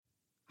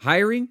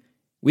Hiring?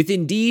 With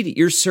Indeed,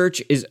 your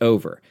search is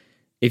over.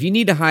 If you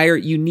need to hire,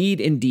 you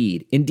need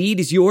Indeed. Indeed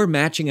is your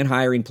matching and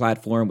hiring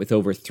platform with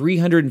over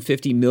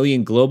 350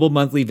 million global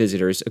monthly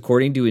visitors,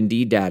 according to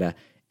Indeed data,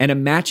 and a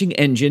matching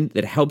engine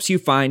that helps you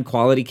find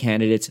quality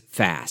candidates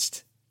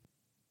fast.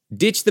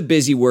 Ditch the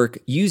busy work.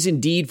 Use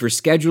Indeed for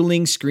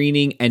scheduling,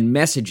 screening, and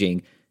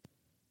messaging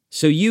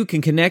so you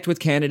can connect with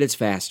candidates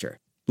faster.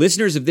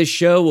 Listeners of this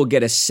show will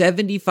get a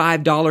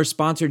 $75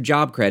 sponsored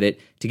job credit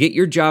to get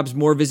your jobs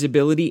more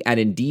visibility at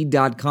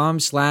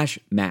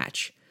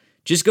Indeed.com/match.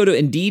 Just go to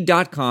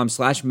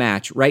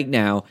Indeed.com/match right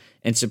now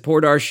and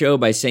support our show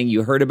by saying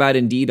you heard about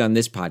Indeed on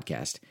this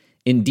podcast.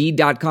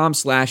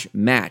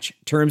 Indeed.com/match.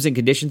 Terms and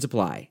conditions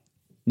apply.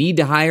 Need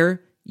to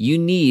hire? You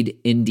need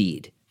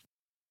Indeed.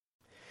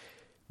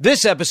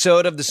 This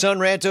episode of the Son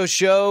Ranto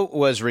Show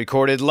was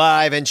recorded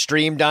live and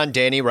streamed on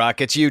Danny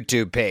Rocket's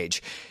YouTube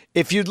page.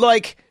 If you'd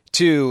like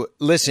to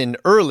listen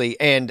early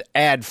and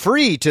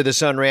ad-free to the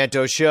Son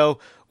Ranto Show,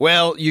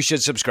 well, you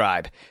should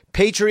subscribe.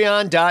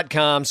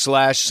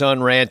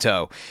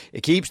 Patreon.com/SonRanto.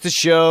 It keeps the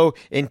show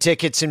in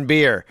tickets and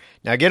beer.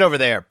 Now get over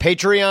there.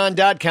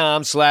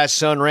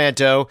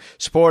 Patreon.com/SonRanto.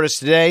 Support us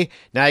today.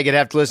 Now you're going to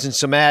have to listen to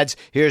some ads.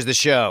 Here's the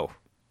show.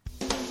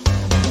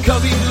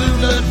 Cubby blue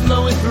blood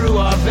flowing through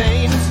our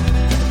veins.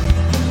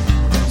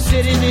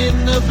 Sitting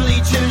in the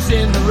bleachers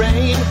in the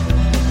rain.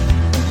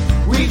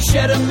 We've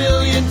shed a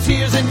million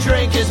tears and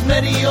drank as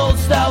many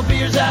old-style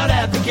beers out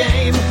at the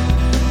game.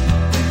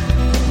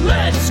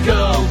 Let's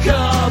go,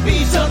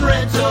 Cubby, Son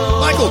Ranto.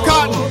 Michael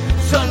Cotton.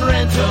 Son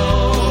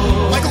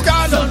Ranto. Michael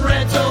Cotton. Son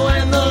Ranto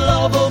and the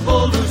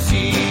lovable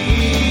Lucy.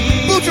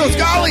 Mucho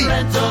Scali. Son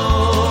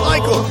Ranto.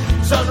 Michael.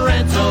 Son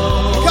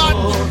Ranto.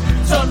 Cotton.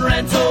 Son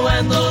Ranto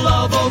and the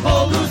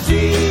lovable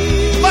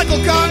Lucy.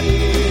 Michael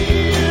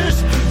Cotton.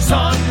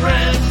 Son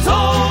Ranto.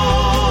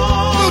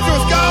 Mucho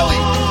Scali.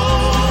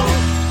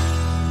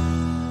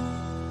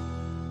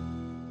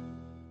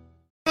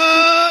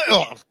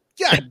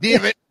 God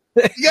damn it.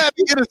 You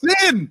gotta get us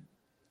in.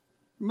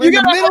 I'm in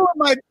the middle of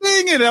my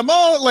thing, and I'm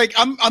all like,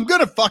 I'm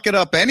gonna fuck it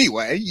up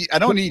anyway. I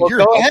don't need your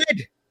Go help.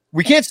 ahead.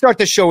 We can't start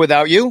the show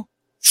without you.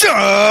 Son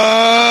Ranto!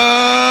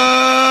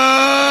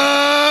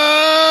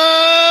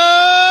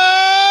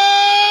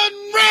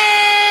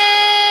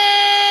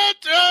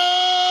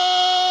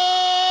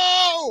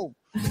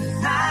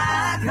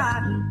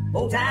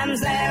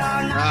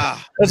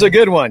 That's a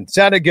good one.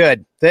 Sounded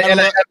good.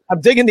 And I'm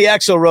digging the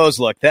Axl Rose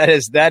look. That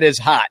is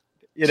hot.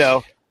 You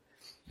know.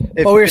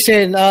 We were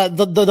saying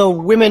the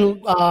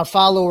women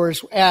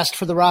followers asked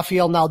for the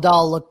Rafael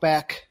Nadal look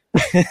back.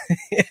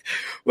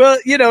 Well,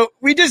 you know,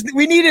 we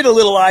needed a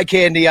little eye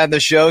candy on the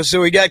show, so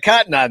we got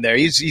Cotton on there.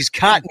 He's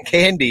cotton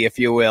candy, if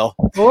you will.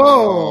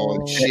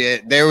 Oh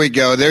shit! There we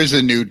go. There's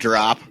a new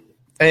drop.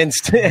 And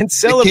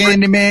celebrate the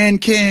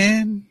Candyman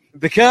can.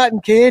 The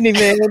Cotton Candy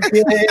Man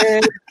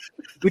can.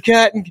 The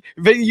cotton,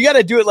 but you got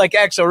to do it like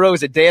Axl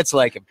Rose and dance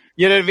like him.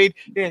 You know what I mean?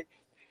 Yeah.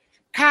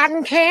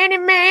 Cotton Candy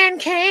Man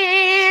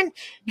can.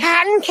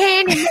 Cotton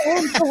Candy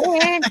Man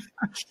can.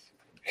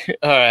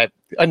 All right,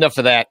 enough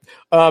of that.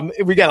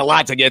 We got a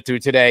lot to get through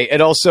today,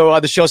 and also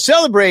on the show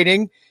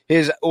celebrating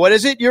his, what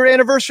is it? Your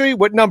anniversary?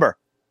 What number?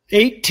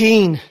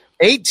 18.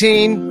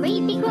 18.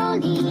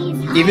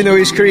 Even though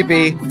he's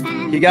creepy,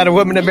 he got a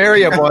woman to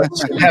marry him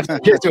once. You have to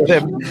get with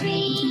him.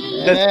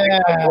 Yeah.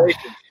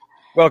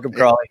 Welcome,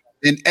 Crawley.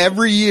 And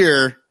every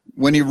year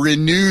when he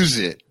renews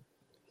it,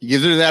 he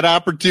gives her that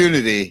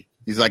opportunity.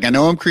 He's like, I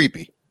know I'm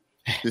creepy.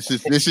 This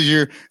is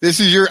your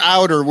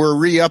outer. We're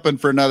re-upping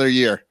for another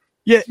year.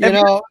 Yeah, you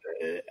know,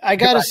 I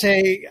gotta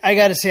say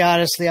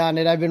honestly on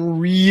it, I've been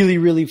really,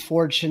 really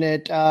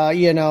fortunate,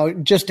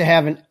 just to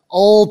have an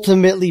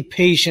ultimately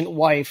patient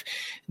wife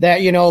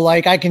that,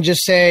 like I can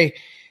just say,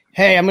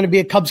 hey, I'm going to be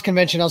at Cubs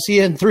convention. I'll see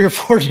you in 3 or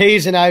 4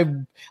 days, and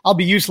I'll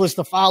be useless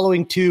the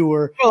following 2.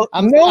 Or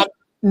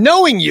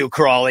knowing you,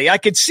 Crawley, I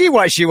could see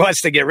why she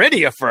wants to get rid of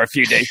you for a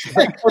few days.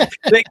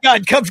 Thank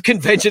God, Cubs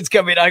convention's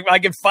coming. I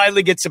can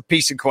finally get some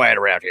peace and quiet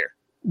around here.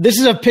 This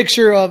is a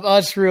picture of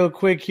us real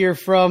quick here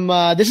from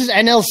this is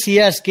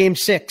NLCS Game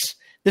 6.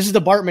 This is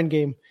the Bartman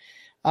game.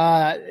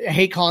 I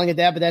hate calling it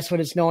that, but that's what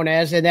it's known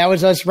as. And that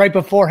was us right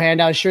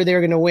beforehand. I was sure they were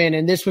going to win.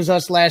 And this was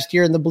us last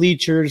year in the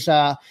bleachers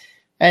at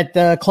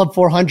the Club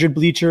 400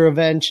 bleacher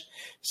event.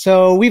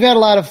 So we've had a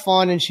lot of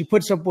fun, and she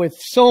puts up with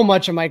so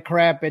much of my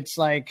crap. It's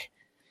like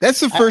 – That's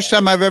the first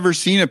time I've ever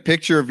seen a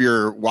picture of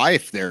your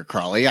wife there,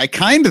 Crawley. I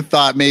kind of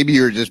thought maybe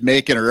you were just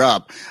making her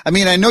up. I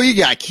mean, I know you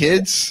got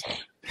kids.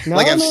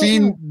 I've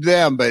seen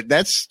them, but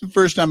that's the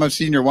first time I've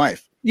seen your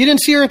wife. You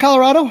didn't see her in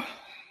Colorado?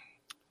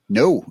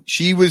 No.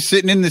 She was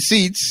sitting in the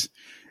seats,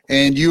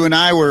 and you and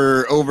I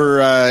were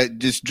over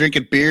just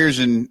drinking beers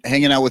and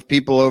hanging out with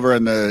people over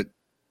on the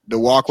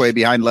walkway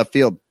behind left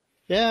field.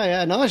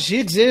 Yeah. No, she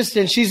exists,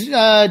 and she's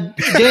I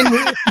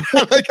didn't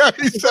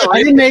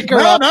make her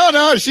up.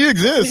 No, she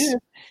exists.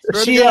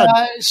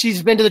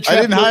 She's been to the trap.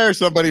 I didn't hire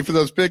somebody for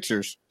those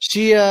pictures.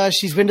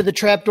 She's been to the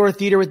Trapdoor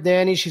Theater with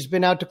Danny. She's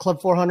been out to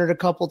Club 400 a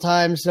couple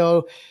times.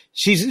 So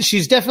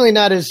she's definitely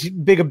not as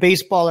big a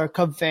baseball or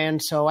Cub fan.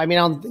 So I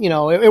mean,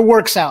 it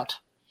works out.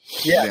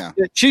 Yeah,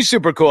 she's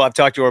super cool. I've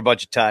talked to her a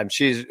bunch of times.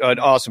 She's an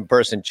awesome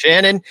person.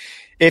 Shannon,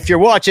 if you're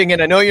watching,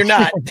 and I know you're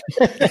not,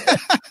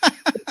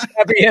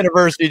 happy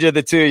anniversary to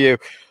the two of you.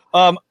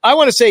 I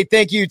want to say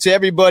thank you to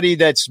everybody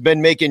that's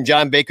been making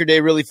John Baker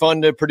Day really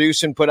fun to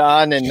produce and put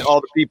on, and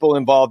all the people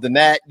involved in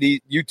that.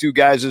 You two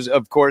guys,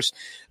 of course,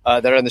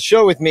 that are on the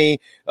show with me,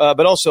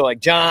 but also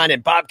like John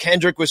and Bob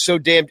Kendrick was so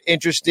damn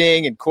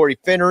interesting, and Corey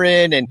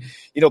Finneran, and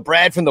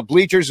Brad from the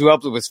Bleachers who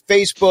helped with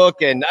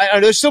Facebook, and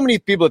there's so many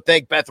people to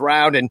thank, Beth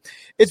Round, and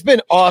it's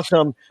been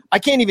awesome. I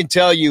can't even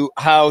tell you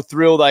how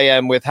thrilled I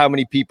am with how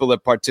many people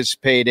have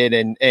participated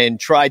and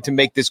tried to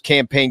make this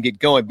campaign get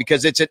going,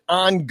 because it's an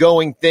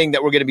ongoing thing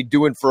that we're going to be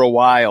doing for a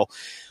while.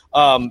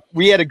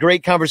 We had a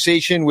great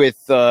conversation with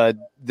the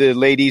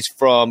ladies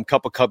from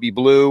Cup of Cubby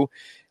Blue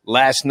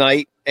last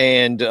night,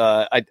 and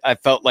I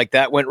felt like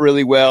that went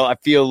really well. I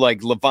feel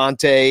like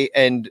Levante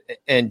and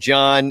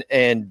John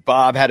and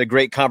Bob had a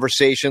great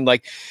conversation.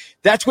 Like,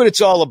 that's what it's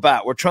all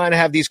about. We're trying to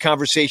have these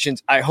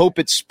conversations. I hope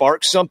it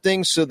sparks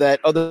something so that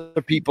other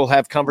people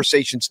have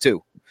conversations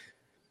too.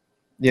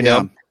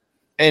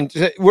 And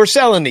we're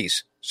selling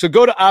these. So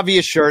go to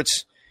Obvious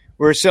Shirts.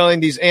 We're selling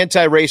these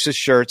anti-racist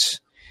shirts.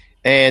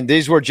 And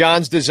these were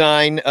John's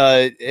design,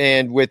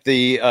 and with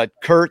the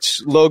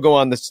Kurtz logo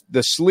on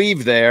the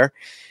sleeve there.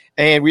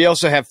 And we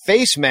also have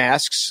face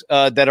masks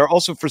that are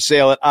also for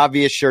sale at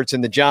Obvious Shirts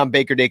in the John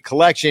Baker Day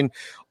collection.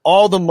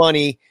 All the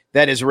money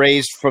that is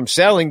raised from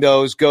selling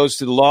those goes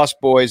to the Lost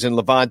Boys and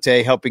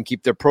Levante, helping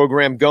keep their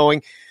program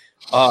going.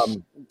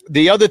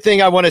 The other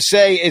thing I want to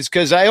say is,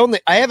 because I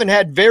haven't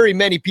had very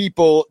many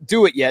people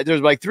do it yet.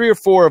 There's like 3 or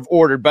 4 have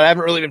ordered, but I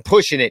haven't really been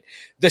pushing it.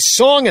 The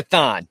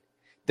Songathon,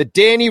 the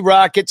Danny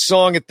Rocket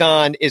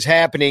Songathon is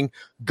happening.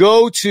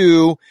 Go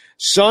to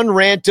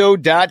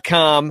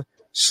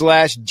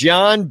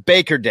sunranto.com/John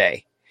Baker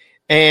Day.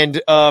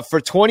 And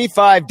for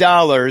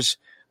 $25,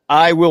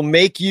 I will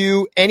make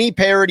you any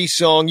parody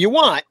song you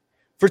want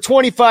for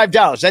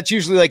 $25. That's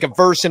usually like a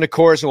verse and a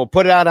chorus, and we'll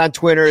put it out on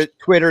Twitter.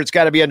 It's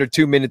got to be under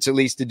 2 minutes at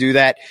least to do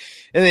that.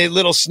 And then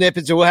little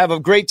snippets, and we'll have a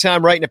great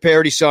time writing a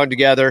parody song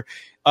together.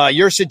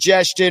 Your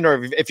suggestion,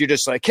 or if you're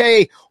just like,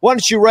 hey, why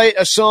don't you write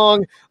a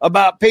song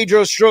about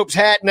Pedro Strope's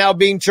hat now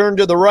being turned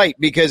to the right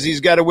because he's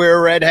got to wear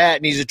a red hat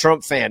and he's a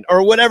Trump fan,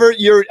 or whatever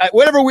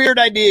weird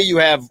idea you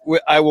have,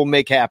 I will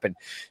make happen.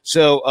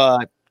 So,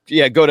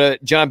 go to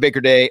John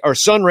Baker Day or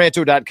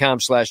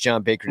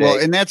sunranto.com/John Baker Day. Well,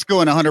 and that's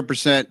going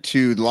 100%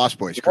 to the Lost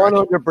Boys, correct?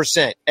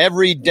 100%.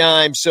 Every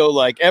dime. So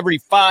like every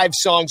 5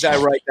 songs I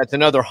write, that's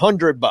another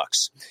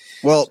 $100.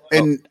 Well,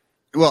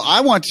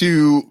 I want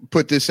to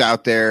put this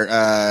out there.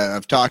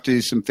 I've talked to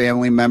some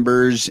family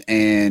members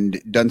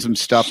and done some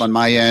stuff on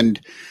my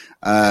end.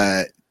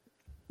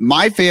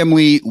 My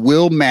family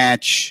will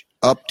match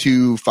up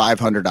to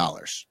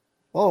 $500.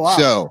 Oh, wow.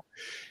 So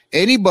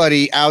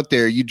anybody out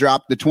there, you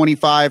drop the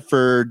 25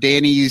 for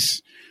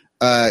Danny's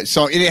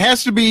song, and it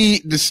has to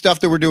be the stuff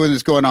that we're doing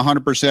that's going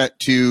 100%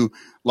 to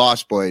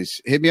Lost Boys.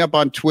 Hit me up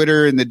on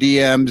Twitter in the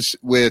DMs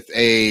with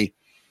a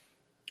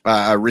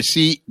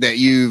receipt that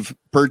you've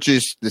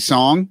purchased the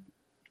song,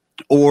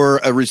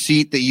 or a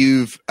receipt that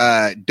you've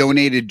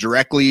donated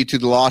directly to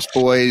the Lost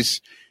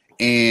Boys.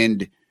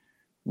 And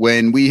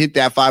when we hit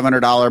that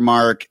 $500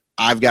 mark,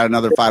 I've got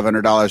another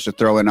 $500 to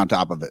throw in on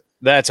top of it.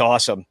 That's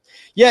awesome.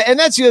 Yeah, and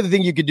that's the other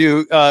thing you could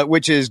do,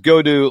 which is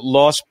go to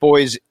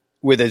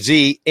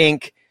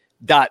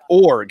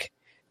lostboysinc.org.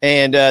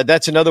 And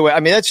that's another way. I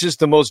mean, that's just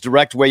the most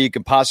direct way you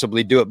can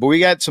possibly do it. But we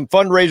got some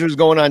fundraisers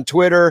going on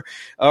Twitter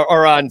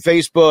or on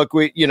Facebook.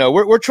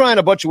 We're trying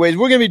a bunch of ways.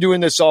 We're going to be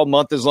doing this all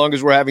month as long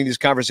as we're having these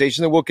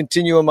conversations, and we'll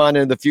continue them on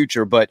in the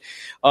future. But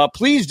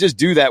please just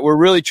do that. We're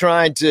really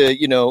trying to,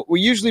 we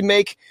usually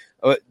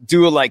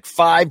do like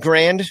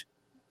 $5,000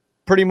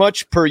 pretty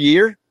much per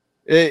year.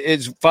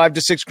 It's $5,000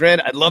 to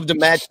 $6,000. I'd love to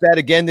match that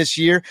again this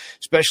year,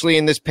 especially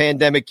in this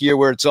pandemic year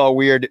where it's all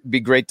weird. It'd be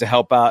great to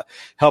help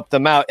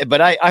them out.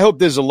 But I hope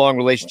there's a long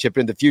relationship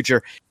in the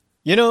future.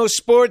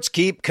 Sports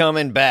keep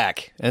coming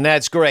back, and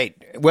that's great.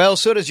 Well,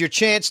 so does your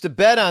chance to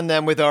bet on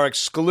them with our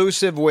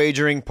exclusive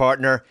wagering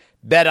partner,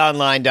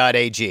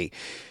 betonline.ag.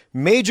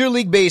 Major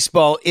League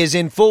Baseball is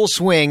in full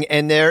swing,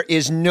 and there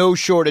is no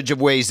shortage of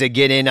ways to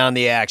get in on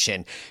the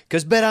action.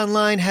 Because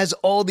BetOnline has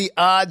all the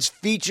odds,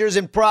 features,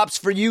 and props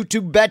for you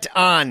to bet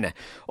on.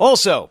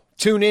 Also,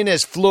 tune in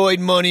as Floyd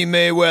Money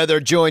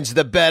Mayweather joins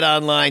the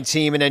BetOnline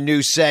team in a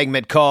new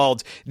segment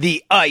called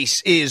The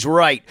Ice is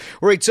Right,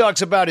 where he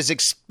talks about his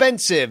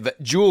expensive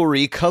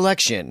jewelry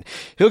collection.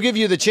 He'll give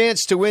you the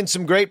chance to win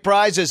some great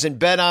prizes and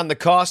bet on the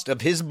cost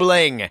of his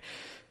bling.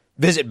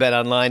 Visit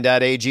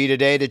betonline.ag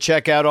today to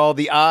check out all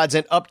the odds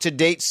and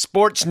up-to-date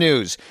sports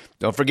news.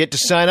 Don't forget to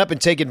sign up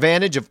and take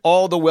advantage of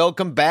all the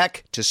welcome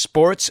back to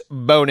sports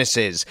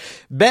bonuses.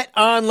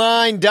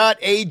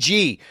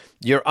 betonline.ag,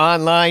 your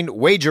online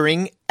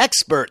wagering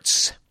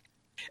experts.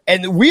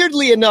 And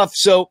weirdly enough,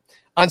 so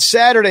on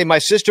Saturday, my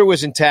sister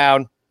was in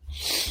town.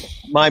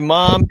 My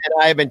mom and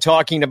I have been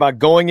talking about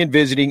going and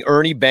visiting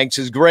Ernie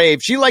Banks' grave.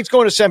 She likes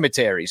going to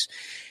cemeteries.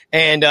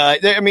 And,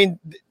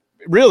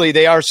 really,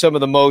 they are some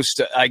of the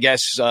most, I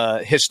guess,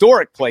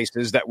 historic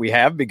places that we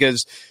have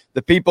because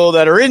the people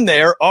that are in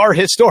there are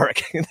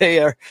historic.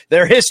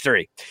 They're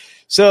history.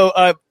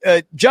 So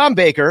John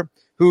Baker,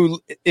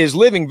 who is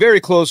living very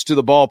close to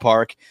the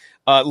ballpark,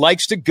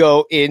 likes to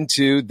go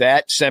into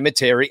that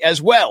cemetery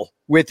as well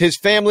with his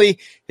family.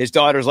 His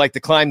daughters like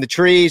to climb the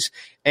trees.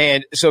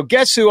 And so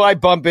guess who I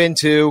bump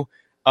into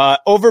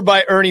over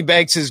by Ernie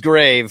Banks'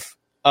 grave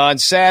on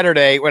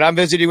Saturday when I'm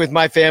visiting with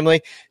my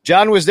family.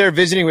 John was there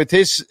visiting with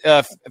his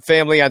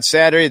family on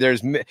Saturday.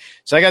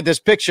 So I got this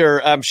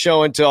picture I'm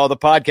showing to all the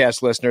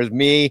podcast listeners,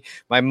 me,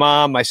 my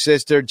mom, my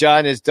sister,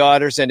 John, his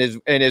daughters, and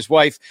his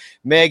wife,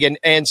 Megan.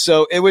 And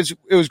so it was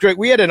great.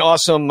 We had an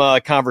awesome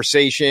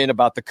conversation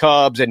about the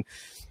Cubs and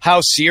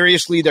how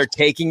seriously they're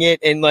taking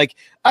it. And like,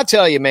 I'll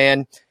tell you,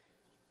 man,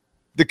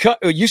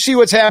 you see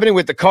what's happening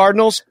with the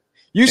Cardinals.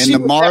 You see the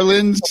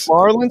Marlins.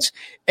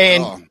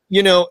 And,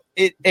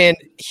 and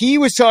he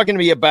was talking to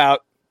me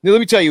about, let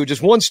me tell you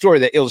just one story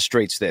that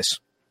illustrates this.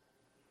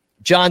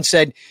 John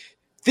said,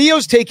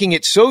 Theo's taking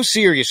it so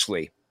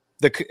seriously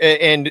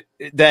and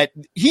that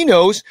he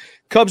knows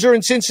Cubs are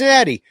in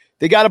Cincinnati.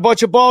 They got a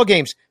bunch of ball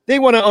games. They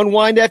want to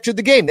unwind after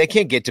the game. They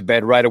can't get to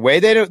bed right away.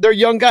 They're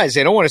young guys.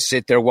 They don't want to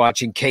sit there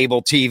watching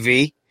cable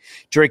TV.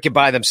 Drinking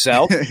by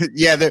themselves.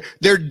 Yeah,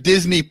 their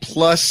Disney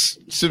Plus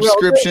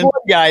subscription. Well,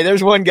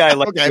 there's one guy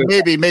like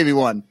okay, maybe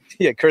one.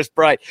 Yeah, Chris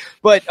Bright.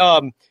 But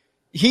so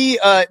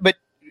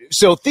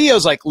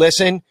Theo's like,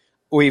 listen,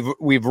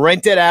 we've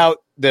rented out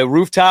the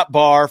rooftop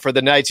bar for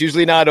the night. It's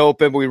usually not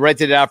open, but we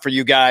rented it out for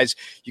you guys.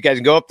 You guys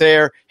can go up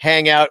there,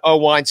 hang out,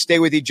 unwind, stay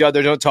with each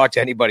other, don't talk to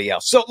anybody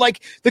else. So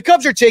like the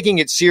Cubs are taking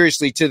it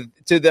seriously to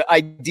the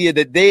idea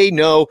that they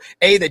know,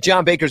 A, that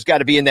John Baker's got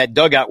to be in that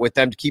dugout with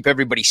them to keep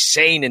everybody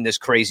sane in this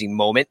crazy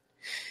moment.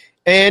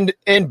 And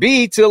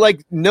B, to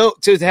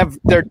have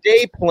their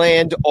day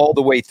planned all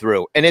the way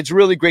through. And it's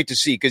really great to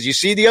see because you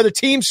see the other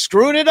teams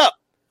screwing it up.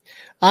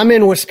 I'm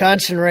in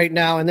Wisconsin right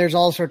now, and there's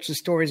all sorts of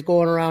stories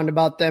going around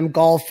about them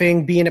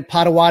golfing, being at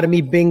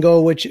Potawatomi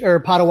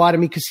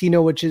Potawatomi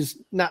Casino, which is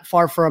not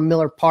far from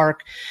Miller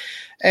Park.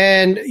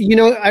 And,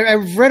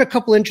 I've read a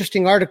couple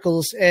interesting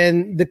articles,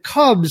 and the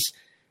Cubs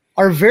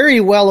are very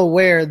well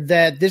aware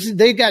that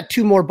they got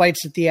two more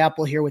bites at the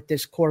apple here with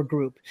this core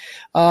group.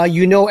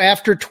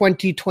 After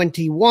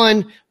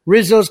 2021,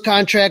 Rizzo's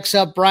contract's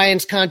up,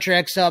 Bryant's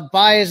contract's up,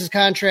 Baez's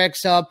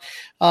contract's up.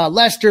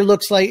 Lester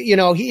looks like,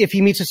 if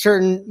he meets a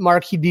certain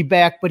mark, he'd be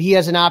back, but he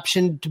has an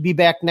option to be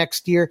back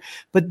next year.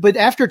 But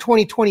after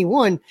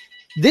 2021,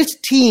 this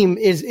team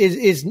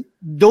is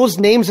those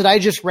names that I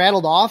just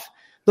rattled off,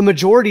 the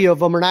majority of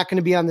them are not going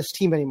to be on this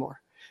team anymore.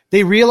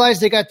 They realize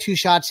they got two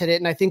shots at it,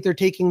 and I think they're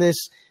taking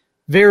this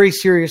very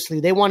seriously.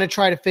 They want to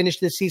try to finish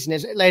this season.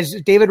 As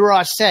David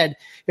Ross said,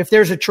 if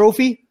there's a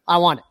trophy, I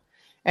want it.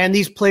 And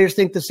these players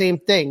think the same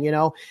thing.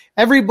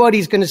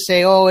 Everybody's going to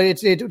say, oh,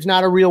 it's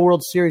not a real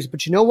World Series.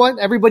 But you know what?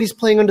 Everybody's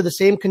playing under the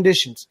same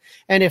conditions.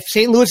 And if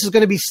St. Louis is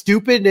going to be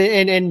stupid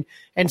and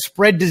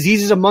spread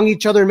diseases among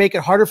each other and make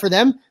it harder for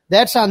them,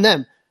 that's on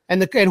them.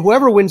 And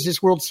whoever wins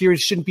this World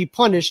Series shouldn't be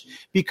punished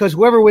because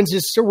whoever wins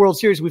this World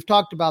Series, we've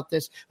talked about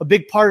this, a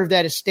big part of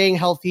that is staying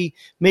healthy,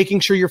 making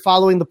sure you're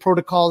following the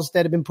protocols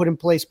that have been put in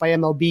place by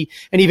MLB,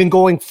 and even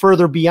going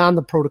further beyond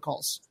the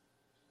protocols.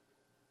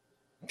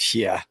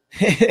 Yeah,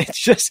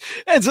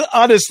 it's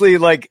honestly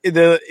like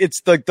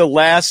it's like the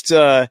last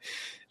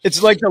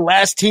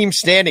team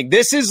standing.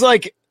 This is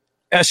like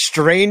a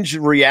strange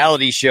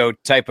reality show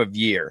type of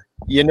year.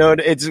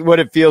 It's what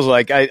it feels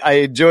like. I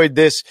enjoyed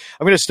this.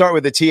 I'm going to start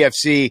with the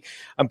TFC.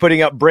 I'm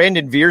putting up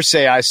Brandon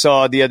Viersay. I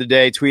saw the other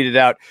day tweeted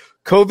out,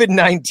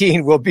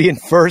 COVID-19 will be in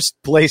first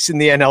place in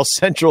the NL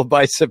Central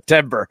by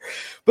September.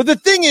 But the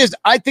thing is,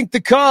 I think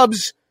the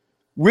Cubs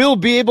will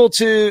be able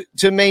to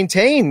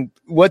maintain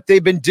what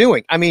they've been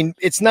doing. I mean,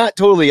 it's not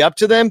totally up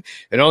to them.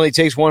 It only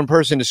takes one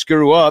person to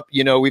screw up.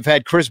 We've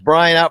had Chris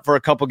Bryant out for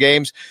a couple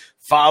games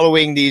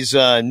following these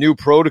new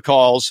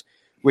protocols,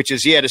 which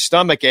is he had a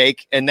stomach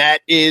ache, and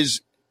that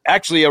is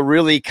actually a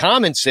really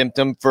common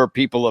symptom for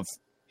people of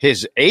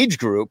his age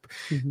group.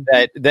 Mm-hmm.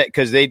 That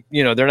because they're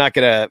not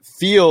going to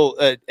feel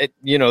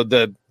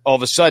all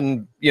of a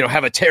sudden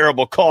have a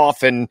terrible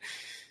cough and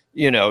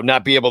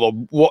not be able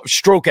to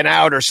stroke it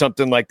out or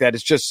something like that.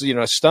 It's just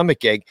a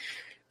stomach ache.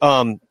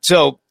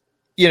 So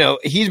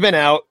he's been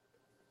out.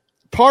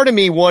 Part of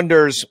me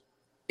wonders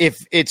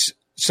if it's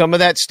some of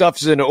that stuff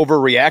is an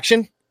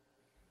overreaction.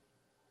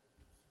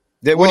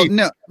 No,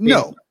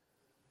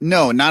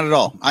 not at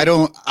all.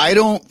 I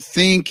don't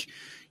think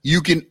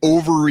you can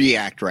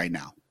overreact right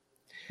now.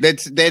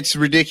 That's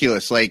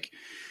ridiculous. Like,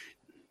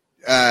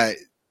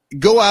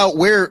 go out,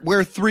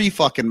 wear 3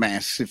 fucking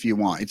masks if you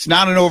want. It's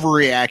not an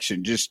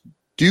overreaction. Just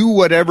do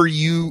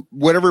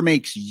whatever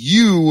makes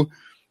you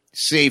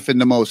safe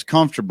and the most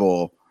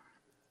comfortable,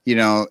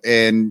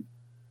 and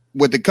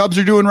what the Cubs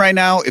are doing right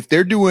now, if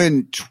they're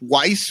doing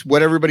twice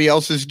what everybody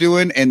else is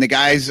doing and the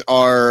guys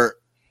are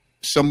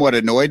somewhat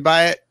annoyed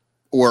by it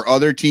or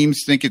other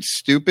teams think it's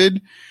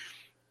stupid,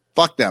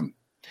 fuck them.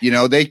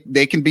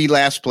 They can be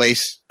last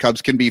place.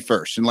 Cubs can be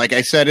first. And like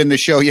I said in the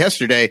show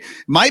yesterday,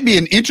 might be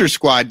an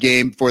inter-squad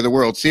game for the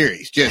World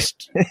Series.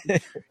 Just,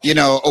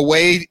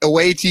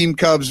 away team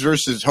Cubs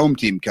versus home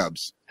team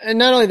Cubs. And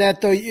not only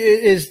that, though,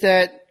 is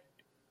that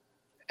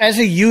as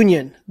a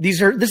union, this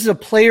is a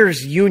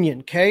players' union,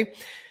 okay?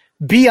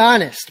 Be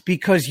honest,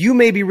 because you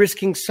may be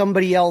risking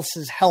somebody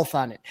else's health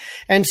on it.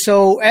 And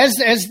so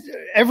as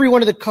every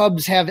one of the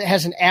Cubs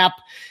has an app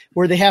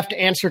where they have to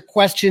answer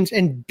questions,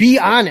 and be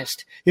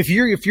honest. If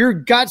you're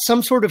got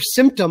some sort of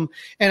symptom,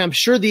 and I'm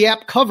sure the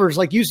app covers,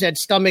 like you said,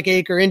 stomach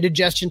ache or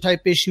indigestion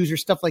type issues or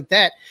stuff like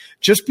that,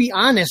 just be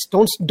honest.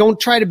 Don't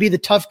try to be the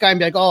tough guy and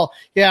be like, oh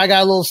yeah, I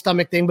got a little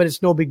stomach thing, but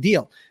it's no big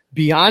deal.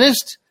 Be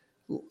honest.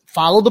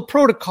 Follow the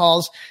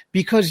protocols,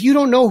 because you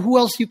don't know who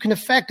else you can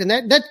affect. And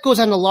that goes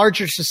on a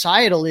larger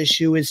societal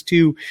issue is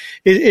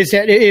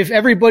that if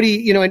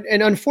everybody,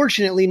 and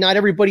unfortunately not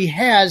everybody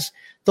has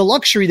the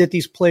luxury that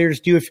these players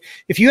do.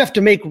 If you have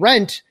to make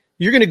rent,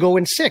 you're going to go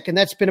in sick. And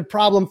that's been a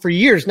problem for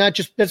years,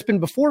 that's been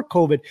before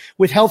COVID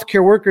with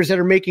healthcare workers that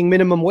are making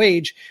minimum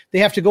wage. They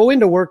have to go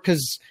into work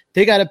because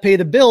they got to pay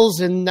the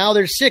bills, and now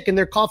they're sick and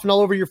they're coughing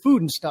all over your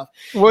food and stuff.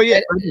 Well, yeah,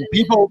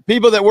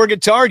 people that work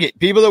at Target,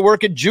 people that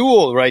work at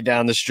Jewel right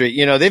down the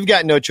street, they've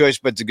got no choice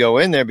but to go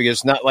in there, because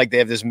it's not like they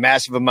have this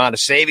massive amount of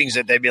savings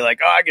that they'd be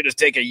like, oh, I could just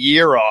take a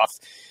year off.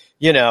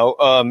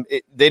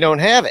 They don't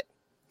have it.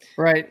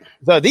 Right.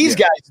 So these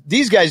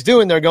guys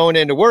doing, they're going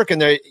into work,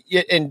 and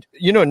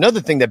another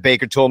thing that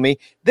Baker told me,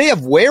 they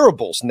have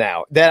wearables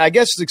now that I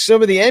guess like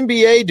some of the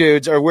NBA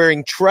dudes are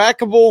wearing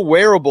trackable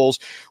wearables,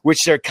 which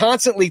they're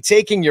constantly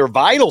taking your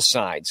vital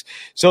signs.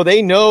 So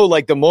they know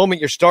like the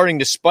moment you're starting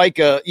to spike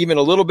even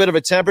a little bit of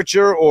a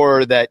temperature,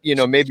 or that,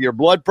 maybe your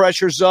blood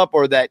pressure's up,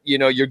 or that,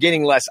 you're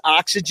getting less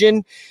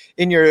oxygen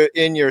in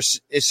your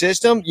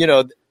system.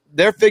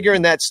 They're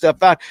figuring that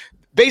stuff out.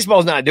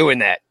 Baseball's not doing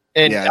that.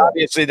 And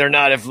obviously they're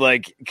not,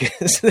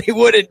 because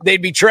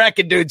they'd be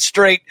tracking dudes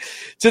straight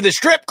to the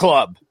strip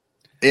club.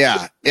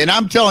 Yeah. And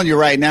I'm telling you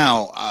right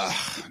now,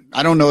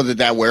 I don't know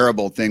that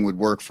wearable thing would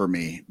work for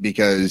me,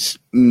 because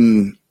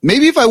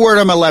maybe if I wear it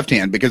on my left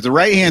hand, because the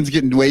right hand's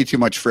getting way too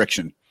much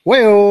friction.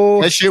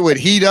 Well, that shit would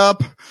heat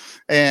up,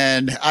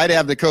 and I'd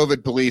have the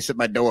COVID police at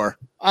my door.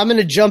 I'm going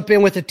to jump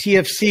in with a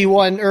TFC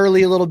one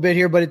early a little bit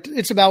here, but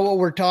it's about what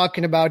we're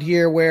talking about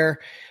here, where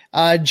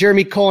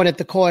Jeremy Cohen at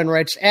the Cohen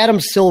writes,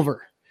 Adam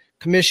Silver,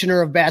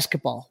 Commissioner of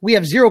Basketball. We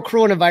have 0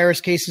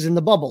 coronavirus cases in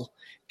the bubble.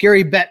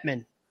 Gary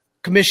Bettman,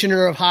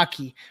 Commissioner of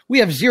Hockey. We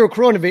have 0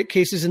 coronavirus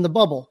cases in the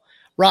bubble.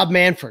 Rob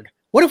Manfred.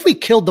 What if we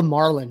killed the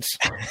Marlins?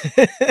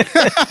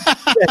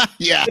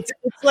 Yeah.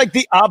 It's like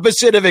the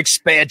opposite of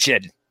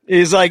expansion.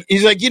 He's like,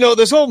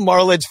 this whole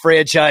Marlins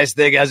franchise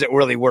thing hasn't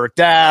really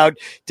worked out.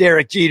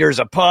 Derek Jeter's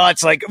a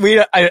putz. Like,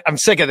 I'm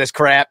sick of this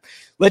crap.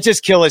 Let's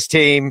just kill his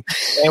team,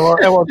 and we'll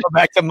go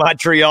back to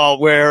Montreal,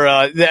 where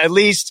at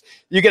least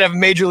you can have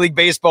Major League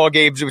Baseball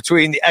games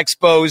between the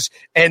Expos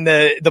and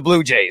the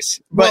Blue Jays.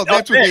 But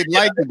that's what they'd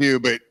like to do,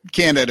 but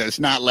Canada's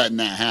not letting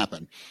that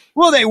happen.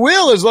 Well, they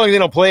will, as long as they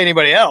don't play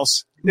anybody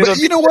else. But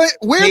you know what?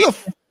 Where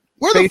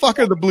the fuck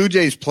are the Blue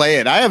Jays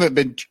playing?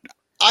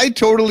 I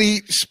totally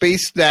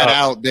spaced that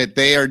out, that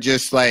they are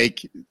just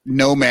like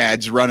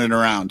nomads running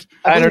around.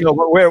 I don't know,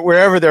 but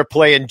wherever they're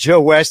playing, Joe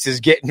West is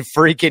getting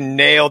freaking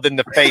nailed in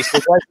the face.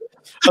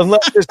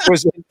 Unless this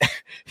was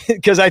 –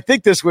 because I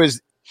think this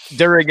was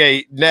during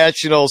a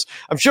Nationals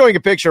 – I'm showing a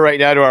picture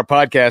right now to our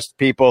podcast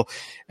people,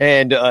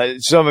 and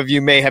some of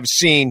you may have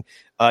seen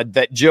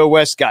that Joe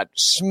West got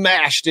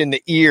smashed in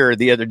the ear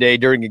the other day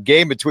during a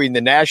game between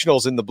the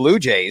Nationals and the Blue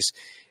Jays.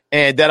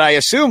 And that I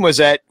assume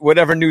was at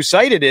whatever new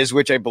site it is,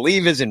 which I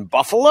believe is in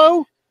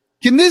Buffalo.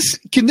 Can this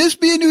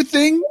be a new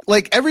thing?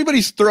 Like,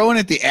 everybody's throwing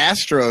at the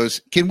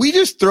Astros. Can we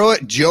just throw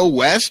at Joe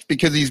West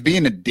because he's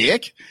being a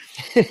dick?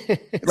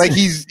 Like,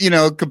 he's,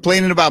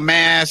 complaining about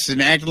masks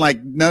and acting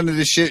like none of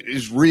this shit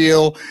is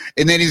real.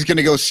 And then he's going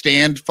to go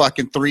stand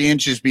fucking 3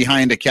 inches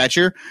behind a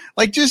catcher.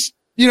 Like, just,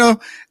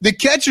 the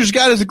catcher's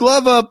got his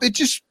glove up. It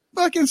just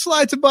fucking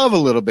slides above a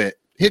little bit.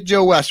 Hit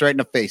Joe West right in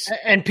the face.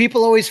 And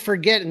people always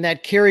forget in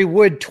that Kerry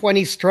Wood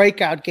 20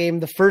 strikeout game,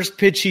 the first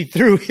pitch he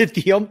threw hit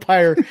the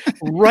umpire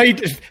right.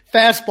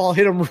 Fastball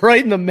hit him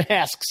right in the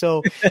mask.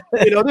 So,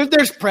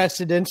 there's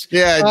precedence.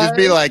 Yeah, just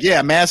be like,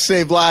 masks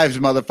save lives,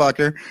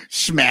 motherfucker.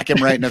 Smack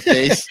him right in the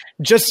face.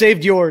 Just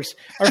saved yours.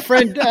 Our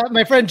friend,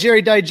 my friend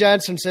Jerry Dye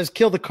Johnson says,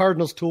 kill the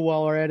Cardinals too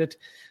while we're at it.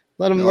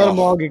 Let them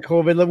all get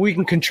COVID. We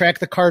can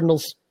contract the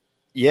Cardinals.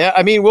 Yeah,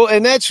 I mean,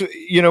 and that's,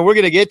 we're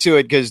going to get to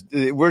it because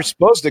we're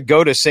supposed to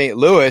go to St.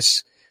 Louis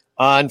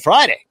on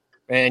Friday.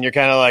 And you're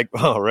kind of like,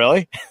 oh,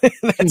 really?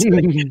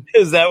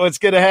 Is that what's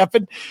going to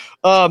happen?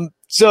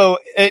 So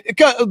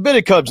a bit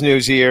of Cubs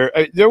news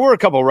here. There were a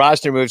couple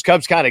roster moves.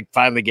 Cubs kind of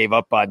finally gave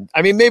up on.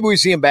 I mean, maybe we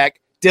see him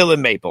back.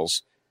 Dylan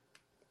Maples.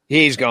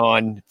 He's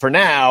gone for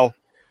now.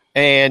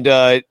 And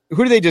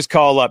who do they just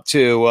call up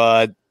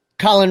to?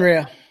 Colin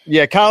Rea.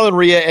 Yeah, Colin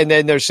Rea, and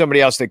then there's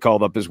somebody else they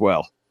called up as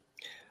well.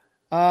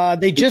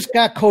 They just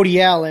got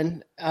Cody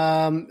Allen.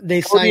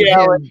 They signed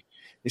Allen. him.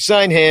 They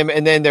signed him,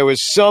 and then there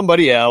was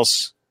somebody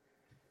else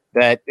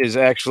that is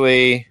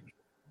actually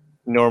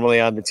normally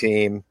on the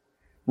team.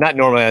 Not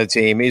normally on the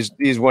team.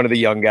 He's one of the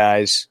young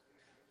guys.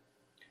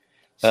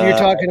 So you're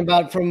talking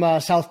about from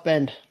South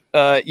Bend.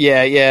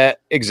 Yeah,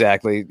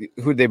 exactly.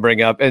 Who'd they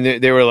bring up? And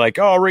they were like,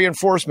 oh,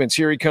 reinforcements,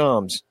 here he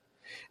comes.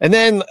 And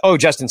then,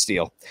 Justin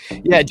Steele.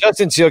 Yeah,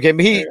 Justin Steele came.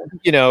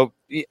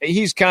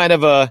 He's kind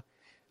of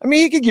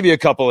he could give you a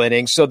couple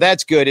innings, so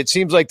that's good. It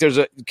seems like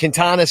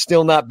Quintana's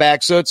still not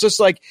back. So it's just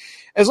like,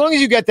 as long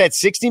as you got that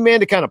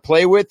 60-man to kind of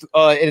play with,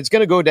 and it's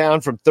going to go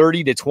down from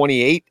 30 to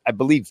 28, I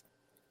believe,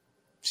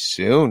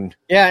 soon.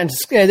 Yeah, and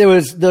there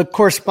was the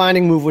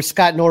corresponding move with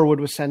Scott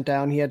Norwood was sent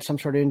down. He had some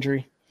sort of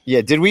injury.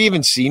 Yeah, did we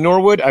even see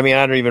Norwood? I mean,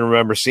 I don't even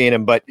remember seeing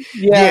him, but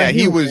yeah,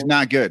 he was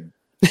not good.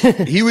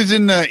 he was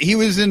in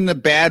the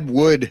bad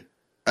wood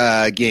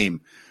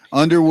game.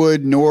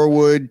 Underwood,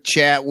 Norwood,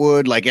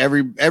 Chatwood, like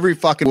every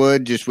fucking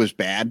wood just was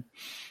bad.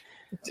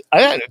 I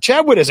don't know.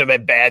 Chatwood hasn't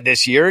been bad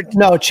this year.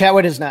 No,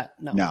 Chatwood is not.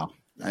 No,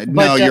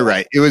 you're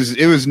right. It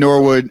was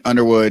Norwood,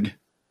 Underwood.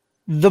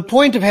 The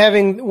point of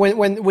having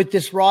when with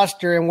this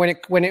roster and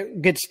when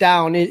it gets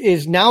down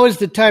is now is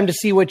the time to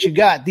see what you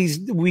got.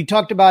 We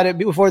talked about it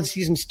before the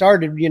season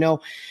started,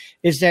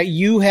 is that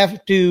you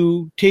have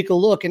to take a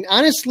look. And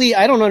honestly,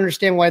 I don't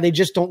understand why they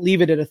just don't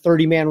leave it at a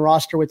 30-man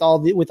roster with all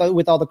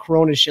the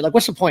Corona shit. Like,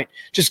 what's the point?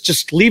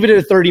 Just leave it at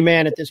a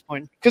 30-man at this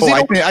point.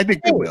 I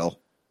think they will.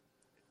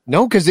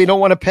 No, because they don't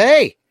want to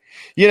pay.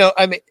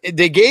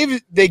 They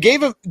gave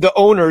the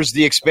owners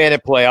the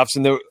expanded playoffs,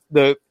 and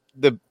the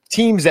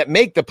teams that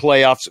make the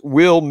playoffs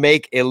will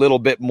make a little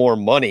bit more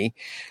money,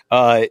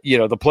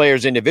 the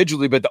players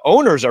individually, but the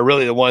owners are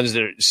really the ones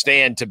that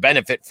stand to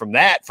benefit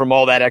from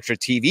all that extra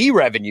TV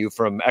revenue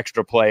from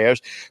extra playoffs.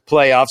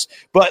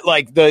 But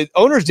like the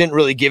owners didn't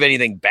really give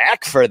anything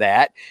back for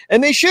that.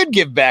 And they should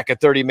give back a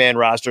 30-man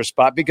roster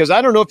spot, because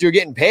I don't know if you're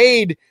getting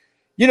paid,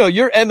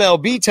 your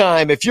MLB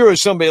time. If you're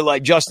somebody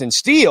like Justin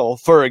Steele,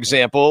 for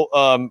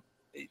example,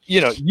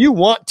 you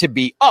want to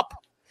be up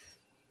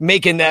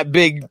making that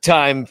big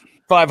time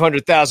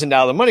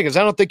 $500,000 money, because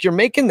I don't think you're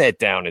making that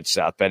down at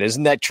South Bend.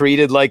 Isn't that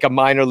treated like a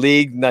minor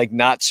league, like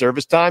not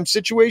service time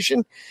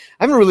situation?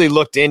 I haven't really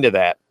looked into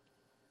that.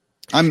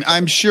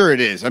 I'm sure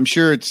it is. I'm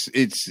sure it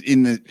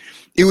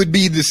would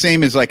be the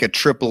same as like a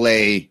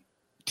AAA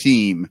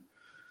team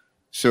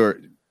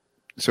sort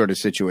of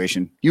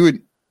situation.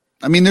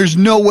 There's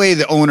no way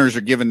the owners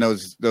are giving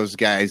those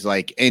guys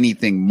like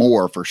anything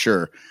more for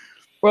sure.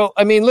 Well,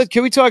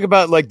 can we talk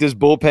about like this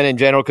bullpen in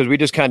general? Because we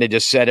just kind of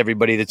just said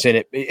everybody that's in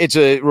it. It's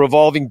a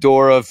revolving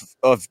door of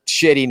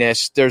shittiness.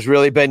 There's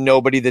really been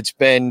nobody that's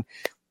been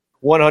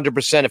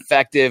 100%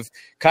 effective.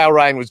 Kyle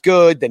Ryan was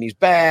good, then he's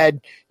bad.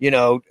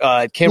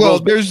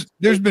 Kimbrel's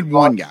there's been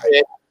one guy.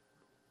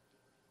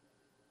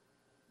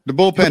 The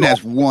bullpen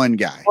has one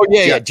guy. Oh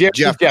yeah,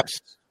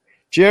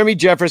 Jeremy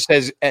Jeffress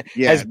has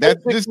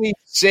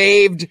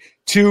saved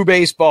 2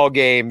 baseball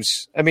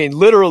games.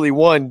 Literally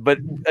one, but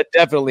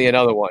definitely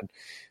another one,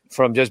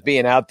 from just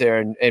being out there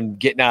and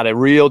getting out a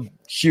real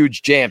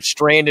huge jam,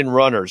 stranding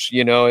runners.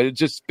 It's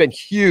just been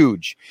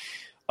huge.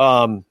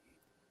 But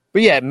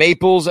yeah,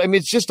 Maples,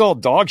 it's just all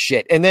dog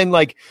shit. And then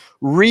like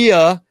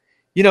Rhea,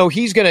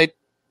 he's going to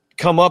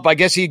come up. I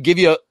guess he'd give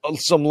you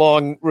some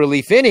long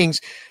relief innings.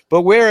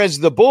 But whereas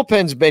the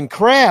bullpen's been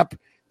crap,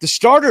 the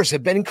starters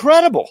have been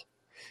incredible.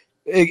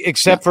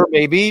 Except for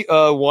maybe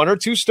 1 or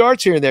 2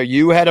 starts here and there.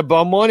 You had a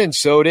bum one, and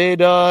so did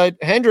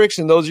Hendricks,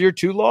 and those are your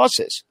 2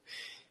 losses.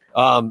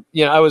 I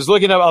was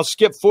looking up. I'll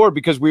skip forward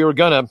because we were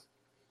gonna.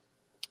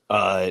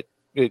 For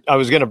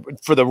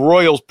the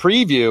Royals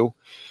preview.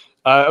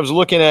 I was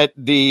looking at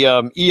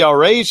the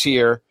ERAs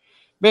here.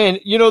 Man,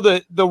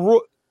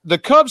 the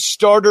Cubs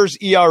starters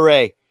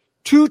ERA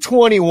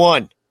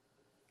 2.21.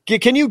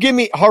 Can you give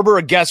me, Harbor,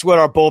 a guess what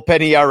our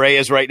bullpen ERA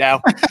is right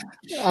now?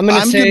 I'm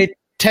going to say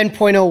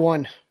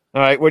 10.01.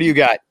 All right, what do you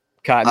got,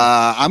 Cotton?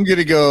 I'm going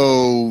to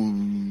go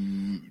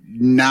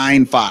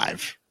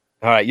 9.5.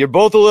 All right, you're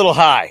both a little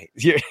high.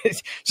 So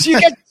you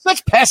get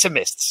such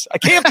pessimists. I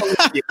can't believe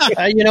you.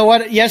 You know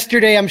what?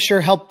 Yesterday, I'm sure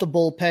helped the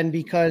bullpen,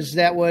 because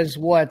that was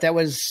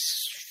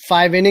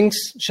 5 innings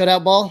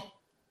shutout ball.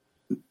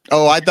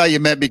 Oh, I thought you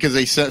meant because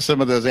they set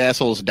some of those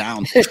assholes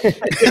down. They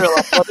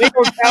don't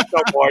count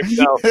no more.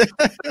 So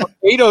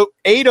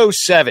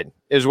 807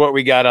 is what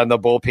we got on the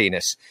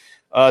bullpenis.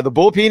 The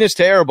bullpen is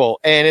terrible.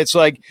 And it's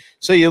like,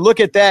 so you look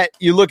at that,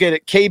 you look at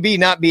it, KB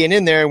not being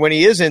in there, and when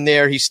he is in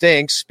there, he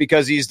stinks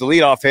because he's the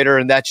leadoff hitter,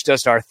 and that's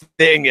just our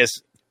thing as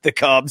the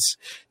Cubs,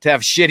 to have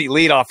shitty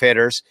leadoff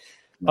hitters.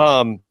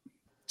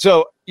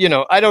 So,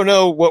 I don't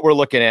know what we're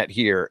looking at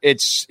here.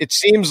 It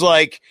seems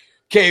like,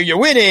 okay, you're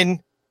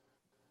winning.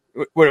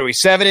 What are we,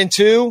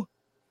 7-2?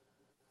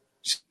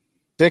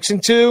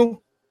 6-2?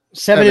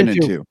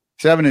 7-2.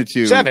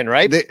 7-2. 7,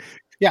 right?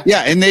 Yeah,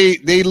 and they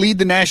lead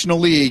the National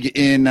League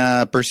in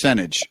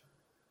percentage.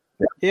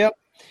 Yep.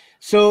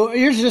 So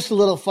here's just a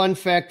little fun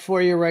fact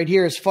for you right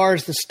here. As far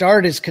as the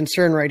start is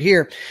concerned right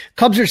here,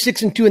 Cubs are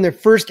 6-2 in their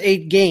first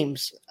 8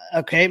 games.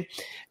 Okay.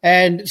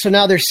 And so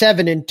now they're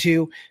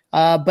 7-2.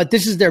 But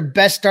this is their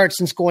best start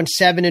since going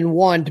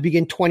 7-1 to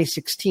begin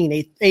 2016,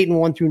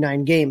 8-1 through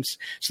 9 games.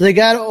 So they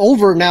got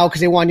over now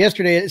because they won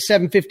yesterday at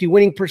 750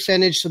 winning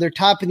percentage. So they're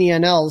top in the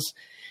NLs.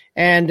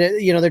 And,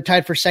 they're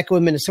tied for second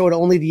with Minnesota.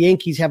 Only the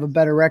Yankees have a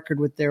better record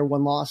with their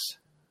 1 loss.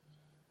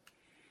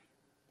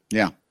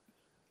 Yeah.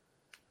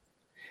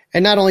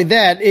 And not only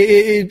that,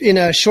 in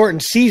a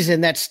shortened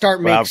season, that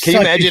start makes. Wow, can you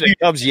imagine a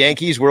Cubs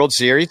Yankees World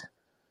Series?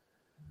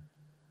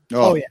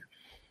 Oh yeah,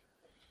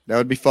 that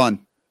would be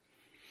fun.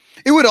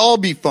 It would all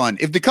be fun.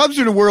 If the Cubs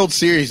are in a World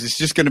Series, it's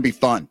just going to be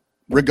fun,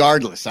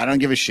 regardless. I don't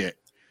give a shit.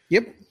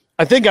 Yep.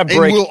 I think I'm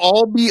breaking. And we'll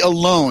all be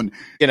alone.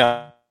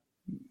 Yeah,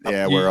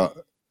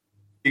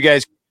 you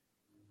guys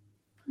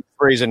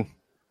freezing.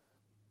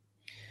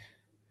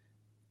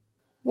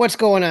 What's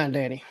going on,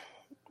 Danny?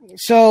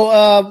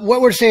 So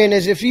what we're saying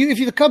is if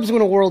the Cubs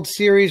win a World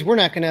Series, we're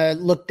not going to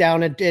look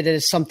down at it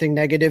as something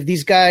negative.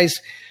 These guys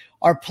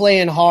are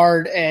playing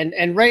hard.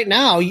 And right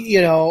now,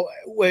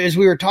 as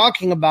we were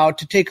talking about,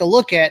 to take a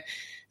look at,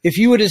 if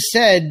you would have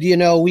said,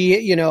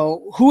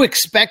 who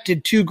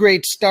expected 2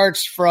 great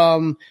starts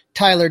from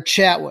Tyler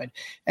Chatwood?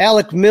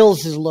 Alec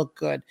Mills has looked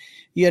good.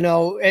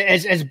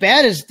 As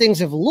bad as things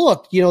have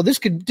looked,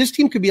 this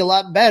team could be a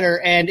lot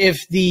better. And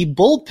if the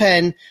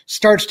bullpen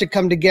starts to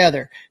come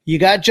together, you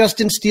got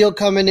Justin Steele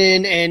coming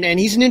in, and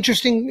he's an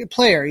interesting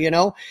player.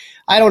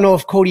 I don't know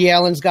if Cody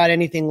Allen's got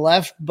anything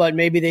left, but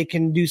maybe they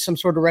can do some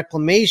sort of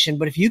reclamation.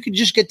 But if you could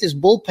just get this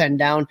bullpen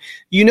down,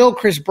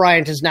 Chris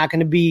Bryant is not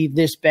going to be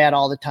this bad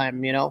all the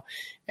time.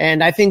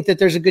 And I think that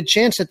there's a good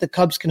chance that the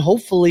Cubs can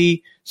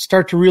hopefully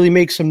start to really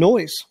make some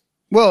noise.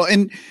 Well,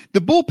 and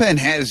the bullpen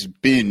has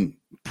been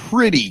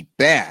pretty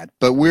bad,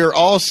 but we're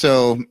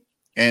also,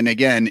 and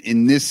again,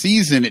 in this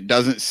season, it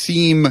doesn't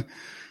seem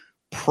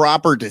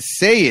proper to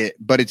say it,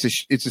 but it's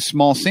a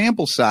small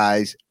sample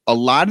size. A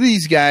lot of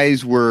these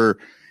guys were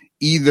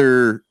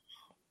either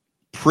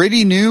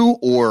pretty new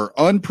or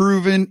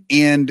unproven,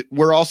 and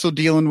we're also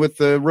dealing with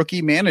the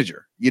rookie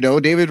manager.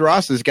 David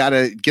Ross has got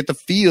to get the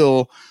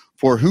feel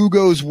for who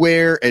goes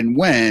where and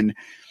when.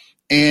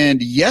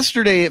 And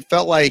yesterday, it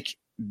felt like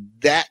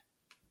that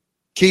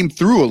came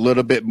through a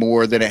little bit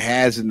more than it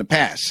has in the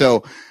past.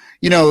 So,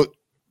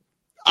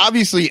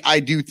 obviously I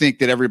do think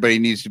that everybody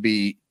needs to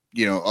be,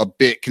 a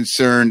bit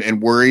concerned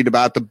and worried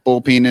about the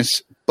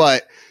bullpenis,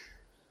 but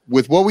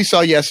with what we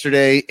saw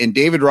yesterday and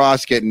David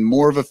Ross getting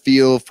more of a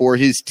feel for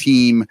his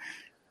team,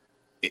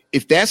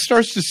 if that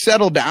starts to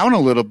settle down a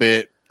little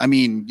bit,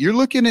 you're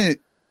looking at,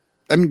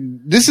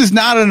 this is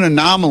not an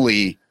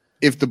anomaly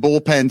if the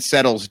bullpen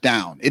settles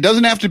down. It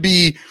doesn't have to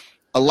be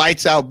a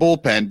lights out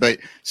bullpen, but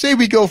say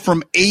we go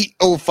from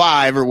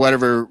 805 or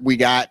whatever we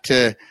got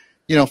to,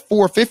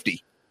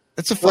 450.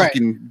 That's a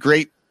fucking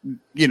great,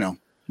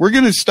 we're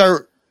going to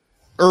start,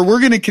 or we're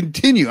going to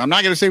continue. I'm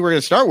not going to say we're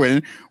going to start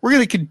winning. We're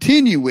going to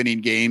continue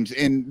winning games,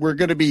 and we're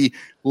going to be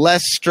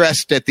less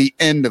stressed at the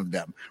end of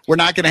them. We're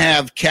not going to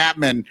have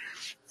Capman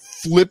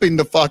flipping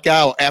the fuck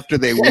out after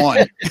they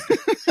won.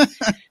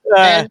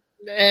 I'm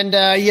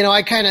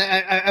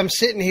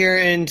sitting here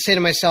and saying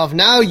to myself,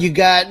 now you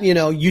got,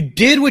 you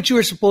did what you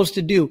were supposed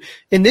to do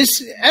in this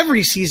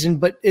every season,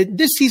 but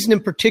this season in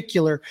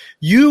particular,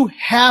 you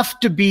have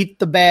to beat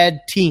the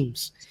bad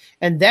teams.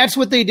 And that's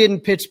what they did in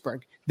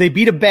Pittsburgh. They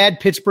beat a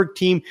bad Pittsburgh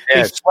team.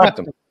 Yeah, they swept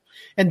them.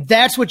 And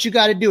that's what you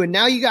got to do. And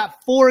now you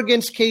got 4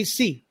 against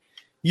KC.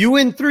 You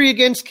win 3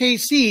 against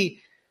KC.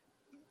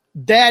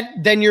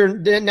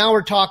 Now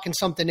we're talking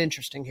something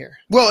interesting here.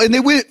 Well, and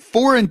they went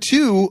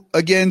 4-2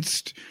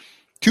 against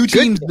 2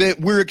 teams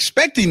that we're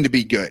expecting to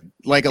be good.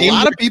 Like a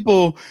lot of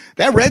people,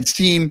 that Reds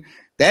team,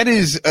 that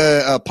is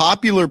a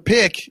popular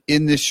pick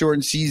in this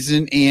shortened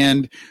season.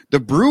 And the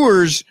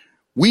Brewers,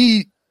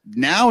 we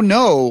now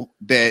know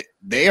that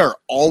they are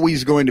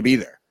always going to be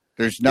there.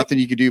 There's nothing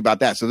you can do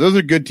about that. So those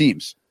are good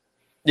teams.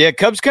 Yeah,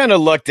 Cubs kind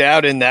of lucked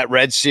out in that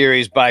Red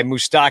Series by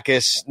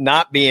Moustakas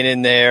not being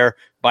in there,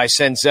 by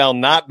Senzel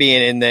not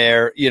being in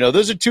there.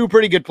 Those are 2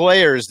 pretty good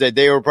players that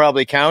they were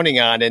probably counting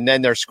on, and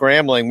then they're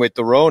scrambling with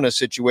the Rona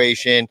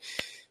situation.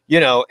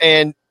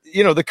 The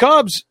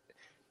Cubs,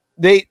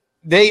 they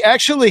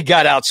actually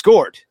got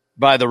outscored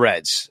by the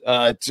Reds,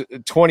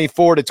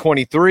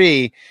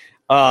 24-23.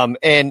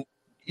 And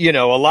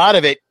a lot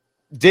of it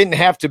didn't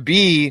have to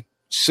be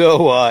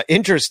so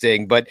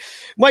interesting. But,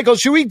 Michael,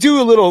 should we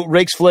do a little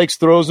rakes, flakes,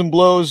 throws, and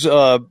blows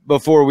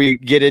before we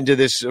get into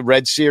this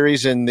Red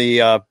Series and the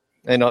sure.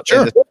 And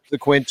the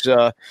Quint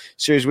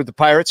series with the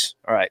Pirates?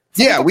 All right.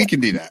 Yeah, we can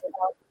do that.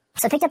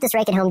 So picked up this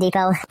rake at Home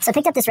Depot.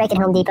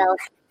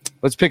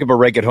 Let's pick up a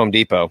rake at Home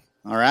Depot.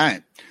 All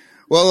right.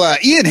 Well,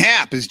 Ian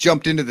Happ has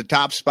jumped into the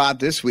top spot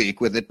this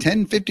week with a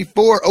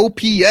 1054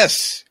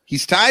 OPS.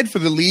 He's tied for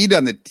the lead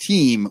on the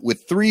team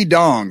with 3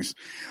 dongs.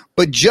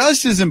 But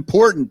just as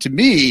important to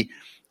me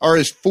are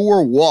his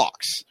 4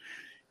 walks.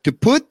 To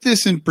put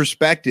this in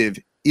perspective,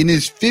 in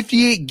his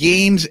 58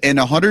 games and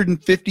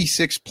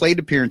 156 plate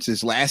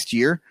appearances last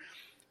year,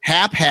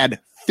 Hap had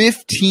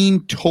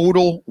 15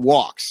 total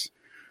walks.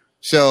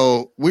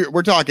 So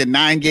we're talking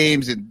 9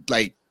 games and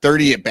like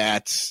 30 at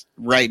bats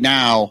right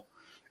now,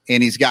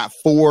 and he's got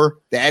 4.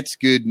 That's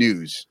good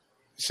news.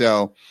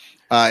 So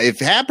if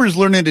Happer's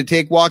learning to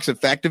take walks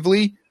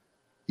effectively,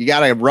 you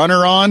got a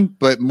runner on,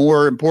 but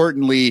more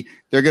importantly,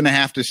 they're going to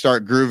have to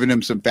start grooving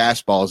him some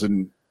fastballs,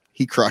 and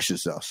he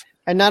crushes those.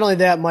 And not only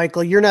that,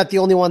 Michael, you're not the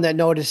only one that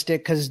noticed it,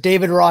 because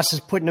David Ross is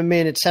putting him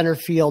in at center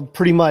field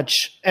pretty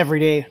much every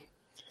day.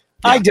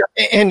 I do,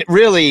 and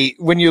really,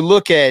 when you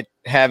look at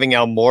having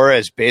Almora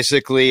as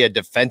basically a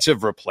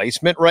defensive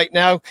replacement right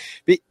now,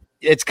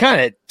 it's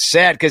kind of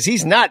sad because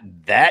he's not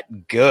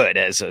that good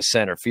as a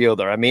center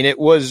fielder. I mean, he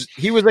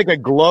was like a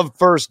glove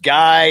first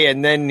guy,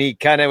 and then he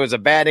kind of was a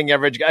batting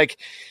average guy. Like,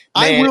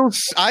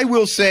 I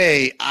will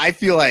say I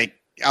feel like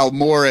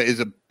Almora is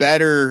a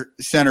better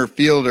center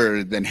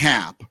fielder than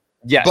Hap.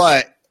 Yes,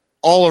 but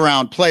all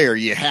around player,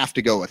 you have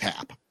to go with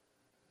Hap.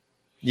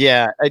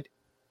 Yeah.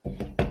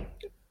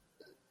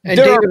 And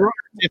there David, are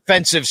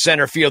defensive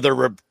center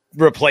fielder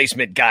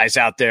replacement guys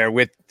out there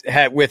with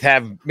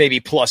have maybe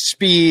plus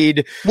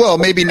speed. Well,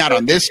 maybe not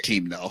on this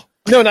team though.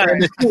 No, not on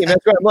this team.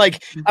 That's what I'm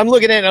like. I'm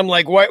looking at it. I'm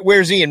like,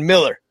 where's Ian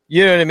Miller?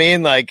 You know what I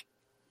mean? Like,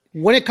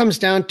 when it comes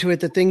down to it,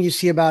 the thing you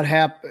see about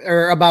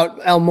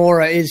about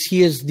Almora is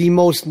he is the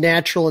most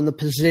natural in the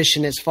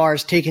position as far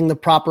as taking the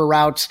proper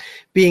routes,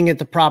 being at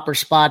the proper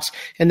spots.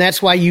 And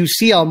that's why you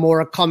see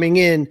Almora coming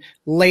in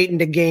late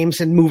into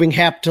games and moving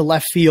Hap to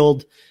left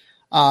field.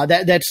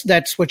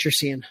 That's what you're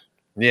seeing.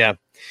 Yeah.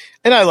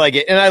 And I like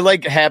it. And I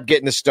like Hap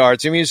getting the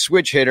starts. I mean, he's a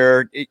switch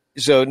hitter.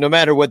 So no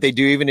matter what they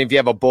do, even if you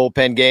have a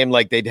bullpen game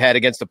like they had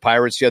against the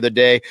Pirates the other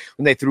day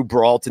when they threw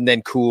Brault and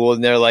then Cool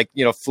and they're like,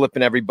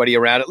 flipping everybody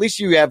around, at least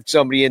you have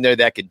somebody in there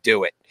that could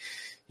do it.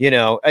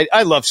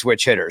 I love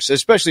switch hitters,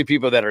 especially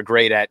people that are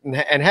great at,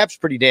 and Hap's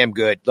pretty damn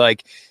good.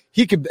 Like,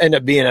 he could end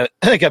up being a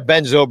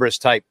Ben Zobrist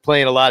type,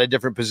 playing a lot of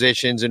different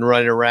positions and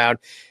running around,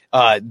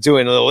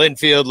 doing a little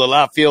infield, little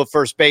outfield,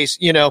 first base,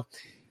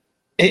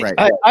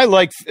 Right. I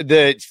like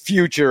the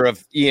future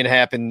of Ian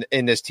Happ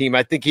in this team.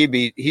 I think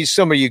he's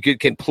somebody you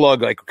can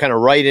plug like kind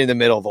of right in the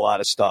middle of a lot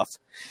of stuff.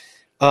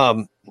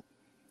 Well,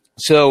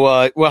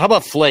 how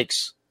about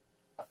Flakes?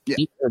 Yeah.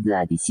 It was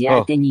this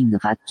heartening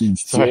fucking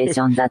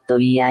situation that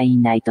we are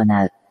in right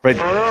now. Right.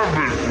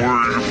 I've been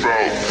worried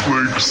about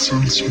Flakes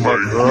since my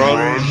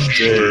grunge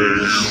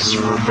days.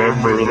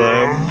 Remember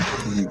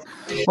them?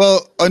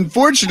 Well,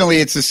 unfortunately,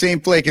 it's the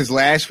same Flake as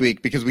last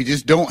week because we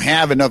just don't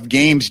have enough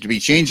games to be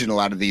changing a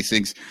lot of these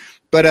things.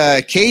 But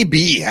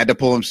KB had to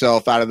pull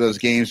himself out of those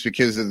games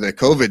because of the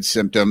COVID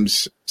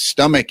symptoms,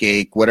 stomach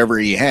ache, whatever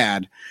he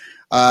had.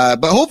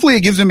 But hopefully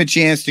it gives him a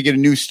chance to get a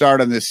new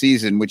start on this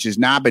season, which has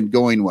not been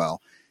going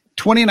well.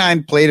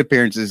 29 plate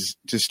appearances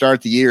to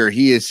start the year.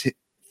 He has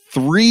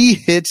 3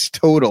 hits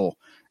total,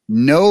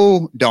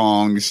 no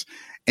dongs,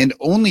 and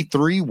only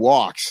 3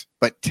 walks,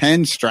 but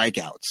 10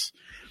 strikeouts.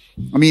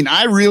 I mean,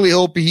 I really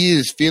hope he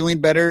is feeling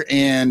better,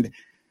 and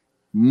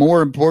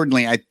more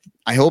importantly,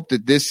 I hope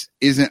that this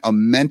isn't a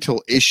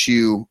mental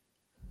issue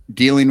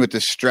dealing with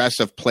the stress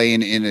of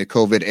playing in a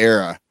COVID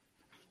era.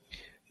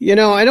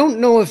 I don't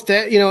know if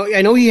that,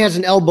 I know he has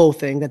an elbow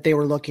thing that they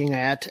were looking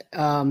at.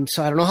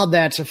 So I don't know how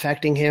that's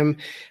affecting him.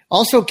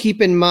 Also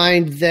keep in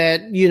mind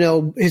that,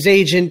 his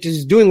agent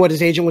is doing what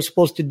his agent was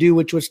supposed to do,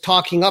 which was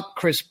talking up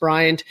Chris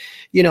Bryant.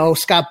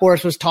 Scott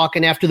Boras was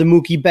talking after the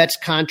Mookie Betts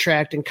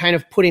contract and kind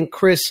of putting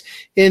Chris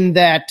in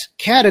that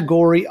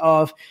category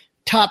of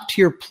top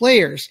tier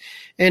players.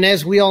 And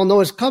as we all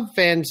know as Cub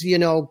fans,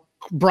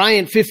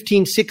 Bryant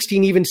 15,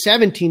 16, even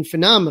 17,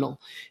 phenomenal.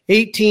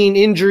 18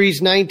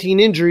 injuries, 19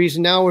 injuries,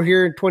 and now we're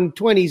here in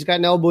 2020. He's got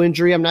an elbow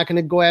injury. I'm not going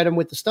to go at him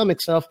with the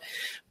stomach stuff.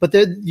 But,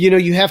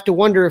 you have to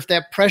wonder if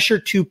that pressure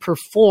to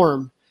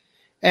perform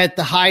at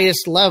the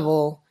highest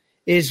level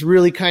is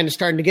really kind of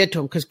starting to get to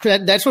him, because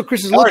that's what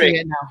Chris is looking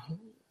at now.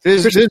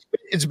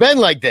 It's been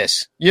like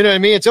this. You know what I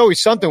mean? It's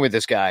always something with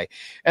this guy.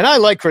 And I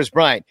like Chris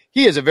Bryant.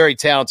 He is a very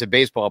talented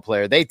baseball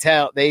player.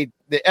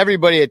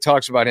 Everybody that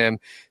talks about him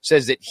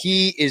says that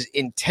he is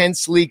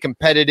intensely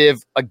competitive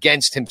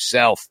against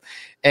himself.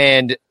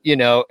 And,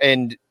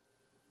 and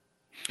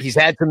he's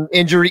had some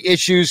injury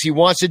issues. He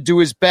wants to do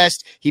his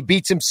best. He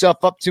beats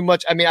himself up too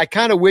much. I mean, I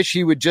kind of wish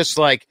he would just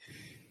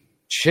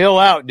chill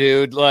out,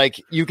 dude.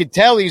 Like, you could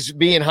tell he's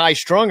being high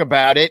strung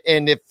about it.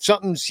 And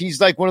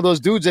he's like one of those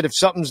dudes that if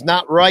something's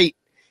not right,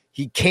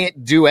 he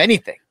can't do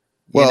anything.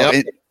 Well,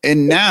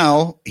 and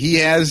now he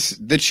has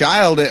the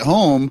child at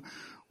home,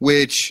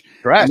 which,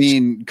 correct. I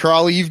mean,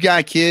 Crawley, you've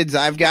got kids.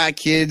 I've got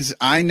kids.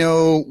 I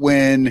know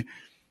when,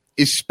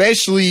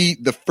 especially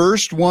the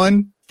first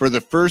one for the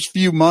first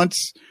few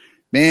months,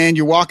 man,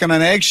 you're walking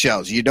on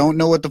eggshells. You don't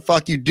know what the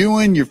fuck you're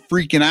doing. You're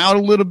freaking out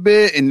a little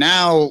bit. And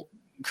now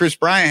Chris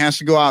Bryant has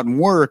to go out and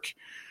work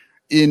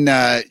in,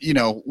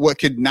 what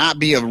could not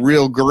be a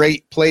real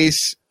great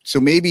place. So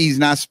maybe he's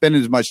not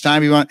spending as much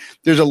time he wants.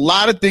 There's a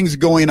lot of things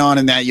going on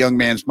in that young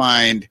man's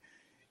mind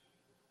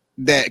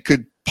that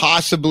could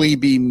possibly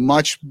be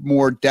much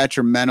more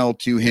detrimental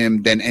to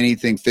him than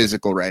anything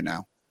physical right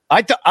now.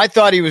 I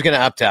thought he was going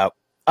to opt out.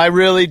 I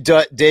really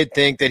did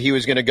think that he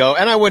was going to go,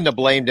 and I wouldn't have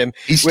blamed him.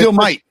 He still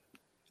might.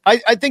 I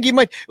think he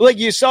might. Like,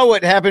 you saw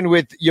what happened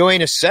with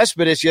Yoenis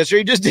Cespedes yesterday.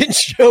 He just didn't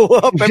show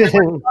up.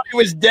 Everyone thought he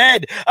was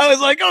dead. I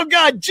was like, oh,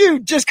 God,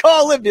 Jude, just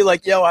call him. Be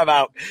like, yo, I'm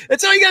out.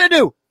 That's all you got to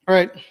do. All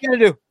right. You got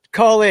to do.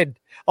 Call in.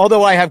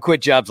 Although I have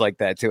quit jobs like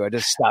that, too. I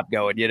just stopped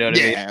going. You know what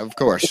I mean? Yeah, of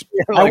course.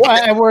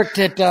 I worked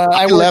at.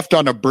 I left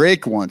on a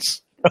break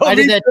once. I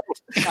did that.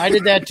 I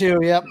did that too.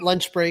 Yep,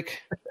 lunch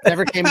break.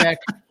 Never came back.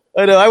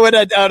 I know. I went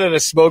out on a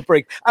smoke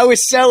break. I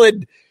was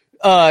selling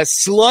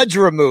sludge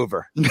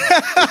remover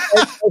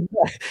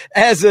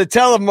as a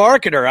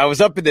telemarketer. I was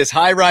up in this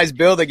high-rise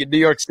building in New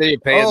York City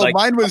paying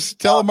mine was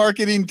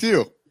telemarketing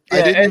too. Yeah,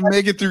 I didn't even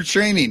make it through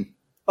training.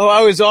 Oh,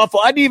 I was awful.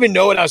 I didn't even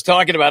know what I was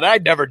talking about.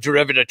 I'd never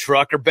driven a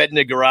truck or been in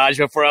a garage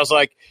before. I was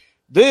like,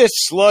 this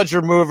sludge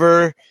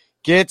remover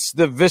gets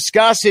the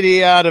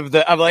viscosity out of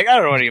the – I'm like, I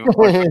don't know what even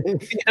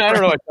 – I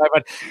don't know what I'm talking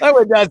about. I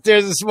went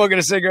downstairs and smoking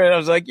a cigarette. I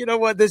was like, you know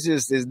what? This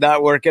just is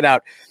not working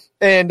out.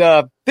 And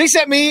they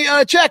sent me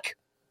a check.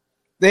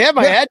 They have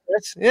my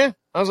address. Yeah.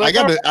 I was like,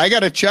 I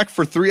got a check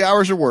for 3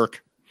 hours of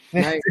work.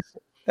 Nice.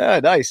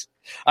 Nice.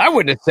 I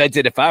wouldn't have sent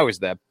it if I was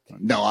them.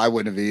 No, I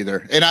wouldn't have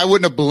either. And I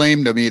wouldn't have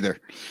blamed them either.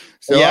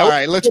 So, all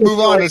right, let's move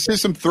on. Let's do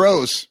some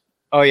throws.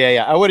 Oh,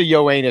 yeah. I would have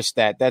Yoenis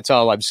that. That's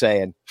all I'm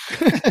saying.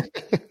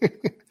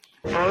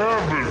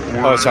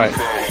 Oh, sorry.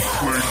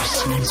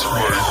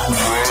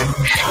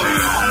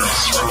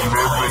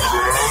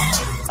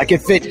 I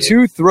could fit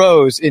 2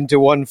 throws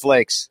into 1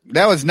 flakes.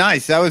 That was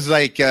nice. That was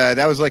like the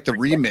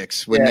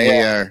remix when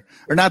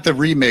or not the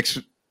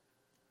remix.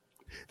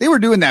 They were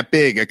doing that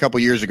big a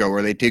couple years ago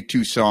where they take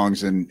 2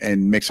 songs and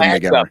mix them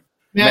together.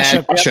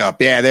 Mashup.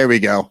 Yeah, there we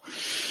go.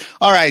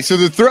 All right, so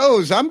the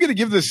throws. I'm going to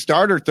give the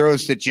starter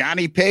throws to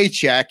Johnny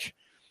Paycheck.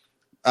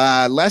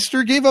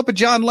 Lester gave up a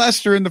John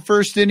Lester in the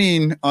first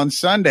inning on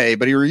Sunday,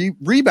 but he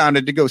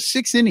rebounded to go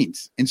 6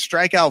 innings and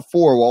strike out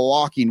 4 while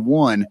walking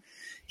 1.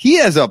 He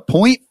has a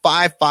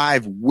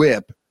 .55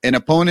 whip, and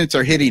opponents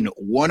are hitting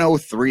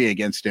 103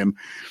 against him.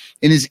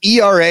 And his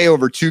ERA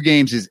over 2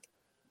 games is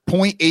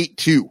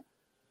 .82.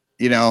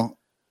 You know,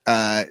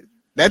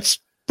 that's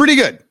pretty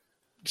good,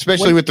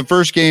 especially with the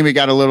first game. He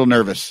got a little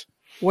nervous.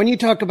 When you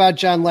talk about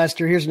John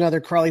Lester, here's another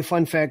Crawley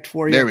fun fact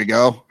for you. There we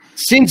go.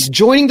 Since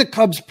joining the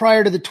Cubs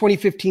prior to the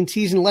 2015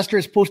 season, Lester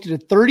has posted a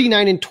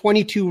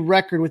 39-22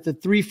 record with a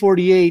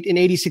 348 and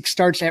 86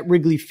 starts at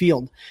Wrigley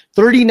Field.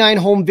 39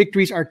 home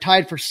victories are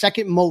tied for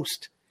second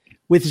most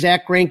with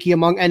Zach Greinke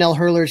among NL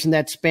hurlers in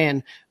that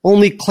span.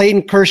 Only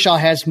Clayton Kershaw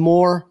has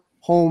more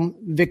home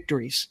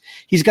victories.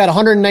 He's got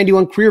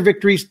 191 career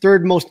victories,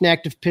 third most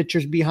inactive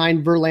pitchers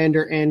behind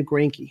Verlander and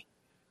Greinke.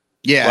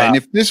 Yeah, wow. And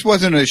if this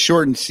wasn't a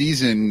shortened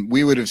season,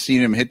 we would have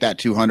seen him hit that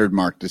 200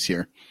 mark this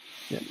year.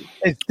 Yeah.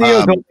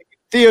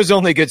 Theo's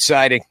only good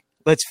siding.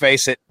 Let's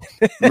face it.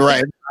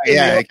 Right.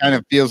 Yeah, it kind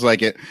of feels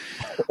like it.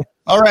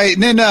 All right,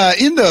 and then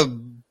in the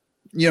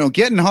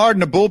getting hard in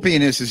the bullpen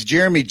is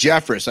Jeremy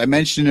Jeffress. I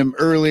mentioned him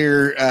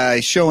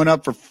earlier, showing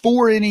up for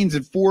 4 innings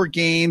and 4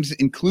 games,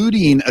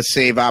 including a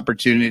save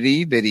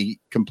opportunity that he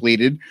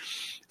completed.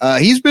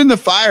 He's been the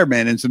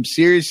fireman in some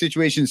serious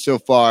situations so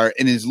far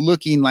and is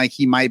looking like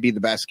he might be the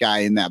best guy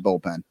in that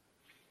bullpen.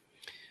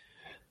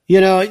 You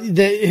know,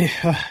 it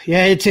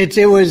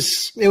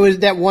was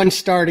that one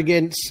start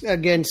against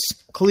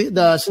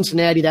the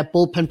Cincinnati. That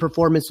bullpen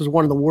performance was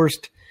one of the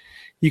worst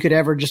you could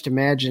ever just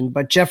imagine.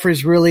 But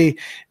Jeffrey's really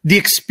the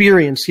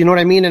experience, you know what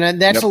I mean?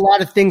 And that's a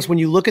lot of things when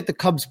you look at the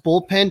Cubs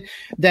bullpen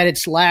that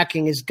it's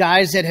lacking is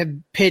guys that have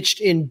pitched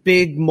in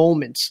big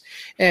moments.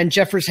 And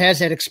Jeffress has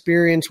that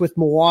experience with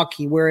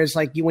Milwaukee, whereas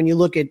like when you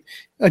look at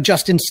a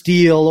Justin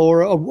Steele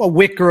or a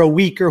Wick or a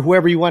Week or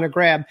whoever you want to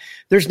grab,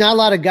 there's not a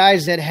lot of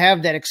guys that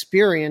have that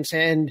experience.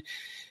 And,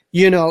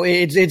 you know,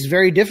 it's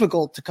very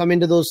difficult to come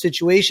into those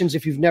situations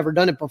if you've never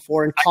done it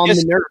before and calm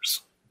the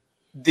nerves.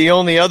 The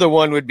only other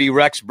one would be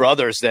Rex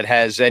Brothers that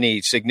has any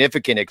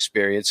significant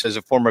experience as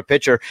a former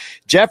pitcher.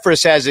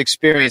 Jeffress has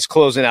experience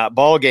closing out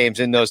ball games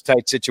in those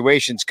tight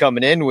situations,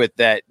 coming in with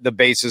the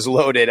bases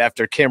loaded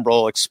after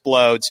Kimbrel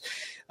explodes.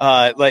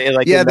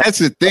 That's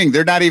the thing.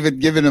 They're not even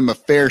giving him a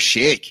fair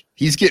shake.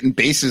 He's getting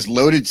bases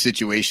loaded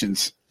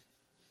situations.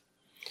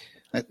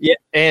 Yeah,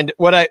 and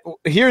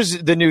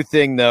here's the new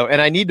thing though, and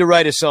I need to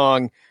write a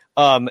song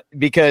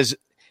because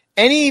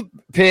any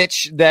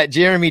pitch that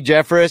Jeremy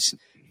Jeffress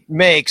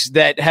makes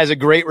that has a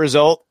great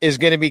result is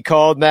going to be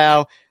called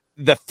now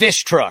the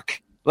fish truck.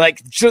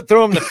 Like,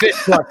 throw him the fish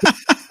truck.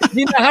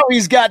 You know how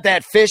he's got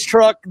that fish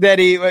truck that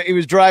he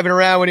was driving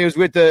around when he was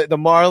with the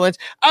Marlins?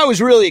 I was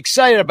really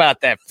excited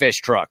about that fish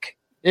truck.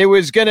 It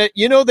was going to,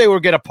 they were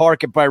going to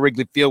park it by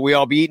Wrigley Field. We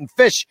all be eating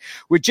fish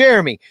with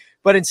Jeremy.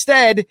 But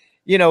instead,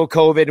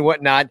 COVID and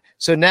whatnot.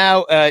 So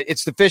now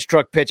it's the fish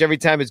truck pitch every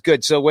time it's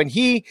good. So when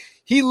he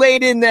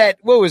laid in that,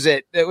 what was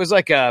it? It was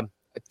like a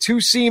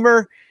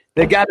 2-seamer.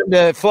 They got him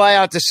to fly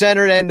out to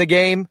center to end the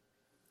game.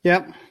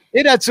 Yep.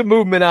 It had some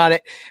movement on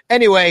it.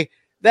 Anyway,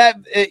 that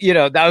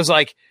was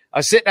like, I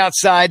was sitting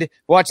outside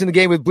watching the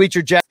game with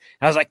Bleacher Jeff.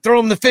 And I was like, throw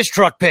him the fish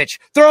truck pitch.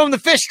 Throw him the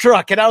fish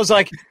truck. And I was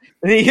like,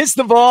 and he hits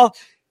the ball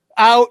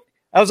out.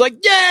 I was like,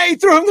 yay,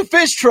 threw him the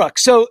fish truck.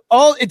 So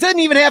it doesn't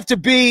even have to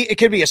be, it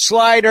could be a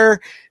slider.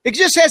 It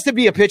just has to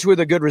be a pitch with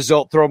a good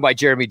result thrown by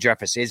Jeremy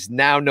Jefferson. It's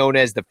now known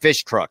as the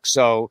fish truck.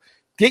 So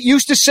get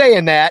used to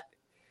saying that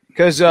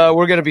because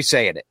we're going to be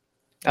saying it.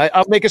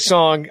 I'll make a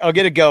song. I'll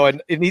get it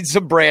going. It needs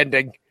some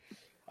branding.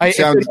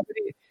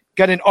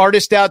 Got an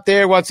artist out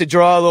there wants to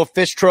draw a little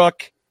fish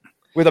truck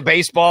with a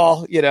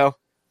baseball,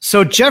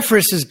 So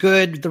Jeffress is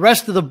good. The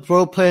rest of the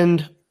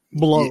bullpen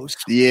blows.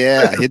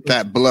 Yeah, hit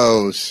that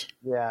blows.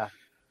 Yeah.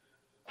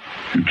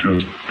 You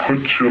just put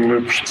your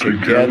lips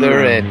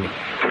Together and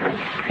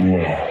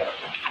blow.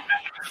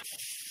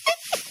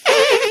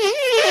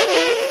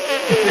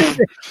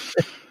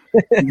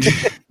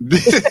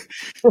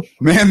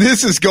 Man,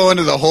 this is going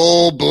to the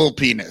whole bull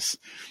penis.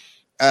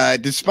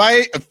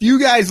 Despite a few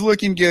guys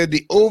looking good,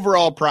 the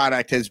overall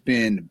product has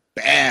been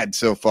bad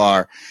so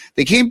far.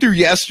 They came through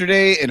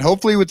yesterday, and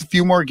hopefully with a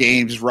few more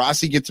games,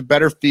 Rossi gets a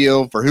better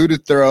feel for who to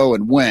throw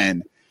and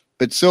when.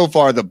 But so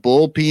far, the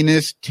bull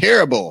penis,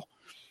 terrible.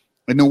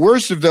 And the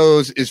worst of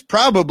those is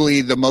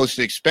probably the most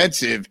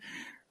expensive,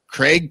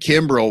 Craig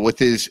Kimbrell, with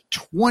his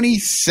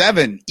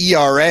 27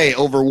 ERA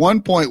over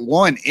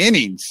 1.1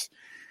 innings.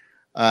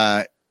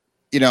 But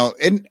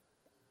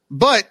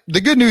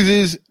the good news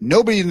is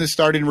nobody in the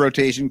starting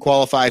rotation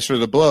qualifies for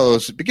the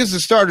blows because the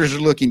starters are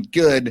looking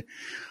good.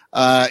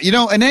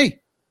 And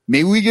hey,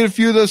 maybe we get a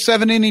few of those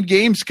 7-inning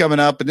games coming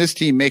up and this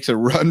team makes a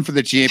run for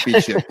the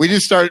championship. We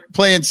just start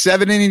playing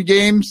 7-inning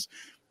games.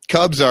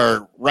 Cubs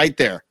are right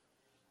there.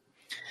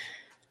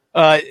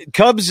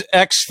 Cubs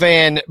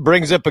ex-fan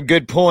brings up a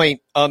good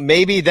point.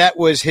 Maybe that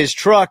was his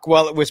truck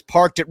while it was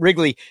parked at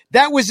Wrigley.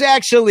 That was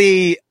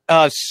actually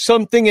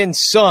something in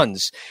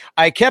Sons.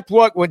 I kept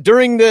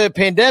during the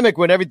pandemic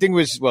when everything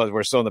was,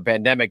 we're still in the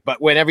pandemic,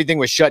 but when everything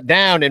was shut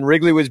down and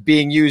Wrigley was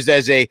being used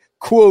as a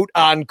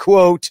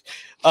quote-unquote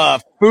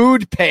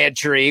food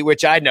pantry,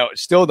 which I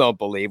still don't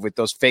believe with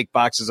those fake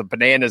boxes of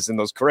bananas in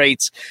those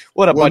crates.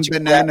 What a bunch of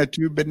banana,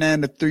 2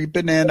 banana, 3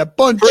 banana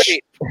bunch.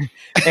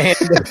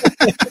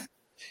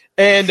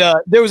 And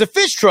there was a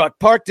fish truck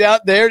parked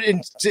out there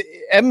in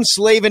M.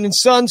 Slavin and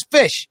Sons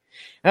Fish.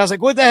 And I was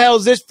like, what the hell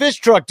is this fish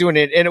truck doing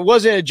it? And it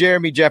wasn't a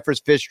Jeremy Jeffers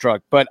fish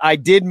truck, but I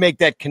did make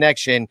that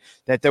connection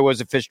that there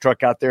was a fish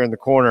truck out there in the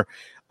corner.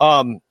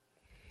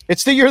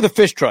 It's the year of the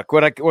fish truck.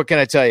 What can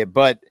I tell you?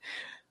 But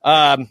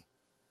where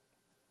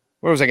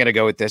was I going to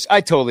go with this?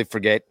 I totally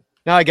forget.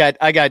 Now I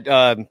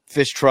got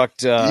fish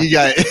trucked.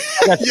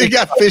 You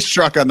got fish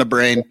truck on the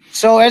brain.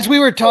 So as we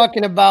were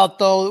talking about,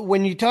 though,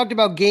 when you talked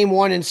about Game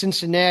 1 in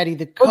Cincinnati,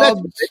 the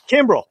Cubs,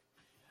 Kimbrell.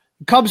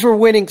 Cubs were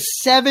winning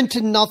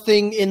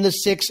 7-0 in the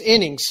 6th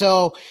inning.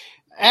 So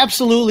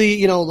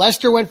absolutely,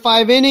 Lester went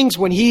 5 innings.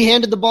 When he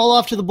handed the ball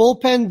off to the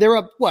bullpen, they're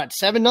up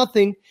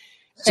 7-0.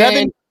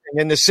 7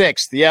 in the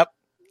 6th. Yep.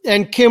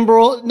 And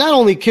Kimbrell, not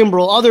only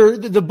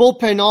Kimbrell, the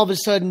bullpen all of a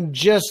sudden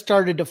just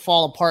started to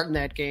fall apart in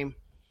that game.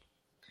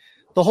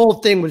 The whole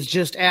thing was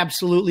just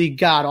absolutely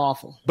god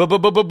awful.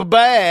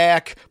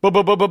 Back,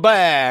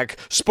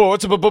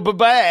 sports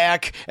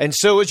back, and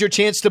so is your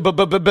chance to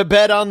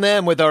bet on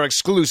them with our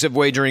exclusive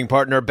wagering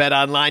partner,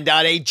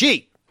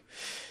 BetOnline.ag.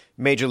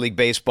 Major League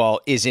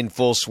Baseball is in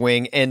full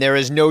swing, and there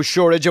is no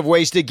shortage of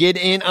ways to get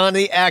in on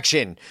the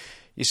action.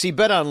 You see,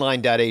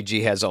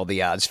 BetOnline.ag has all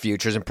the odds,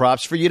 futures, and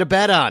props for you to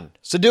bet on,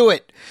 so do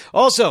it.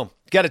 Also,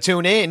 got to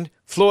tune in.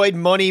 Floyd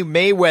Money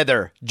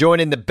Mayweather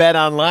joining the Bet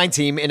Online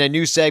team in a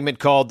new segment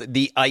called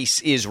The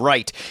Ice is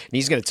Right. And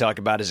he's going to talk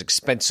about his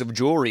expensive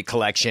jewelry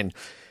collection.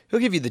 He'll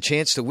give you the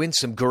chance to win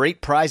some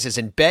great prizes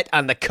and bet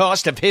on the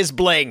cost of his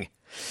bling.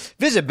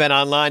 Visit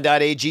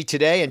betonline.ag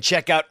today and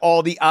check out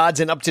all the odds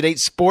and up-to-date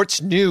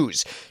sports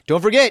news.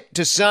 Don't forget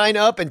to sign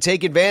up and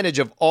take advantage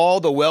of all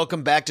the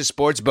welcome back to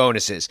sports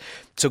bonuses.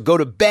 So go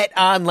to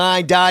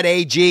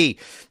betonline.ag,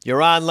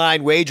 your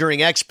online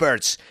wagering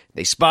experts.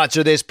 They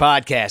sponsor this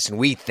podcast, and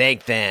we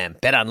thank them.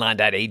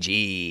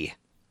 BetOnline.ag.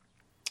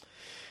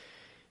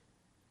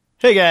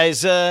 Hey,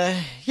 guys,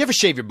 you ever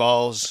shave your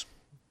balls?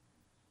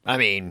 I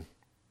mean,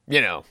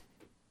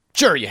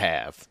 sure you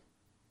have.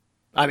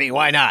 I mean,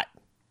 why not?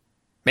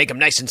 Make them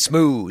nice and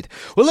smooth.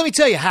 Well, let me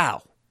tell you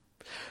how.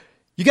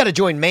 You got to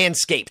join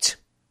Manscaped.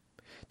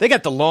 They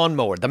got the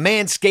lawnmower, the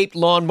Manscaped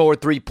Lawnmower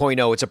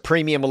 3.0. It's a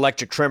premium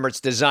electric trimmer. It's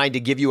designed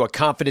to give you a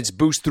confidence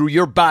boost through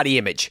your body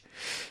image.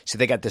 So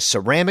they got the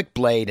ceramic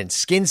blade and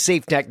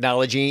skin-safe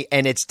technology,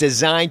 and it's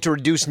designed to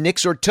reduce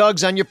nicks or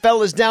tugs on your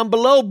fellas down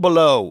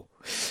below.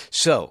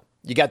 So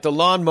you got the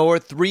Lawnmower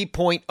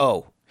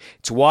 3.0.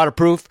 It's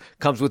waterproof,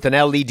 comes with an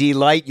LED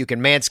light. You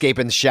can manscape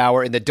in the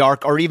shower, in the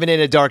dark, or even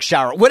in a dark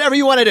shower. Whatever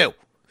you want to do.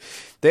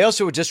 They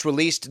also just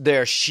released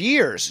their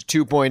Shears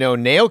 2.0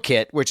 nail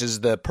kit, which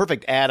is the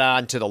perfect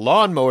add-on to the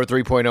Lawnmower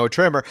 3.0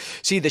 trimmer.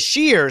 See, the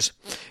Shears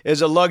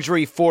is a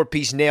luxury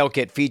 4-piece nail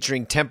kit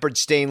featuring tempered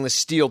stainless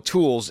steel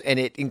tools, and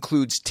it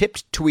includes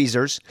tipped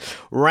tweezers,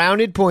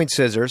 rounded point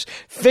scissors,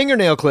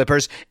 fingernail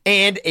clippers,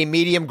 and a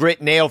medium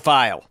grit nail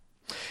file.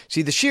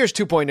 See, the Shears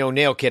 2.0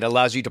 nail kit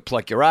allows you to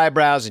pluck your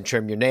eyebrows and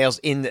trim your nails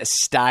in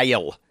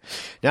style.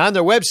 Now, on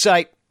their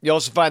website, You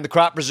also find the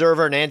Crop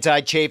Preserver, an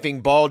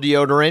anti-chafing ball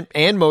deodorant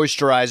and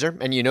moisturizer,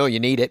 and you know you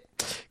need it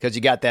because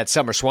you got that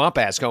summer swamp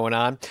ass going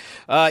on.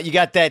 You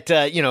got that,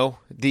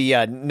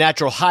 the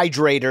natural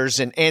hydrators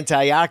and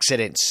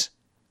antioxidants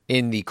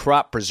in the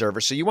Crop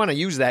Preserver, so you want to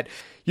use that.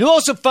 You'll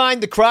also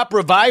find the Crop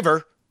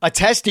Reviver, a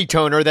testy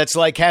toner that's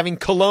like having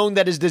cologne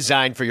that is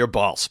designed for your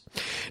balls.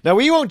 Now,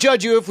 we won't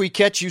judge you if we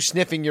catch you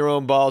sniffing your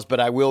own balls,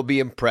 but I will be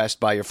impressed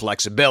by your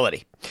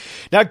flexibility.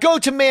 Now, go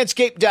to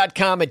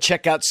manscaped.com and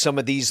check out some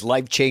of these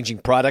life-changing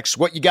products.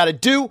 What you got to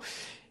do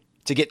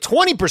to get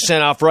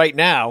 20% off right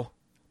now,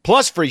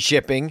 plus free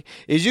shipping,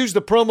 is use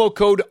the promo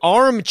code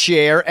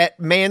ARMCHAIR at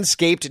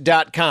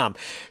manscaped.com.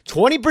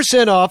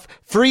 20% off,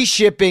 free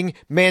shipping,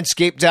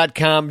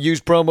 manscaped.com.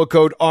 Use promo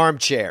code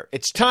ARMCHAIR.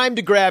 It's time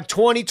to grab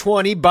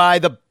 2020 by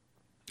the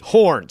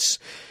horns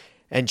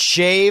and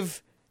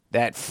shave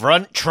that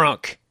front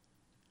trunk.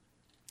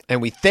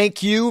 And we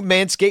thank you,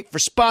 Manscaped, for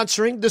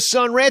sponsoring the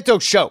Son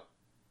Ranto Show.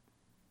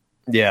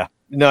 Yeah.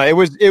 No, it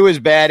was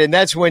bad.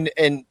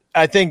 And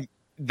I think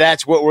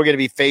that's what we're going to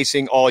be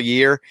facing all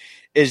year,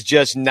 is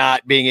just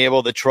not being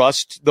able to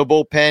trust the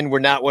bullpen. We're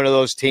not one of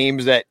those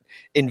teams that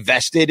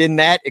invested in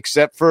that,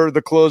 except for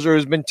the closer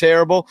who's been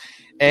terrible.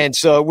 And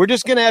so we're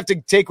just going to have to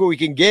take what we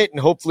can get, and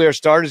hopefully our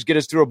starters get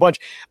us through a bunch.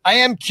 I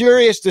am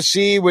curious to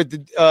see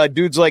with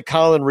dudes like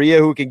Colin Ria,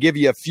 who can give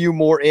you a few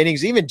more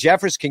innings. Even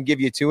Jeffress can give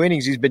you 2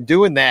 innings. He's been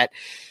doing that.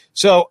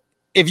 So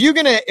if you're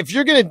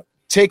gonna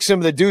take some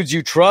of the dudes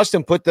you trust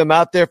and put them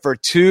out there for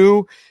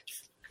 2,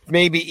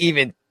 maybe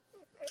even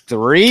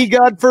 3,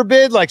 God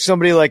forbid, like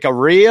somebody like a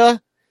Ria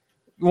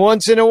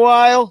once in a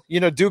while,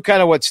 do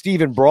kind of what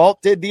Steven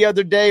Brault did the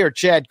other day, or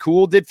Chad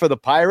Kuhl did for the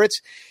Pirates.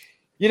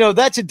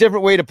 That's a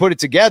different way to put it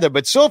together.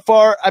 But so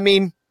far, I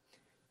mean,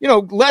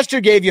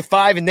 Lester gave you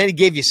 5 and then he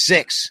gave you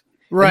 6.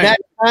 Right. And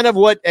that's kind of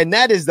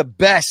that is the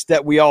best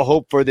that we all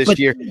hope for this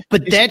year.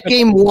 But that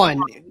game one,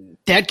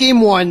 the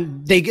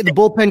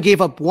bullpen gave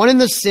up 1 in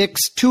the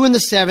 6th, 2 in the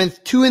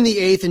 7th, 2 in the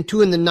 8th, and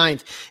 2 in the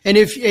 9th. And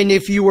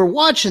if you were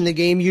watching the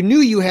game, you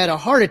knew you had a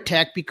heart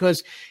attack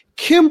because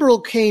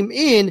Kimbrel came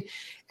in.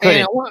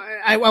 And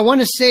I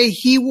want to say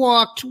he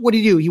walked – what did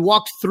he do? He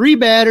walked 3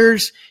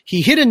 batters.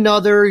 He hit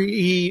another.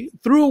 He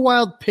threw a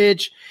wild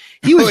pitch.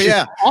 He was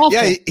awful.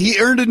 Yeah, he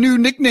earned a new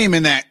nickname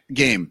in that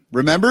game.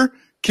 Remember?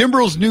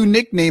 Kimbrel's new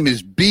nickname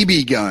is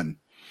BB Gun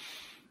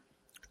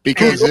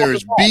because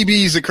there's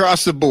BBs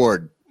across the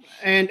board.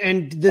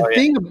 And the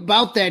thing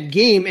about that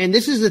game, and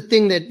this is the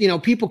thing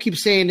that, people keep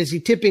saying, is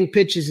he tipping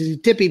pitches? Is he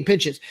tipping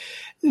pitches?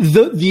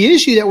 The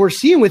issue that we're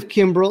seeing with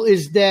Kimbrel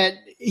is that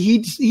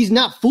he's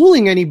not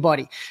fooling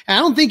anybody. And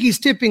I don't think he's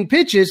tipping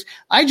pitches.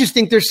 I just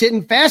think they're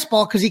sitting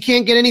fastball because he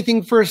can't get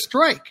anything for a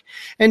strike.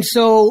 And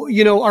so,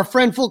 our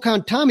friend Full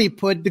Count Tommy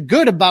put the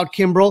good about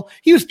Kimbrel.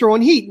 He was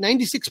throwing heat,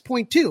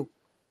 96.2.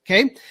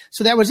 Okay.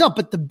 So that was up,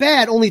 but the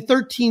bad, only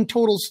 13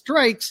 total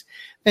strikes.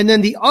 And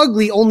then the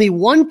ugly, only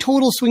 1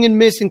 total swing and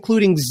miss,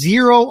 including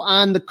 0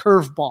 on the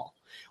curveball.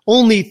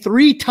 Only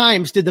 3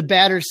 times did the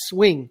batters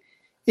swing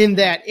in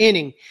that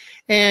inning.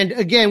 And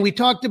again, we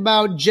talked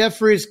about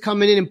Jeffress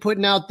coming in and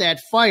putting out that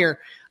fire.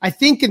 I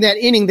think in that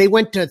inning, they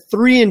went to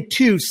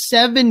 3-2,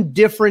 7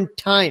 different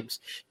times.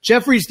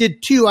 Jeffress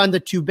did 2 on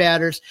the 2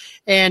 batters,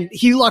 and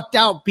he lucked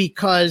out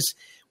because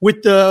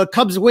with the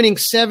Cubs winning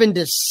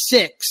 7-6,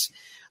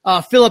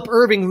 Phillip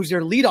Erving, who's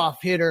their leadoff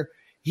hitter,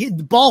 the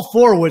ball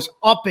 4 was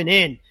up and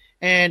in,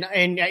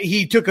 and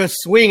he took a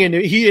swing, and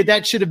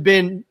that should have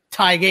been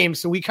tie game.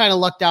 So we kind of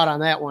lucked out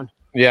on that one.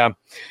 Yeah.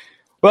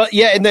 Well,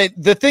 yeah, and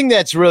the thing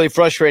that's really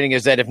frustrating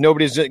is that if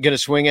nobody's going to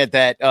swing at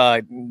that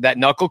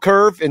knuckle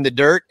curve in the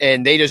dirt,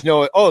 and they just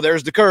know, oh,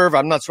 there's the curve,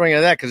 I'm not swinging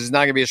at that because it's not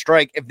going to be a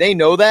strike. If they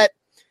know that,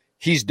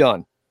 he's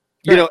done.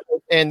 Right.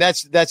 And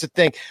that's the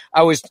thing.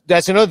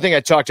 That's another thing I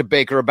talked to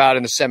Baker about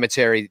in the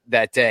cemetery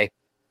that day.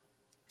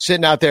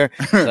 Sitting out there,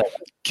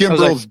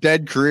 Kimbrel's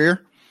dead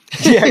career.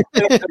 Yeah,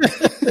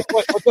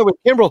 what's up with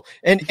Kimbrel?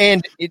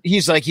 And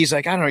he's like,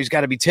 I don't know, he's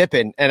got to be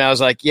tipping. And I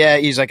was like, yeah.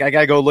 He's like, I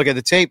got to go look at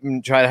the tape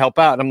and try to help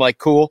out. And I'm like,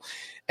 cool.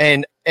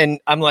 And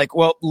I'm like,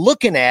 well,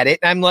 looking at it,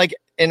 I'm like,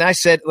 and I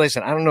said,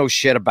 listen, I don't know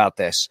shit about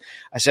this.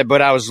 I said,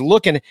 but I was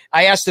looking.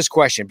 I asked this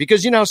question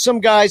because some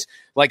guys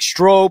like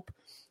Strope,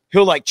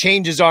 he'll like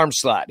change his arm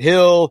slot.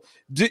 He'll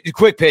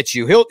quick pitch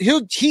you.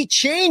 He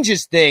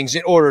changes things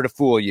in order to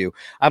fool you.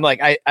 I'm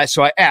like,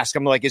 so I asked.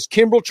 I'm like, is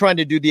Kimbrel trying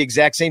to do the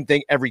exact same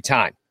thing every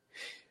time?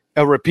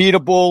 A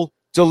repeatable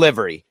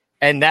delivery.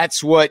 And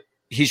that's what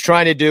he's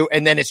trying to do.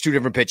 And then it's 2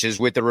 different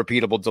pitches with the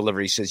repeatable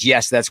delivery. He says,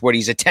 yes, that's what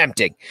he's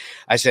attempting.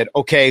 I said,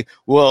 okay,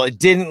 well, it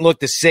didn't look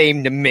the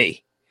same to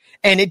me.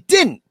 And it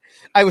didn't.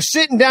 I was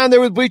sitting down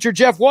there with Bleacher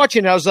Jeff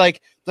watching, and I was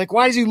like,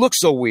 why does he look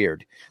so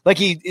weird?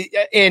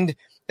 And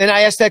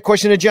I asked that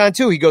question to John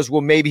too. He goes, well,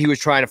 maybe he was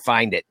trying to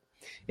find it.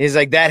 He's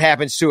like, that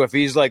happens too. If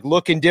he's like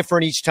looking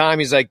different each time,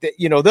 he's like,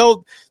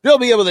 they'll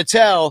be able to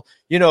tell,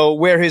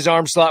 where his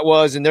arm slot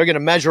was, and they're going to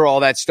measure all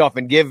that stuff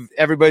and give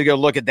everybody to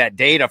look at that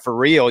data for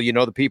real,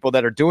 the people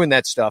that are doing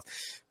that stuff.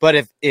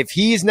 But if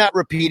he's not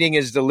repeating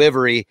his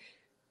delivery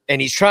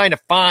and he's trying to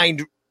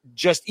find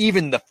just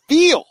even the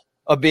feel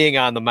of being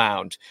on the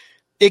mound.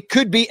 It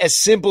could be as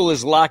simple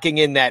as locking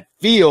in that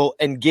feel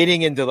and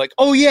getting into like,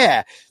 oh,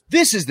 yeah,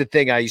 this is the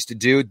thing I used to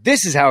do.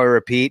 This is how I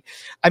repeat.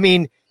 I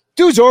mean,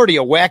 dude's already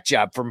a whack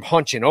job from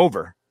hunching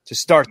over to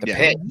start the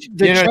pitch.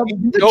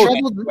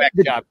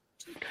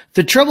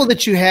 The trouble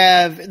that you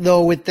have,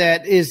 though, with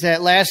that is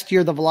that last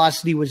year the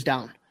velocity was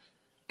down.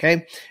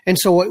 Okay. And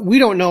so what we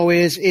don't know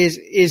is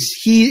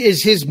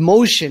his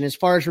motion, as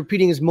far as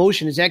repeating his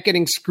motion, is that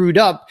getting screwed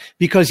up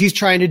because he's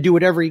trying to do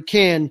whatever he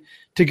can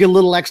to get a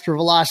little extra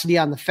velocity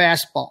on the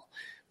fastball,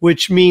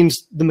 which means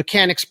the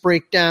mechanics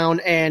break down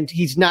and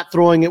he's not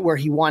throwing it where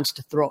he wants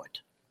to throw it.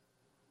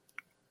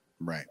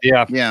 Right.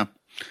 Yeah. Yeah.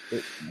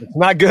 It's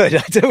not good.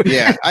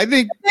 Yeah. I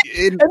think,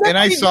 and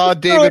I saw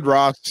David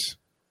Ross.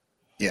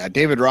 Yeah.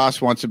 David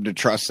Ross wants him to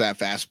trust that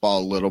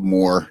fastball a little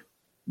more,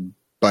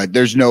 but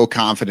there's no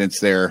confidence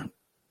there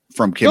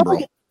from Kimbrel.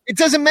 No, it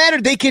doesn't matter.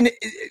 They can,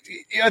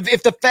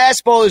 if the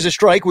fastball is a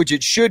strike, which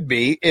it should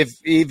be, if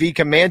he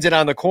commands it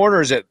on the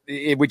corners,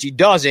 which he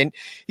doesn't,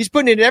 he's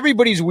putting it in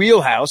everybody's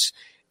wheelhouse.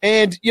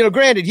 And,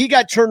 granted, he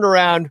got turned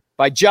around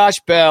by Josh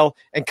Bell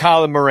and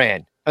Colin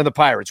Moran on the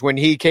Pirates when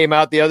he came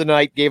out the other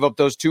night, gave up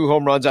those 2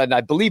 home runs on,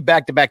 I believe,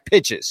 back-to-back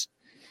pitches.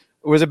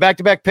 Was it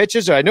back-to-back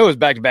pitches? Or I know it was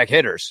back-to-back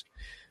hitters.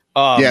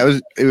 Yeah,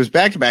 it was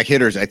back-to-back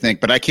hitters, I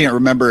think, but I can't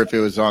remember if it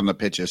was on the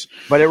pitches.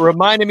 But it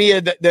reminded me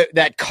of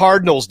that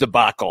Cardinals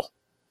debacle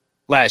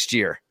last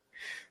year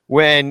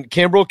when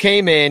Kimbrel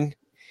came in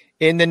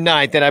the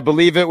 9th, and I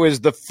believe it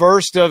was the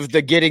first of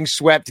the getting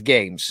swept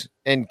games.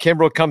 And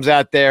Kimbrel comes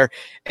out there,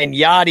 and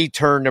Yachty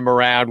turned him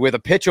around with a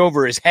pitch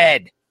over his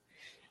head.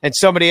 And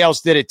somebody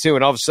else did it too,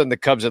 and all of a sudden the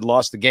Cubs had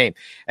lost the game.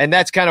 And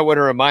that's kind of what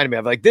it reminded me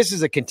of. Like, this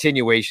is a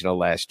continuation of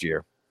last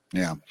year.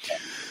 Yeah.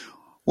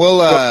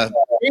 Well,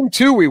 game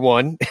 2 we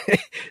won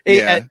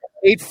 8-5.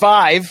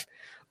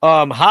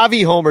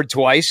 Javi homered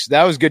twice.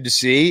 That was good to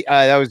see.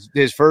 That was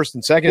his first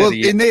and second of the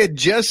year. And they had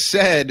just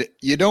said,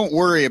 you don't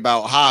worry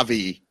about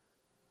Javi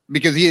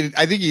because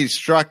I think he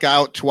struck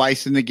out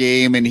twice in the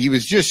game and he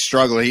was just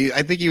struggling.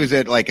 I think he was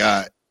at like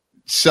a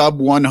sub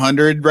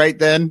 100 right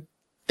then.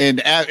 And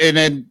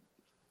then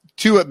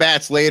 2 at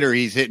bats later,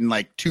 he's hitting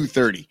like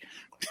 230.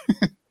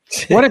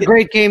 What a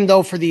great game,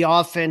 though, for the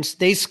offense.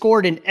 They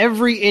scored in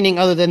every inning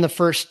other than the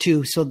first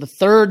 2. So the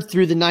 3rd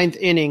through the 9th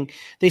inning,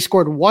 they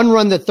scored 1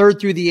 run the 3rd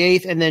through the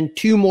 8th, and then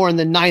 2 more in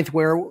the 9th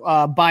where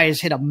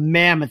Baez hit a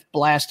mammoth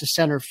blast to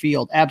center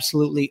field.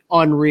 Absolutely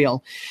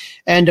unreal.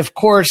 And, of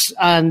course,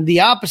 on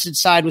the opposite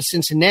side with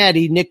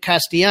Cincinnati, Nick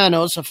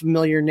Castellanos, a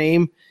familiar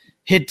name,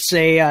 hits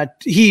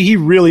he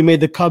really made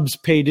the Cubs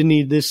pay, didn't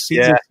he, this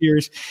season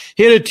series?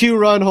 Hit a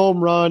 2-run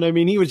home run. I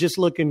mean, he was just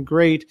looking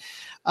great.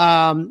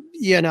 And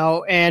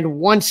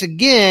once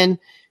again,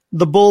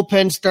 the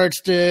bullpen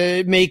starts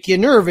to make you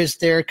nervous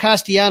there.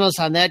 Castellanos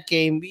on that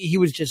game, he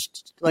was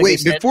just like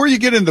wait, before you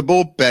get in the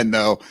bullpen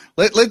though,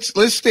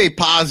 let's stay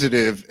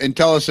positive and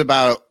tell us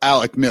about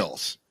Alec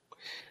Mills.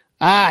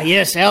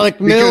 Yes,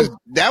 Alec Mills. Because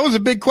that was a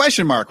big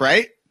question mark,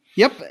 right?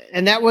 Yep,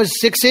 and that was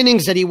 6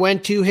 innings that he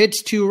went, 2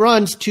 hits, 2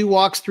 runs, 2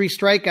 walks, 3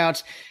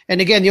 strikeouts.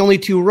 And again, the only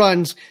 2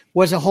 runs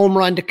was a home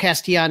run to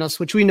Castellanos,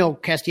 which we know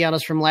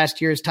Castellanos from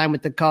last year's time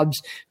with the Cubs.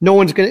 No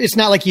one's going to – it's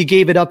not like you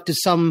gave it up to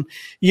some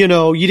 – you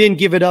didn't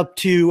give it up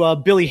to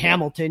Billy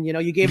Hamilton.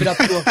 You gave it up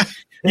to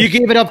you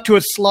gave it up to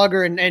a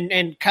slugger,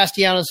 and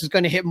Castellanos is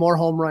going to hit more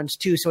home runs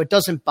too, so it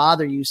doesn't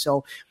bother you.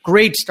 So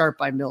great start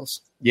by Mills.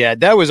 Yeah,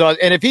 that was awesome.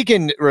 And if he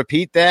can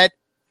repeat that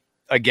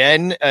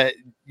again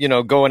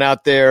going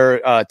out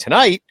there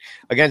tonight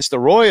against the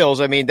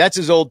Royals, I mean, that's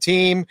his old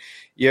team.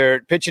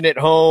 You're pitching at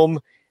home.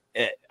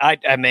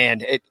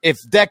 If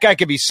that guy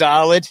could be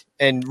solid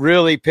and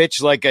really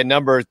pitch like a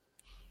number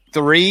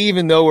 3,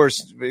 even though we're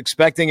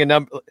expecting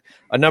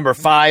a number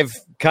 5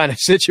 kind of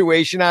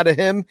situation out of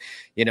him,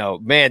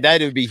 that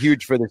would be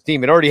huge for this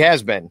team. It already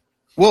has been.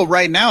 Well,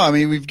 right now, I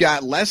mean, we've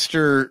got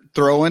Lester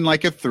throwing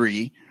like a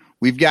 3.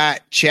 We've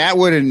got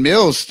Chatwood and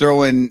Mills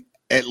throwing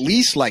at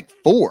least like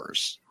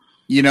 4s.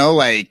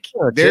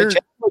 They're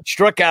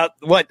struck out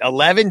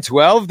 11,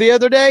 12 the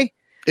other day.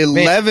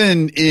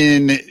 11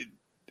 in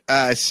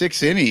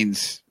 6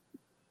 innings.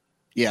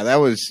 Yeah, that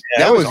was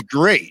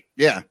great.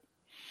 Yeah.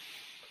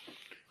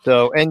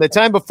 So, and the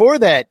time before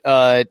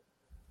that,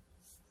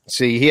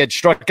 he had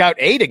struck out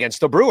 8 against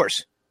the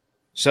Brewers.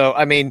 So,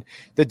 I mean,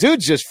 the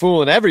dude's just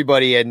fooling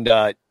everybody, and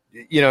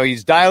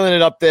he's dialing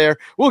it up there.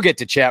 We'll get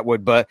to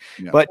Chatwood, but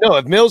no,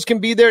 if Mills can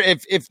be there,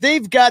 if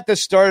they've got the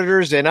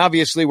starters, and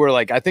obviously we're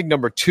I think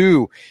number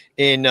 2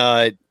 in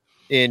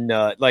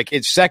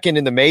it's second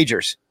in the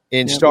majors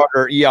in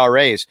starter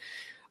ERAs,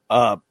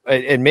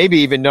 and maybe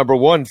even number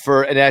 1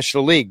 for a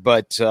National League.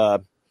 But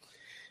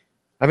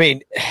I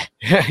mean,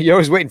 you're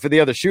always waiting for the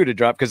other shoe to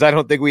drop because I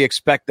don't think we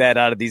expect that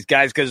out of these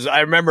guys. Because I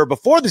remember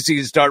before the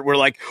season started, we're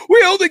like,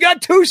 we only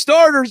got 2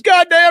 starters.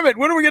 God damn it.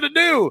 What are we going to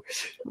do?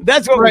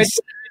 That's what we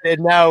said.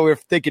 And now we're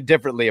thinking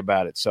differently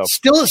about it. So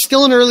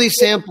still an early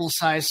sample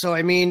size. So,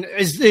 I mean,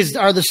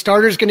 are the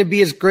starters going to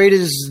be as great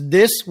as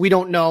this? We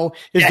don't know.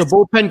 Is the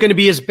bullpen going to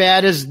be as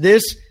bad as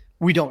this?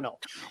 We don't know.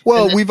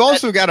 Well, we've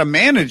also got a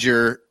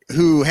manager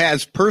who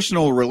has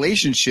personal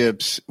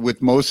relationships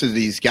with most of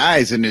these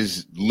guys and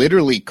has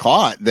literally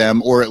caught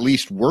them or at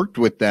least worked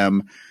with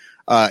them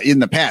in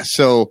the past.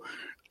 So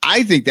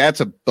I think that's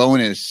a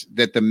bonus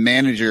that the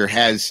manager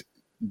has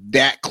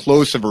that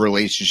close of a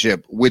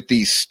relationship with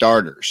these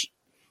starters.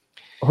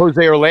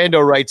 Jose Orlando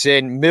writes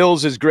in,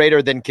 Mills is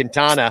greater than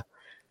Quintana.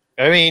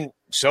 I mean,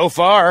 so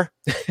far.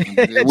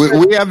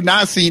 we have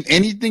not seen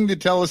anything to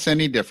tell us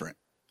any different.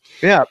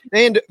 Yeah,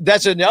 and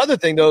that's another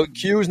thing, though.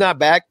 Q's not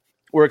back.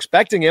 We're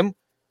expecting him.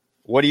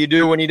 What do you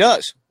do when he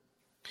does?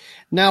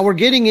 Now we're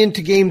getting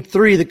into game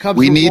 3. The Cubs.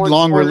 We need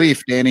long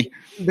relief, Danny.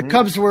 The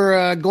Cubs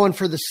were going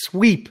for the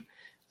sweep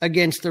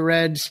against the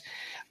Reds.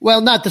 Well,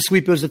 not the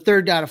sweep. It was the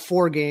 3rd out of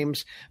 4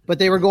 games, but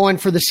they were going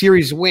for the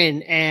series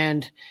win.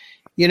 And,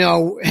 you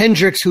know,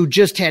 Hendricks, who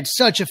just had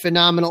such a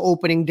phenomenal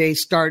opening day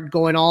start,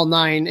 going all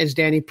 9, as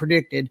Danny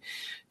predicted,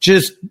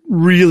 just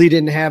really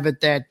didn't have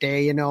it that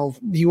day. You know,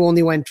 he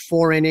only went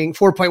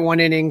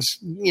 4.1 innings,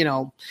 you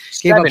know,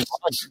 gave up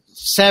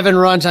 7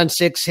 runs on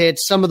 6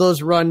 hits. Some of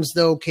those runs,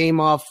 though, came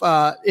off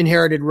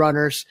inherited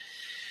runners.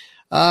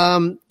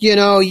 You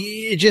know,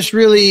 it just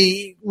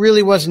really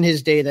wasn't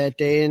his day that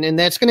day. And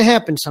that's going to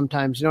happen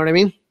sometimes. You know what I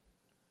mean?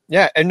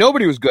 Yeah. And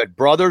nobody was good.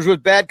 Brothers was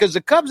bad because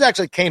the Cubs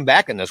actually came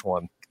back in this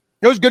one.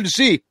 It was good to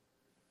see.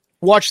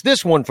 Watch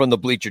this one from the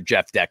Bleacher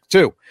Jeff deck,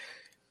 too.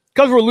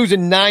 Cubs were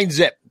losing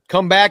 9-zip.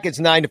 Come back, it's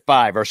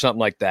 9-5 or something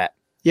like that.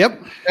 Yep.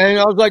 And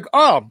I was like,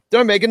 oh,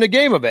 they're making a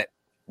game of it.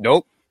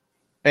 Nope.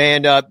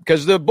 And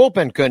because the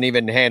bullpen couldn't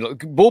even handle it.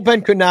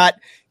 Bullpen could not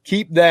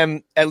keep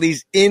them at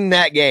least in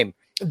that game.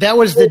 That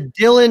was the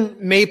Dylan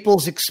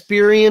Maples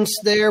experience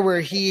there,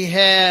 where he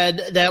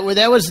had that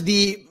was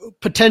the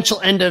potential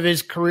end of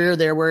his career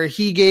there, where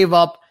he gave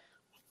up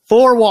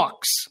 4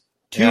 walks,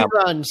 2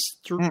 runs,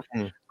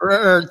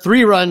 or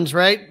 3 runs,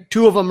 right?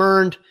 2 of them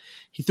earned.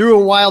 He threw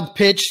a wild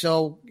pitch.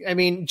 So, I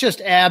mean,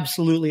 just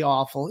absolutely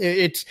awful.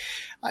 It's,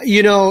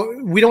 you know,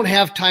 we don't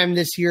have time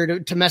this year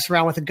to mess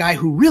around with a guy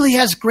who really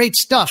has great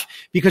stuff,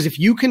 because if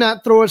you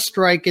cannot throw a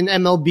strike in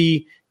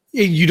MLB,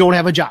 you don't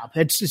have a job.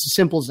 It's as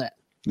simple as that.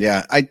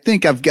 Yeah, I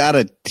think I've got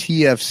a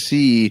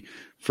TFC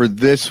for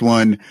this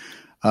one.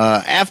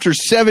 After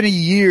 70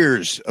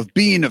 years of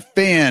being a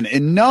fan,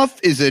 enough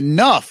is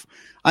enough.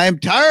 I am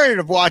tired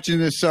of watching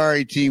this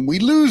sorry team. We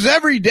lose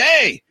every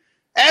day.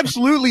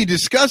 Absolutely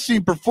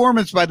disgusting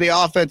performance by the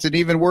offense, and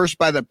even worse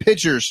by the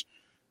pitchers.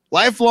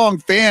 Lifelong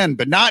fan,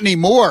 but not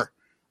anymore.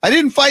 I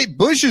didn't fight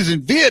bushes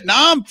in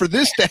Vietnam for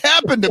this to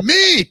happen to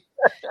me.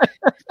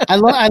 I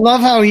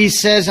love how he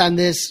says on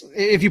this,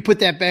 if you put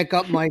that back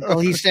up, Michael,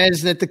 he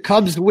says that the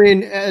Cubs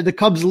the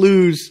Cubs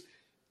lose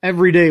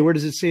every day. Where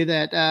does it say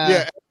that?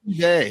 Yeah, every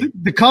day.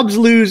 The Cubs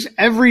lose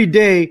every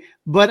day,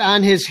 but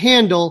on his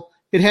handle,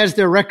 it has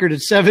their record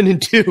at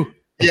 7-2.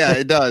 Yeah,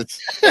 it does.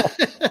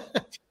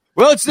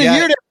 Well, it's the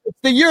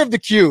year of the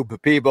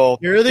cube, people.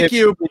 Year of the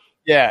cube.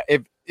 Yeah,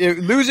 if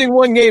losing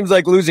one game is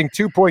like losing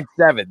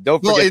 2.7.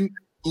 Don't forget.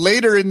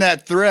 Later in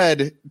that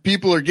thread,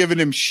 people are giving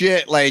him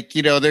shit, like,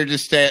 you know, they're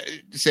just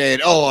saying,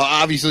 "Oh,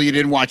 obviously you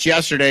didn't watch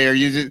yesterday,"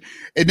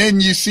 and then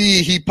you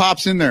see he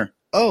pops in there.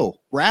 Oh,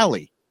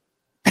 rally.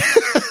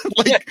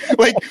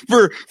 like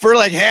for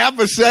like half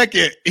a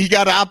second, he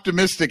got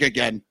optimistic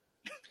again.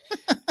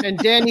 And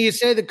Danny, you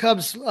say the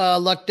Cubs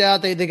lucked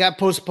out. They got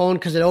postponed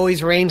because it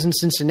always rains in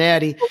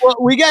Cincinnati. Well,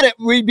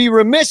 we'd be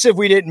remiss if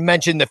we didn't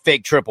mention the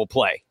fake triple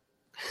play.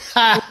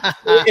 Because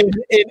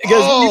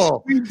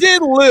we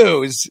did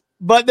lose,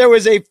 but there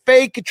was a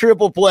fake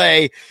triple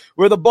play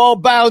where the ball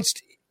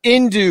bounced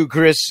into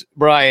Chris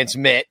Bryant's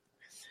mitt.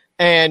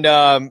 And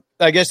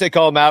I guess they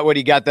call him out when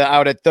he got the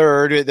out at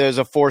third. There's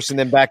a force and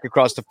then back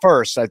across to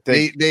first, I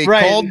think. They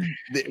called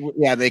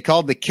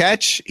the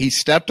catch. He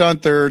stepped on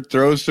third,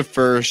 throws to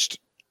first,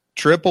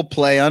 triple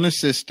play,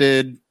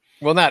 unassisted.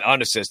 Well, not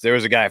unassisted. There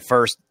was a guy at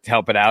first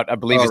helping out, I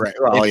believe. Oh, right.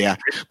 Oh, yeah.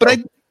 But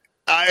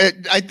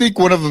I think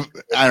one of them,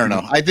 I don't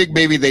know. I think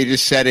maybe they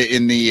just said it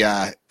in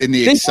the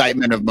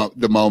excitement of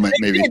the moment.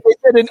 Maybe they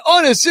said an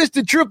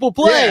unassisted triple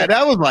play. Yeah,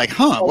 that was like,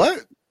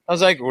 what? I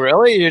was like,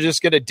 really? You're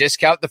just going to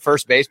discount the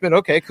first baseman?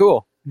 Okay,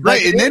 cool.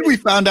 Right, and then we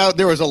found out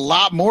there was a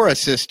lot more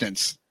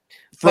assistance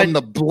from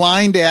the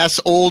blind-ass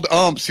old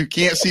umps who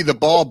can't see the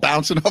ball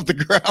bouncing off the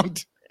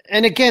ground.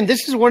 And again,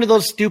 this is one of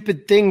those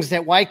stupid things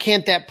that why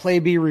can't that play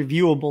be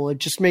reviewable? It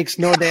just makes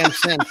no damn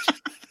sense.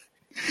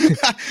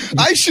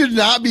 I should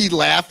not be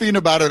laughing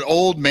about an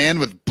old man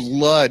with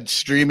blood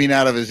streaming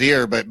out of his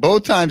ear, but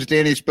both times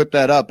Danny's put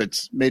that up,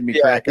 it's made me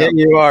crack up.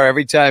 You are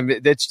every time.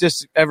 It's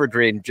just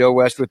evergreen. Joe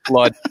West with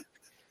blood.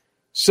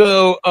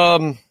 So,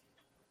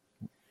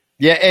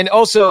 yeah, and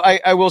also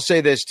I will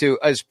say this too,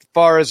 as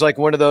far as like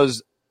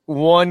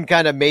one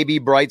kind of maybe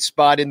bright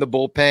spot in the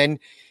bullpen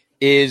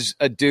is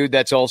a dude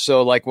that's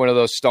also like one of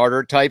those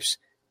starter types,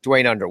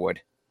 Dwayne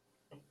Underwood.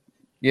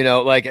 You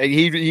know, like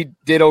he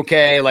did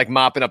okay, like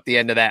mopping up the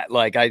end of that.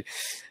 Like I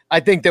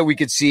think that we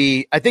could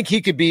see. I think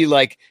he could be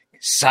like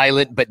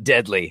silent but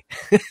deadly.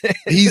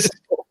 He's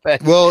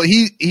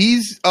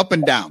up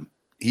and down.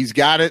 He's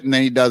got it, and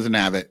then he doesn't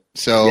have it.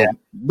 So,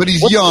 But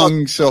he's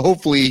young, so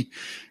hopefully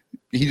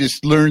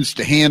learns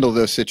to handle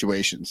those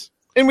situations.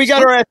 And we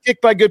got our ass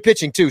kicked by good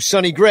pitching, too,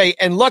 Sonny Gray.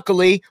 And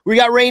luckily, we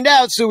got rained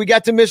out, so we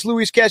got to miss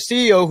Luis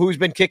Castillo, who's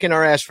been kicking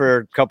our ass for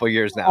a couple of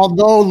years now.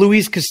 Although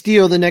Luis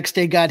Castillo the next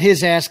day got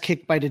his ass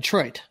kicked by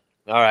Detroit.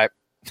 All right.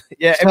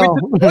 Yeah, So- I mean,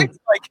 Detroit's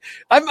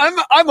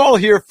I'm all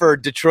here for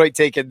Detroit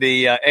taking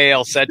the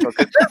AL Central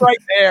because they're right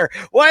there.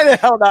 Why the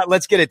hell not?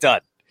 Let's get it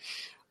done.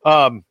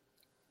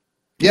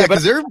 Yeah,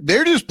 because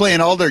they're just playing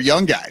all their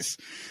young guys.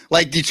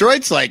 Like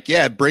Detroit's like,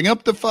 yeah, bring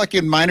up the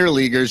fucking minor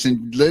leaguers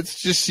and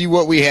let's just see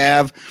what we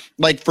have,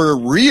 like for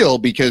real,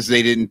 because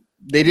they didn't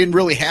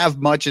really have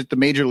much at the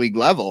major league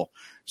level.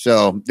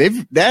 So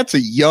that's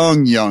a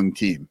young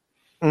team.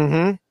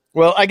 Mm-hmm.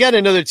 Well, I got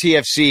another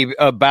TFC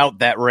about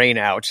that rain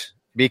out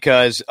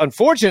because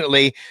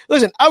unfortunately,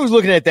 listen, I was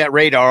looking at that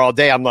radar all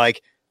day. I'm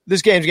like,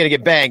 this game's going to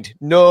get banged.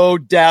 No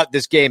doubt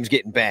this game's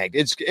getting banged.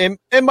 And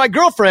my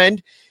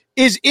girlfriend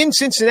is in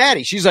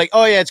Cincinnati. She's like,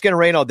 oh, yeah, it's going to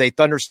rain all day.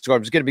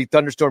 Thunderstorms. It's going to be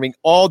thunderstorming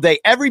all day.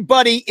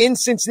 Everybody in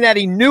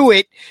Cincinnati knew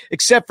it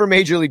except for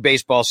Major League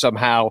Baseball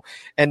somehow,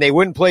 and they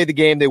wouldn't play the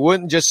game. They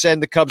wouldn't just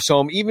send the Cubs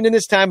home, even in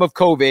this time of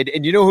COVID.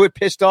 And you know who it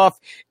pissed off?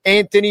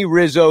 Anthony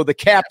Rizzo, the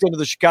captain of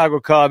the Chicago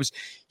Cubs.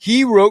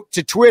 He wrote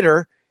to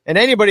Twitter and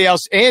anybody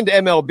else and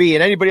MLB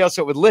and anybody else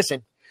that would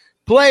listen,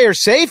 player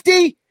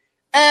safety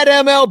at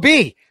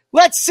MLB.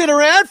 Let's sit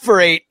around for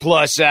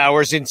 8+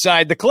 hours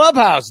inside the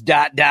clubhouse, ...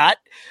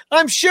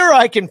 I'm sure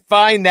I can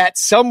find that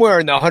somewhere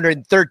in the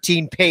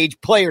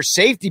 113-page player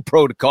safety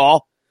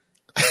protocol.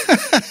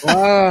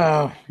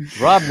 Wow.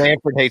 Rob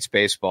Manfred hates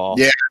baseball.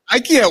 Yeah, I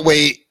can't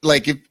wait.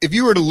 Like, if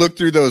you were to look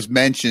through those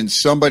mentions,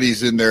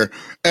 somebody's in there,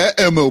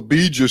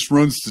 MLB just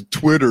runs to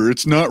Twitter.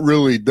 It's not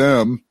really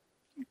them.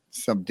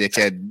 Some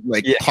dickhead,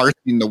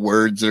 parsing the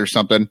words or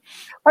something.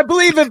 I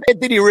believe if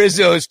Anthony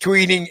Rizzo is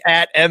tweeting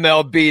at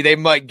MLB, they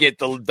might get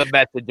the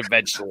message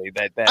eventually.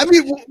 I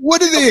mean,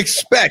 what do they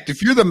expect?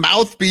 If you're the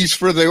mouthpiece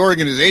for the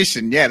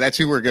organization, yeah, that's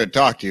who we're going to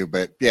talk to.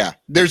 But, yeah,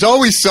 there's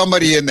always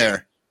somebody in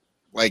there.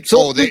 Like,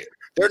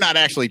 they're not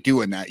actually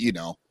doing that, you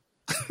know.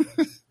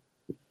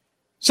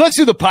 So let's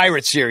do the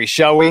Pirates series,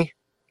 shall we?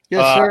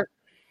 Yes, sir.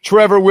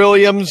 Trevor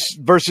Williams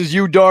versus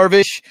Yu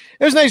Darvish.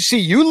 It was nice to see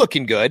you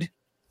looking good.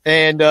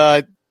 And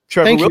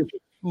Trevor Williams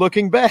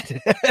looking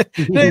bad.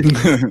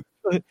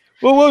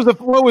 Well,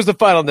 what was the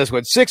final on this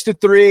one?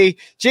 6-3.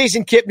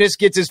 Jason Kipnis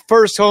gets his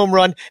first home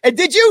run. And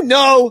did you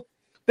know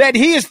that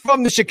he is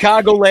from the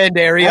Chicagoland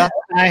area?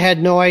 I had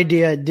no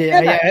idea.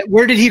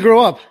 Where did he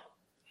grow up?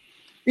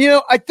 You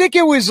know, I think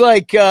it was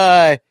like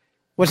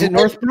was it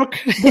Northbrook?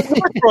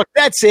 Northbrook,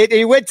 that's it. And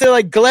he went to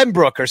like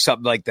Glenbrook or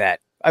something like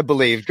that, I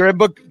believe.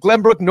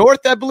 Glenbrook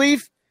North, I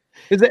believe.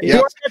 Is that,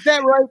 yep. Is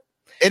that right?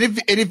 And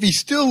if he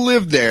still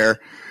lived there,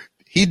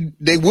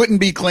 they wouldn't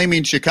be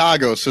claiming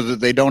Chicago so that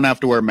they don't have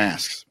to wear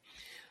masks.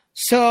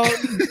 So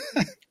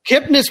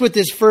Kipnis with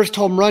his first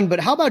home run,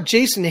 but how about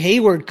Jason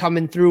Hayward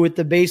coming through with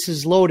the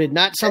bases loaded?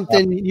 Not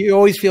something you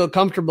always feel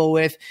comfortable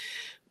with,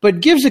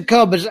 but gives the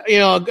Cubs,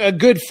 a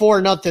good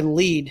 4-0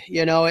 lead,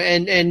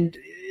 and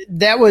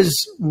that was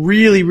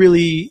really,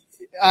 really,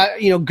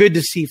 good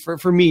to see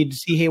for me to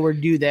see Hayward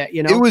do that.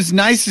 It was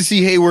nice to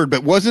see Hayward,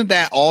 but wasn't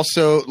that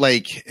also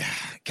like,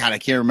 God, I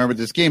can't remember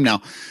this game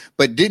now,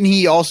 but didn't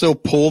he also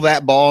pull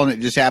that ball and it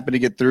just happened to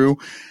get through?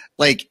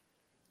 Like,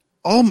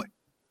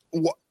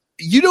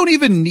 you don't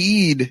even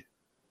need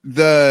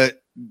the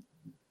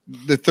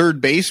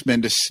third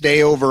baseman to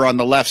stay over on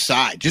the left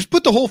side. Just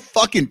put the whole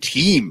fucking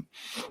team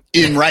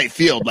in right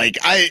field. Like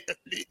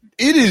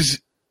it is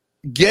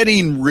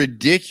getting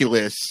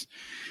ridiculous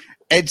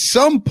at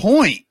some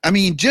point. I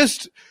mean,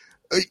 just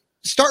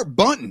start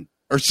bunting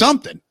or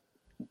something.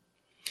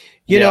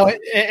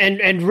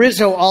 And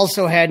Rizzo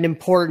also had an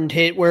important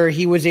hit where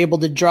he was able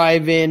to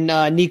drive in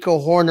Nico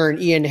Horner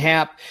and Ian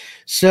Happ.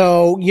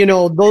 So,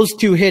 those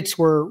two hits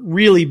were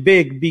really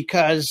big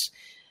because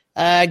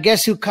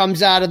guess who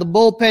comes out of the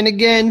bullpen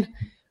again?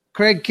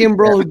 Craig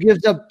Kimbrell, who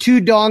gives up 2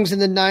 dongs in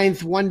the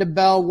 9th, 1 to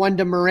Bell, 1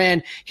 to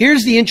Moran.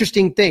 Here's the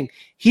interesting thing.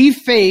 He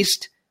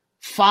faced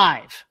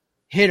 5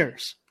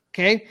 hitters,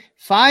 okay?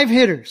 5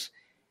 hitters.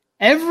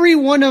 Every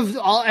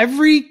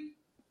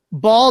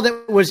ball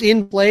that was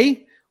in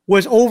play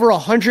was over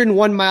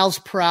 101 miles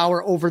per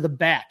hour over the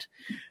bat.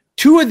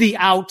 2 of the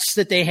outs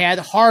that they had,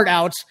 hard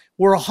outs,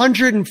 were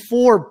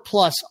 104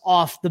 plus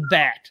off the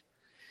bat.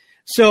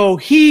 So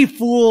he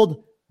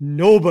fooled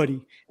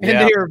nobody. And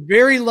they are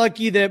very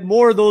lucky that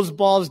more of those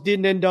balls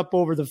didn't end up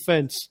over the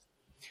fence.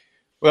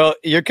 Well,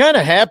 you're kind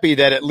of happy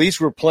that at least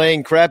we're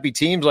playing crappy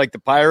teams like the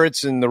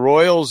Pirates and the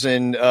Royals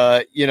and,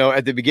 at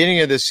the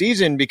beginning of the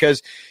season,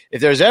 because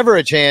if there's ever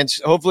a chance,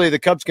 hopefully the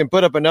Cubs can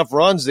put up enough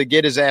runs to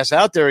get his ass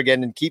out there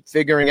again and keep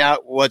figuring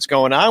out what's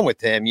going on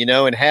with him,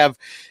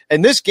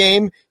 and this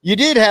game, you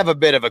did have a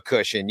bit of a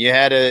cushion. You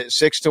had a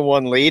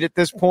 6-1 lead at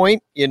this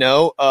point,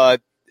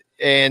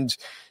 and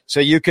so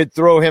you could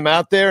throw him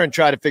out there and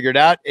try to figure it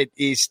out.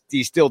 He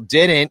still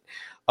didn't.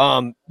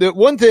 The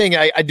one thing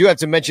I do have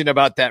to mention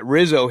about that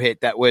Rizzo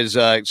hit that was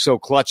so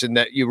clutch and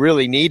that you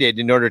really needed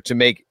in order to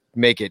make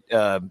make it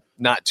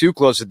not too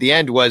close at the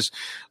end, was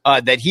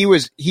that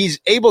he's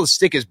able to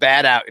stick his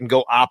bat out and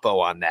go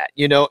oppo on that,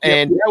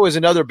 and that was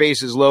another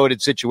bases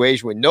loaded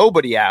situation with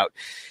nobody out.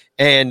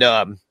 And,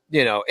 and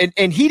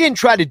he didn't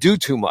try to do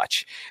too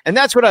much. And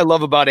that's what I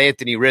love about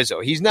Anthony Rizzo.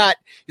 He's like,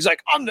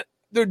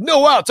 there's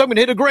no outs. I'm going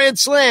to hit a grand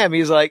slam.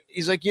 He's like,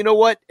 you know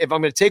what? If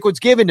I'm going to take what's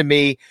given to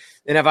me,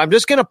 and if I'm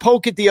just going to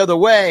poke it the other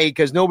way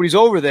because nobody's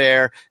over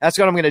there, that's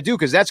what I'm going to do,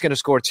 because that's going to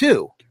score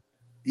too.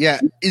 Yeah.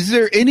 Is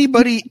there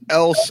anybody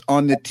else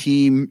on the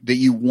team that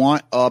you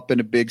want up in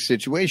a big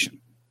situation?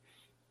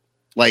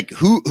 Like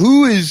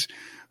who is,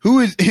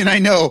 and I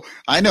know,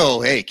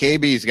 hey,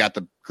 KB's got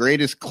the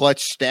greatest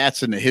clutch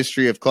stats in the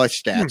history of clutch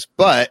stats,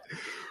 but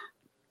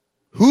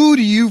who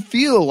do you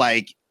feel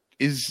like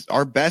is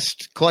our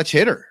best clutch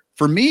hitter?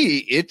 For me,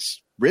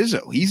 it's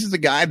Rizzo. He's the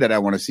guy that I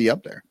want to see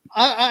up there.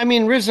 I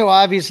mean, Rizzo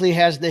obviously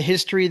has the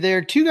history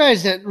there. Two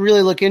guys that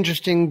really look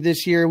interesting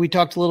this year. We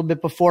talked a little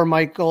bit before,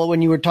 Michael,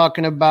 when you were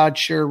talking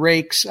about your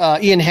rakes.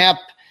 Ian Happ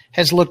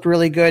has looked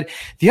really good.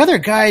 The other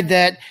guy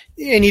that,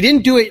 and he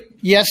didn't do it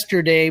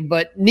yesterday,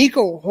 but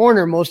Nico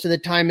Horner most of the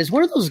time is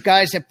one of those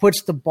guys that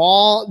puts the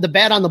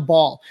bat on the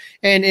ball.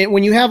 And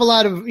when you have a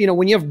lot of,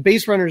 when you have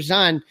base runners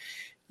on,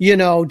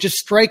 just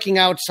striking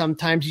out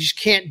sometimes, you just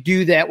can't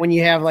do that when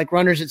you have like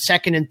runners at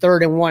second and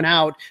third and one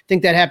out. I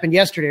think that happened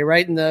yesterday,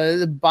 right? In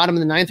the bottom of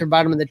the ninth or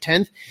bottom of the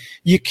 10th.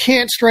 You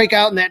can't strike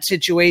out in that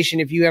situation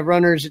if you have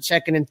runners at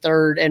second and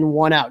third and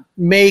one out.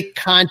 Make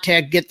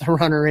contact, get the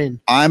runner in.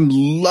 I'm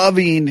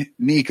loving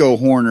Nico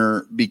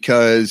Horner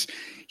because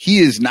he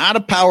is not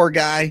a power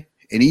guy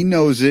and he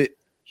knows it,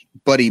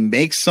 but he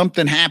makes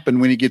something happen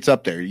when he gets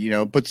up there,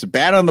 puts the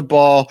bat on the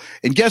ball.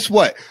 And guess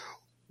what?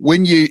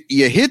 When you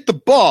hit the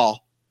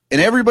ball, and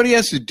everybody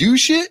has to do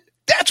shit,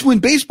 that's when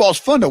baseball's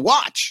fun to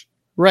watch.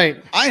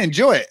 Right. I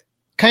enjoy it.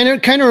 Kind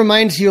of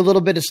reminds you a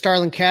little bit of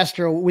Starlin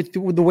Castro with the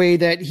way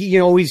that he,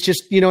 he's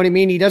just, what I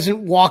mean? He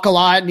doesn't walk a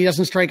lot and he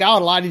doesn't strike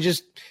out a lot. He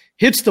just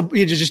hits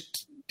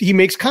he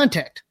makes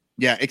contact.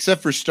 Yeah,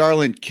 except for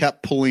Starlin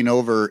kept pulling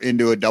over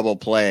into a double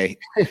play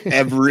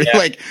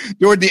like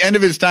toward the end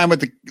of his time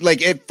with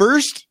at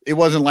first it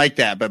wasn't like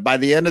that, but by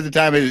the end of the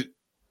time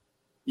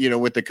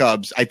with the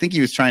Cubs, I think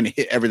he was trying to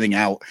hit everything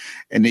out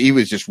and he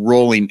was just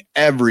rolling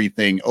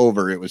everything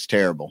over. It was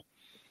terrible.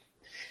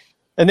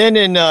 And then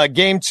in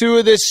game 2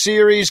 of this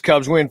series,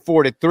 Cubs win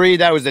 4-3.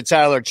 That was the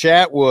Tyler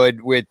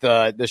Chatwood with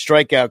the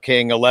strikeout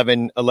king,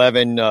 11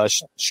 strikeouts,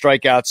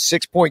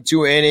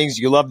 6.2 innings.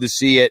 You love to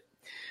see it.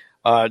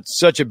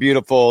 Such a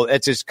beautiful,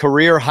 it's his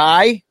career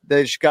high.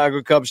 The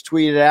Chicago Cubs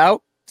tweeted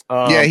out.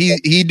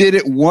 He did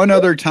it one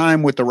other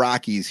time with the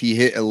Rockies. He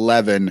hit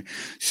 11.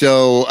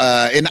 So,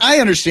 and I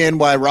understand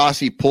why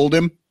Rossi pulled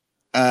him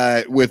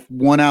with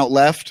one out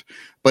left,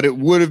 but it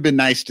would have been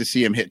nice to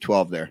see him hit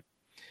 12 there.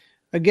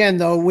 Again,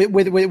 though,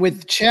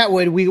 with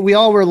Chatwood, we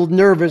all were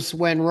nnervous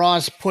when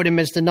Ross put him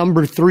as the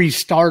number 3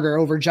 starter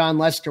over John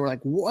Lester. We're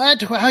like,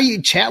 what? How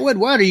you Chatwood?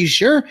 What? Are you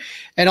sure?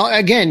 And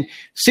again,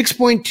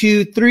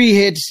 6.2, 3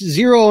 hits,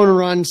 0 earned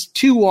runs,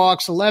 2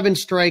 walks, 11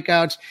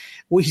 strikeouts.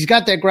 Well, he's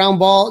got that ground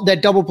ball,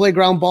 that double play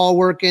ground ball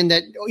working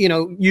that,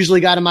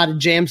 usually got him out of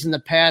jams in the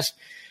past.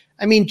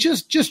 I mean,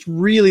 just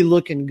really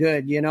looking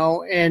good,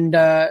 and,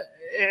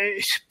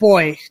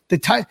 boy,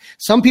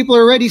 some people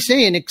are already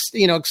saying,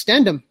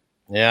 extend him.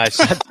 Yeah, I've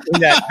seen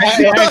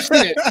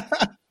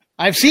that.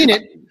 I've seen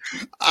it.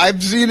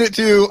 I've seen it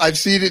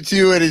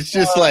too. And it's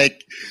just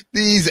like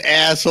these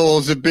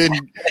assholes have been,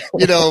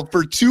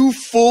 for 2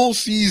 full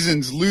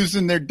seasons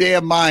losing their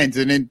damn minds.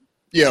 And then,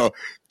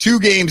 2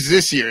 games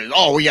this year.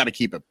 Oh, we got to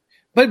keep him.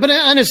 But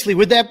honestly,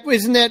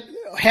 isn't that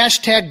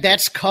hashtag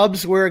that's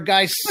Cubs where a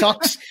guy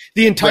sucks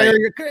the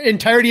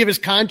entirety of his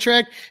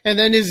contract, and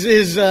then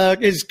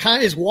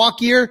his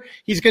walk year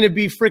he's going to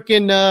be he's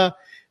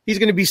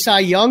going to be Cy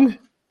Young.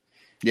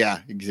 Yeah,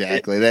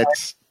 exactly.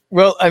 That's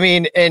well, I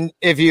mean, and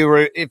if you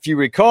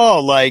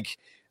recall,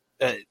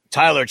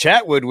 Tyler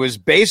Chatwood was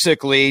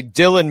basically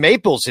Dylan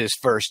Maples his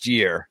first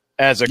year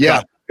as a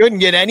Cub. Couldn't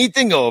get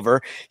anything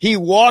over. He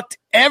walked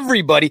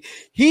everybody.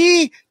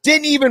 He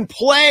didn't even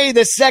play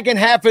the second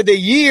half of the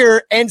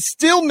year and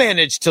still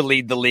managed to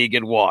lead the league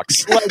in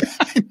walks.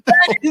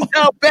 That is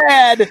how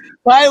bad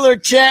Tyler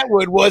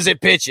Chatwood was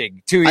at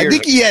pitching 2 years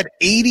ago. He had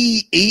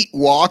 88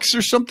 walks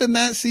or something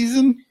that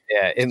season.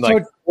 Yeah, in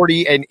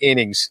 40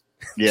 innings.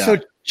 Yeah. So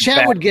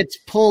Chatwood gets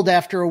pulled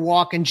after a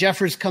walk, and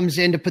Jeffers comes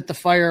in to put the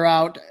fire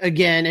out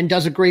again and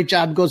does a great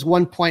job, goes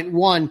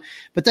 1.1.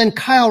 But then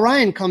Kyle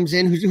Ryan comes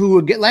in,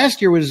 who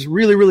last year was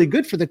really, really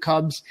good for the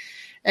Cubs,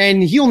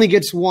 and he only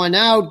gets 1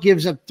 out,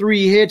 gives up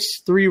 3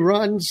 hits, 3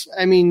 runs.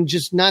 I mean,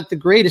 just not the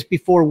greatest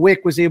before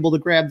Wick was able to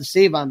grab the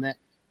save on that.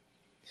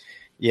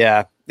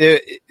 Yeah.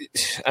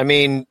 I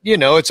mean,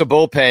 it's a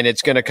bullpen.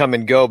 It's going to come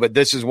and go, but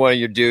this is one of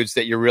your dudes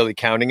that you're really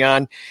counting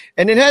on.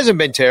 And it hasn't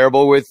been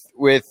terrible with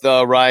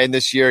Ryan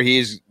this year.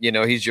 He's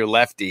your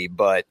lefty,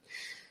 but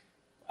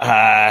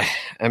I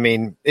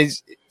mean,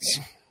 he's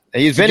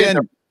been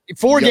in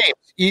 4 games.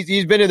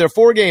 He's been in there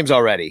 4 games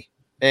already.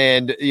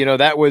 And,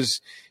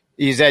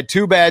 he's had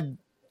 2 bad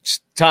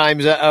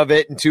times of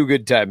it and 2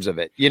 good times of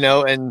it,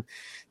 and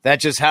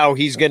that's just how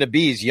he's going to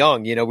be. He's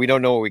young. We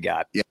don't know what we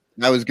got. Yeah,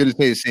 I was going to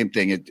say the same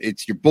thing.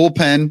 It's your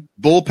bullpen.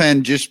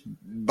 Bullpen, just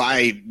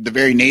by the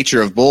very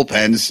nature of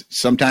bullpens,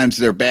 sometimes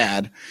they're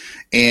bad.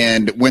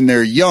 And when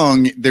they're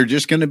young, they're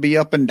just going to be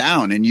up and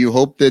down. And you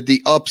hope that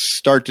the ups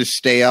start to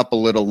stay up a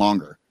little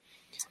longer.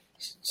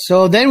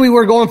 So then we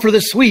were going for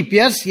the sweep,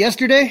 yes,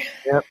 yesterday?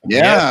 Yep.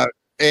 Yeah.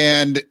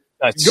 And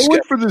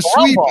going for the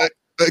sweep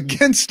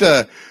against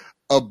a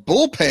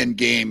bullpen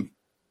game.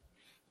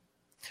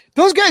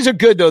 Those guys are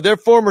good, though. They're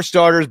former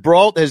starters.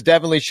 Brault has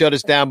definitely shut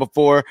us down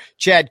before.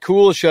 Chad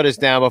Kuhl shut us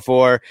down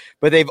before.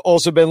 But they've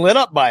also been lit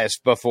up by us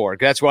before.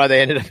 That's why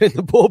they ended up in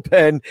the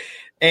bullpen.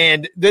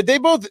 And they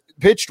both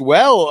pitched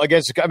well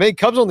against –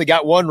 Cubs only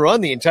got 1 run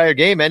the entire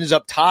game. Ends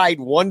up tied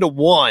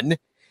 1-1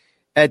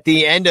 at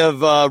the end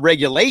of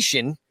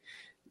regulation.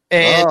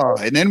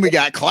 And then we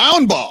got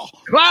clown ball.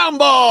 Clown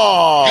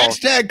ball.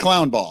 Hashtag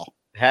clown ball.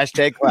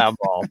 Hashtag clown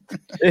ball.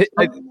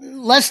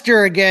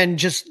 Lester, again,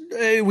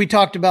 we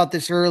talked about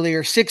this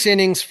earlier. 6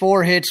 innings,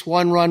 4 hits,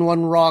 1 run,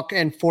 1 walk,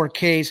 and 4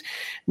 Ks.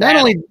 Not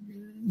only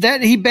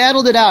that, he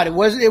battled it out. It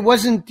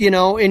wasn't,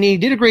 and he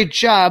did a great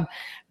job.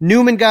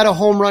 Newman got a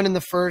home run in the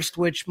first,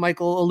 which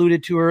Michael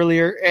alluded to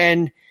earlier,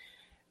 and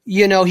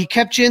he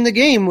kept you in the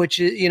game, which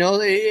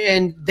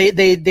and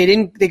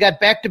they got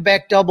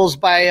back-to-back doubles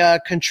by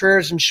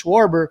Contreras and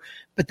Schwarber,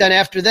 but then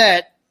after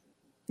that,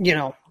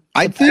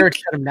 I think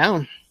shut him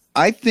down.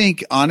 I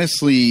think,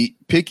 honestly,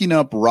 picking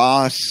up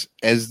Ross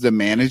as the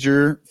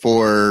manager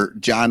for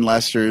John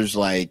Lester's,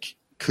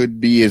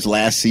 could be his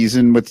last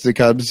season with the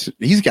Cubs.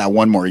 He's got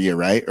 1 more year,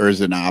 right? Or is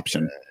it an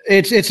option?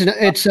 It's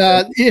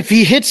if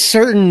he hits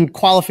certain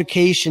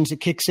qualifications,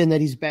 it kicks in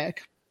that he's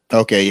back.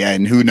 Okay, yeah,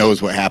 and who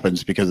knows what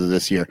happens because of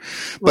this year.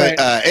 But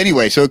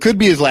anyway, so it could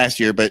be his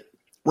last year. But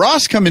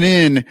Ross coming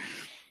in,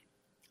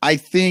 I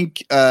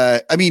think,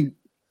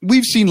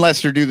 we've seen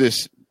Lester do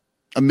this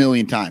a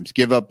million times,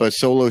 give up a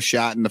solo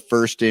shot in the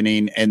first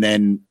inning and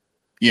then,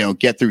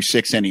 get through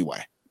 6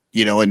 anyway,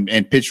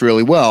 and pitch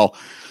really well.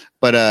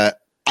 But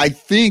I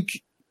think,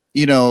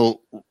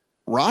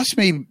 Ross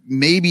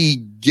maybe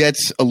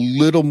gets a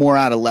little more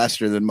out of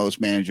Lester than most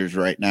managers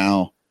right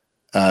now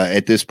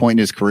at this point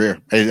in his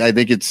career. I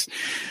think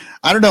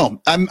I don't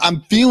know.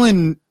 I'm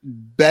feeling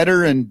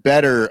better and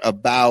better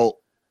about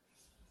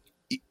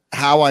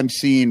how I'm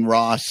seeing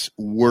Ross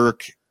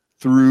work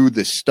through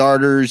the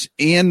starters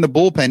and the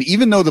bullpen.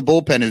 Even though the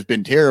bullpen has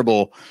been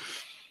terrible,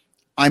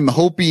 I'm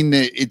hoping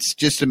that it's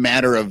just a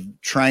matter of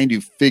trying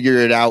to figure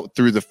it out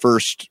through the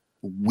first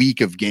week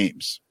of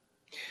games.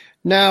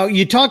 Now,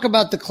 you talk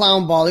about the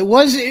clown ball.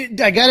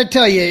 I got to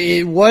tell you,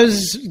 it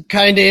was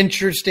kind of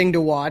interesting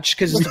to watch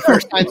because it's the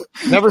first time.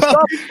 Never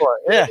saw it before.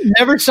 Yeah.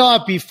 Never saw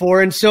it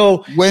before. And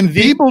so when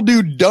people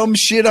do dumb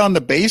shit on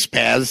the base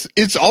paths,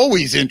 it's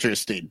always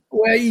interesting.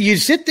 Well, you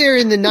sit there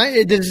in the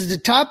night. This is the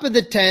top of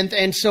the 10th.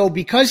 And so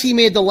because he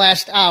made the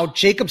last out,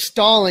 Jacob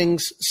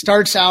Stallings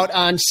starts out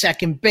on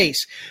second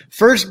base.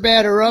 First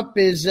batter up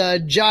is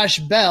Josh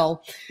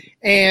Bell.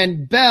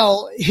 And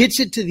Bell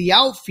hits it to the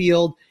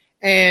outfield.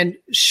 And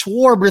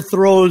Schwarber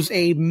throws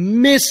a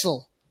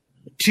missile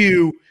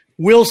to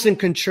Wilson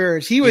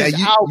Contreras. He was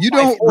out. You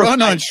don't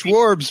run on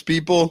Schwarbs,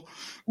 people.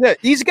 Yeah,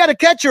 he's got a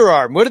catcher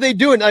arm. What are they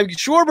doing?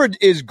 Schwarber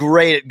is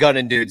great at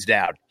gunning dudes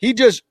down. He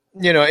just,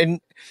 and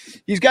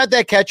he's got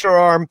that catcher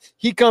arm.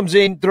 He comes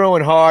in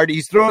throwing hard.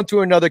 He's throwing to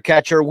another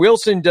catcher.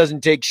 Wilson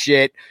doesn't take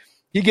shit.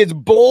 He gets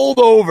bowled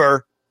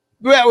over.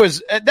 That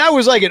was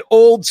like an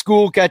old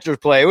school catcher's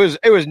play.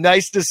 It was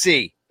nice to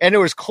see, and it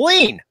was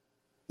clean.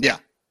 Yeah.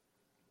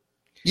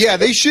 Yeah,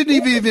 they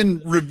shouldn't have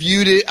even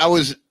reviewed it.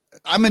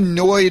 I'm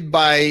annoyed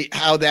by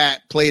how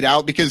that played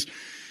out because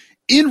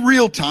in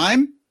real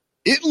time,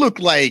 it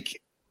looked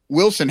like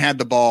Wilson had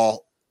the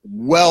ball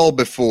well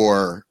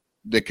before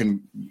you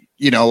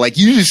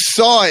just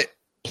saw it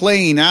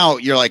playing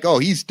out. You're like, oh,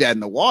 he's dead in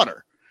the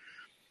water.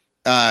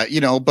 But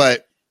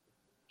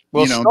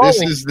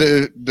this is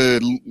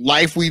the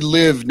life we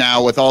live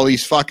now with all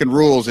these fucking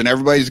rules, and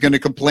everybody's going to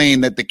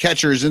complain that the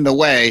catcher's in the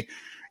way.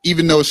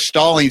 Even though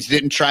Stallings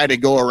didn't try to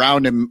go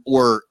around him,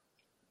 or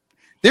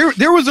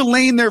there was a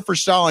lane there for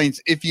Stallings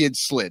if he had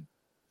slid.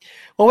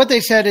 Well, what they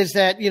said is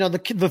that,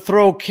 the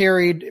throw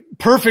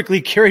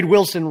perfectly carried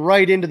Wilson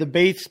right into the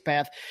base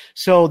path.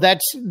 So that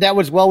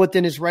was well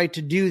within his right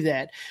to do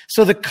that.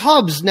 So the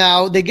Cubs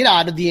now, they get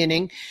out of the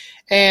inning,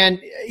 and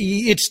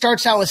it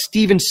starts out with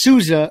Steven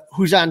Souza,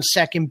 who's on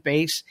second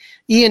base.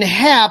 Ian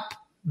Happ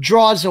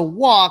draws a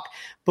walk.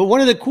 But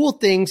one of the cool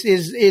things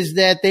is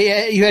that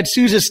you had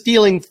Souza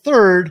stealing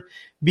third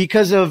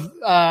because of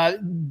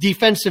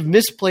defensive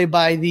misplay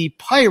by the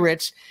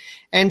Pirates.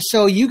 And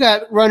so you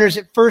got runners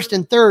at first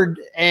and third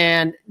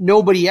and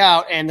nobody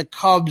out, and the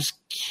Cubs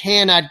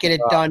cannot get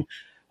it done.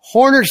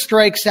 Horner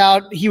strikes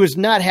out. He was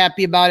not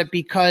happy about it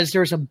because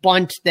there's a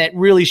bunt that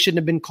really shouldn't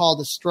have been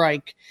called a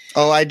strike.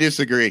 Oh, I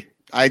disagree.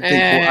 I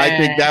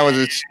think that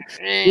was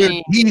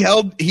he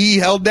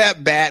held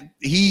that bat.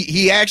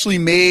 He actually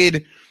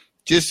made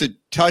just a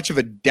touch of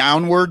a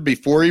downward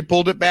before he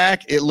pulled it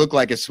back, it looked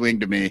like a swing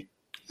to me.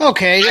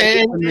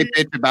 Okay. When they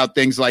bitch about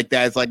things like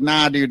that, it's like,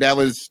 nah, dude, that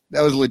was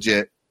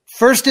legit.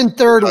 First and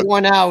third,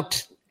 one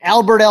out.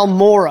 Albert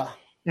Almora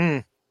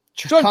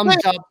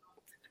comes up.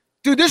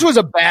 Dude, this was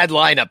a bad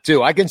lineup,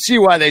 too. I can see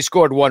why they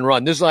scored one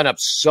run. This lineup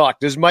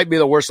sucked. This might be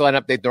the worst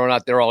lineup they've thrown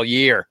out there all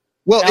year.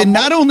 Well, and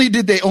not only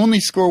did they only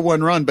score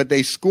one run, but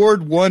they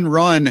scored one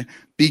run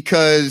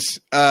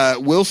because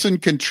Wilson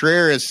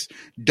Contreras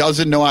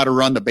doesn't know how to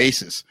run the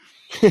bases.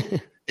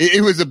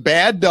 It was a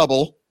bad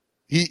double.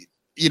 He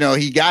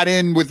got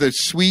in with a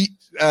sweet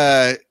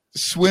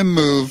swim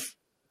move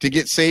to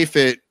get safe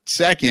at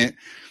second,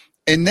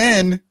 and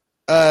then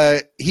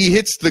he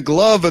hits the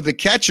glove of the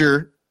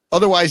catcher.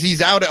 Otherwise,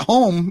 he's out at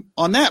home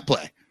on that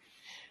play.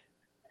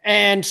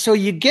 And so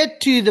you get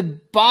to the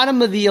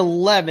bottom of the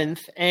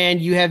 11th,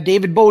 and you have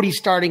David Bodie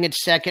starting at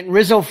second.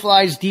 Rizzo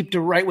flies deep to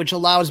right, which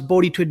allows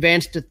Bodie to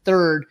advance to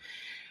third.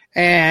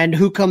 And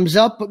who comes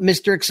up?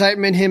 Mr.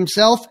 Excitement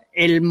himself,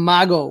 El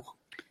Mago.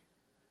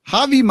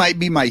 Javi might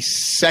be my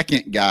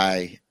second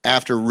guy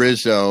after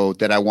Rizzo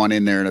that I want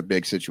in there in a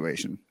big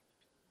situation.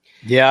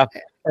 Yeah.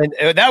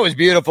 And that was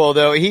beautiful,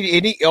 though.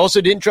 He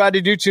also didn't try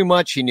to do too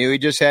much. He knew he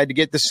just had to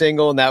get the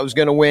single, and that was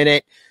going to win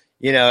it.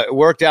 It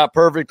worked out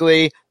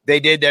perfectly.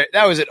 They did that.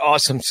 That was an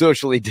awesome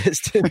socially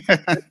distant.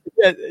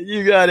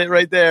 You got it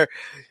right there.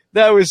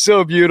 That was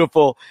so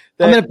beautiful.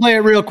 I'm going to play it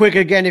real quick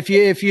again. If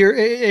you're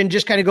and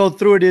just kind of go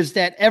through it, is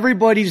that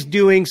everybody's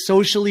doing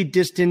socially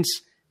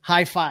distanced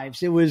high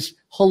fives. It was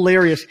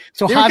hilarious.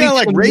 So Javi's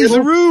like raise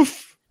the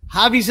roof.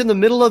 Javi's in the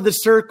middle of the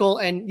circle,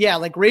 and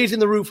like raising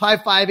the roof,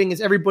 high-fiving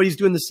as everybody's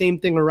doing the same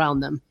thing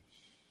around them.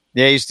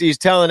 Yeah, he's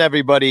telling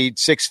everybody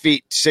 6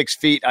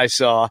 feet, I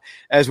saw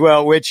as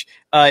well, which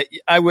I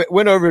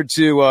went over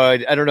to, I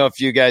don't know if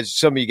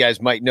some of you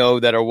guys might know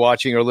that are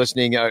watching or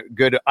listening, a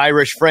good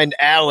Irish friend,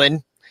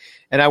 Alan,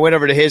 and I went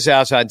over to his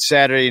house on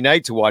Saturday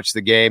night to watch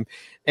the game.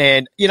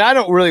 And, I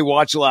don't really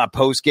watch a lot of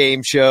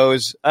post-game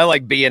shows. I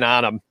like being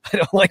on them. I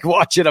don't like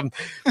watching them.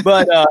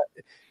 But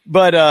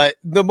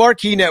the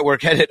Marquee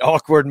Network had an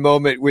awkward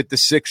moment with the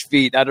 6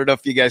 feet. I don't know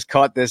if you guys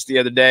caught this the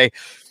other day,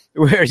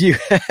 where you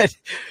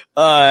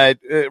had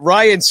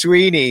Ryan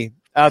Sweeney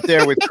out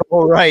there with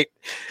Cole Wright,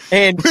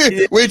 and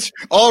which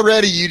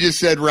already you just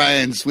said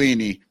Ryan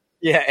Sweeney.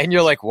 Yeah, and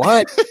you're like,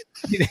 what?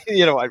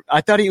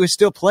 I thought he was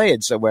still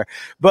playing somewhere,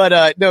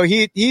 but no,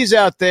 he's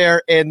out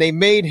there, and they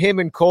made him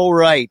and Cole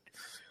Wright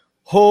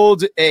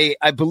hold I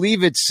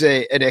believe it's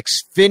an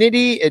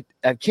Xfinity.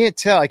 I can't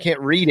tell. I can't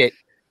read it.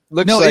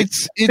 Looks like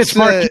it's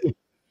Marquee.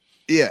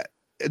 Yeah,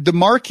 the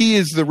Marquee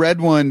is the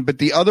red one, but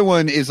the other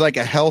one is like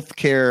a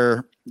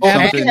healthcare.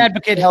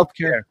 Advocate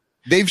Healthcare.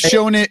 They've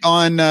shown it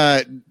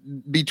on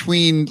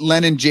between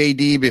Len and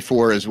JD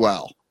before as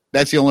well.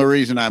 That's the only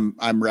reason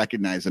I'm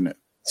recognizing it.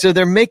 So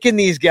they're making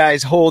these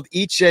guys hold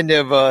each end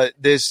of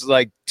this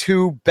like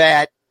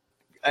 2-bat.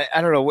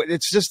 I don't know.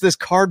 It's just this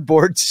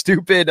cardboard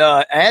stupid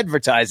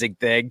advertising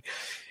thing.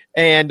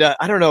 And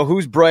I don't know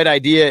whose bright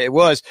idea it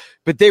was,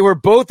 but they were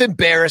both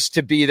embarrassed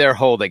to be there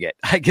holding it.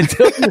 I can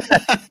tell you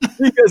that.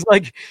 Because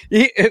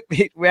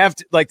we have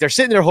to, they're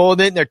sitting there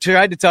holding it, and they're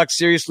trying to talk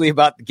seriously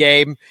about the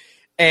game.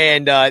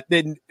 And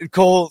then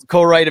Cole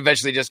Wright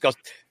eventually just goes,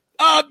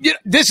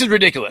 "This is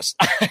ridiculous."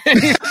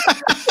 I'm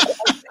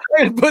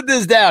gonna put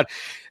this down,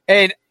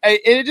 and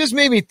it just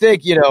made me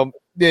think.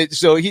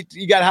 So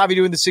you got Javi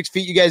doing the 6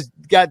 feet. You guys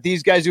got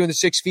these guys doing the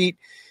 6 feet.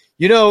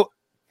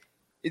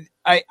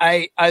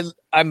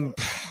 I'm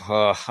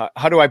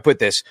how do I put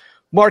this?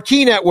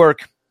 Marquee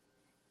Network.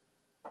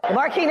 The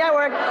Marquee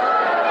Network.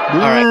 All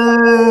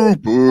right.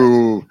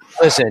 Boo.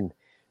 Listen,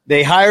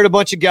 they hired a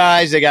bunch of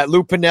guys. They got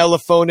Lou Piniella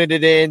phoning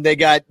it in. They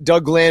got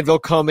Doug Glanville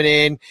coming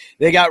in.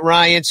 They got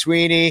Ryan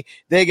Sweeney.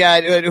 They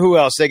got who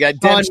else? They got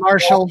Sean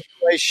Marshall.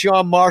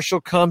 Sean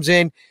Marshall comes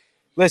in.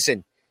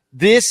 Listen,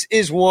 this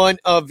is one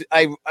of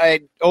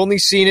I only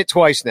seen it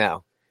twice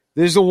now.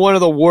 This is one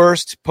of the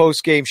worst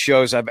post-game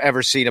shows I've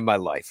ever seen in my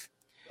life.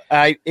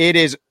 It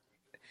is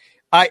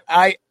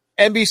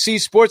NBC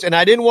Sports, and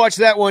I didn't watch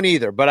that one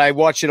either, but I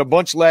watched it a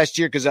bunch last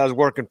year because I was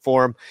working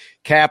for him.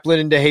 Kaplan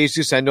and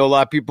DeJesus, I know a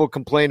lot of people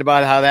complain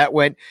about how that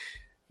went.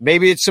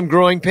 Maybe it's some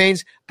growing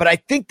pains, but I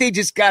think they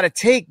just got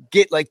to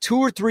get like 2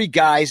 or 3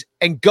 guys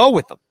and go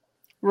with them.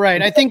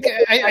 Right. I think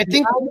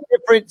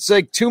different. It's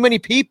like too many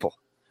people.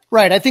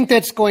 Right. I think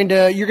that's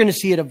you're going to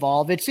see it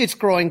evolve. It's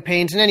growing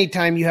pains. And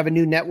anytime you have a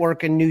new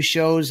network and new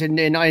shows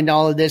and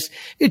all of this,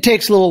 it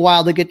takes a little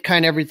while to get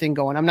kind of everything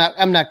going.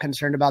 I'm not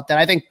concerned about that.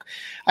 I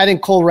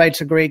think Cole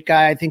Wright's a great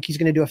guy. I think he's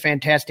going to do a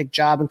fantastic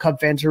job, and Cub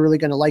fans are really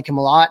going to like him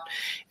a lot.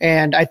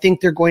 And I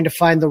think they're going to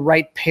find the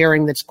right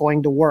pairing that's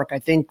going to work. I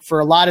think for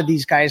a lot of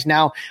these guys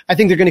now, I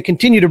think they're going to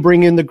continue to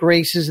bring in the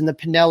Graces and the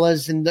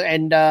Pinellas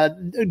and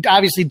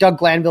obviously Doug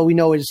Glanville, we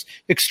know, is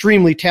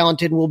extremely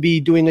talented and will be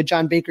doing a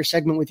John Baker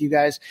segment with you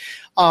guys.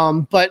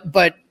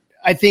 But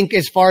I think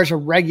as far as a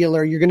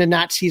regular, you're going to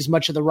not see as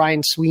much of the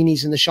Ryan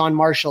Sweeneys and the Sean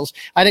Marshalls.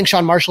 I think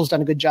Sean Marshall's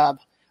done a good job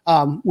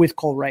with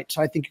Cole Wright,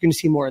 so I think you're going to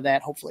see more of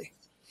that, hopefully.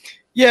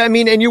 Yeah, I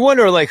mean, and you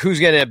wonder like who's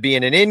going to be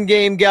an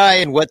in-game guy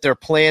and what their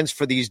plans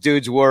for these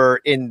dudes were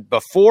in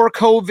before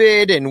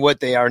COVID and what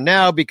they are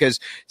now, because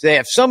they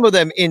have some of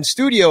them in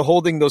studio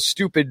holding those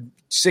stupid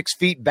 6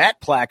 feet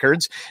bat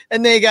placards,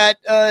 and they got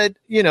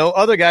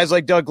other guys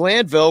like Doug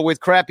Glanville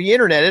with crappy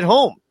internet at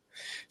home.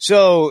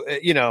 So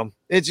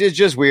it's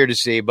just weird to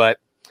see, but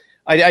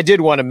I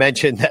did want to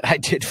mention that I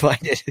did find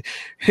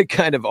it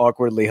kind of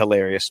awkwardly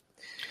hilarious.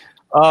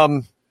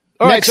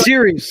 Next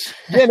series.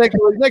 Yeah,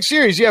 next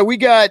series. Yeah, we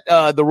got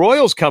the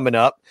Royals coming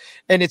up,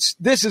 and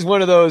this is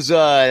one of those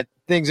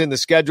things in the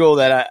schedule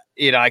that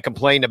I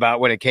complained about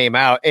when it came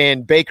out,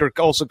 and Baker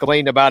also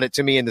complained about it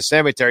to me in the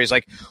cemetery. He's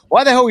like,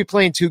 "Why the hell are we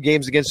playing 2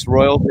 games against the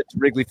Royals at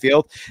Wrigley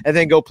Field, and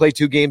then go play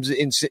 2 games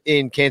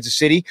in Kansas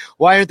City?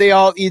 Why aren't they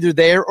all either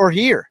there or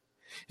here?"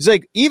 He's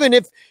like, even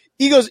if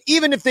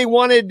they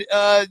wanted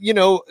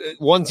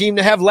one team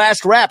to have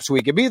last reps,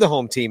 we could be the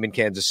home team in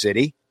Kansas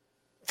City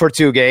for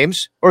 2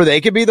 games, or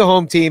they could be the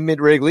home team at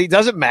Wrigley.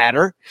 Doesn't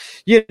matter.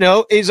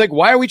 He's like,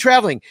 why are we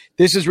traveling?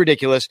 This is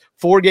ridiculous.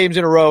 4 games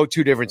in a row,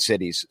 2 different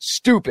cities.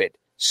 Stupid.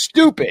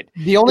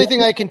 The only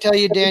thing I can tell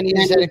you, Danny,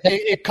 is that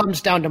it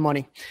comes down to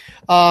money.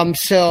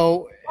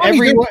 So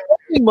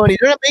money,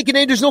 they're not making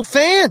it. There's no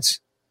fans.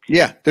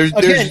 Yeah.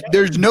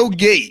 There's no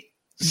gate.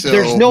 So.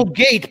 There's no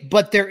gate,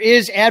 but there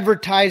is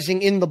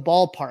advertising in the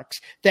ballparks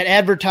that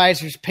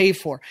advertisers pay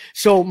for.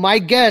 So my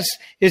guess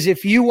is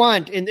if you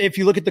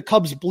look at the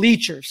Cubs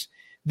bleachers,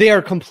 they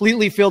are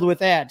completely filled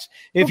with ads.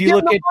 If you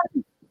look at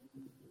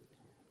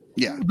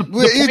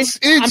it's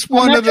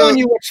I'm not telling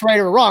you what's right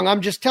or wrong. I'm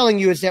just telling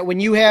you is that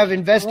when you have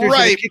investors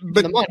right,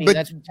 the money,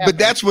 but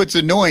that's what's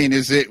annoying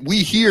is that we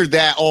hear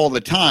that all the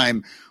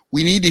time.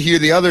 We need to hear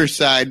the other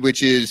side,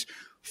 which is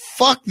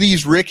fuck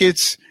these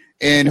Ricketts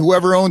and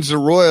whoever owns the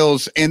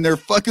Royals and their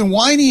fucking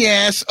whiny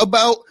ass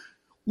about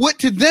what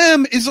to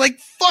them is like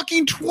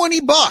fucking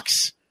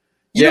 $20.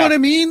 You know what I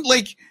mean?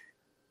 Like,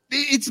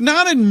 it's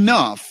not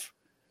enough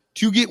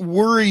to get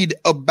worried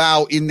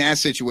about in that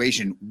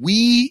situation.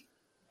 Not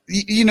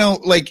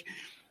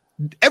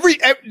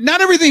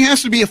everything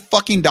has to be a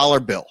fucking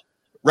dollar bill,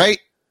 right?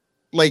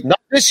 Like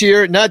not this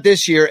year. And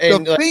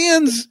the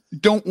fans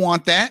don't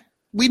want that.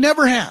 We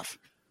never have.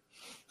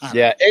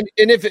 Yeah, and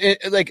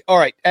if all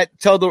right, ask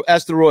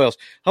the Royals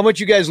how much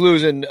you guys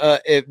losing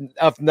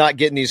of not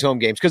getting these home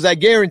games, because I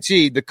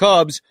guarantee the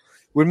Cubs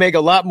would make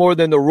a lot more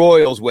than the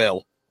Royals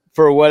will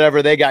for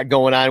whatever they got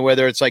going on,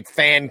 whether it's like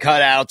fan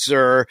cutouts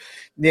or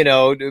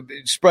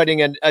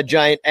spreading a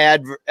giant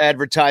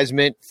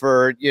advertisement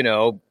for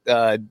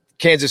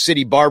Kansas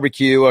City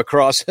barbecue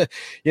across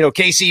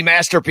KC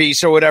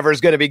Masterpiece or whatever is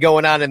going to be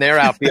going on in their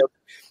outfield.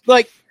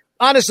 Like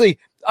honestly,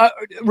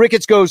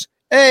 Ricketts goes,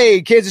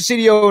 "Hey, Kansas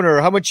City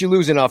owner, how much you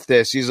losing off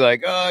this?" He's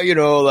like,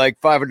 like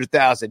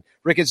 500,000.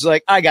 Ricketts is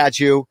like, "I got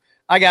you.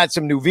 I got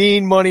some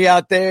Nuveen money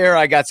out there.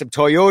 I got some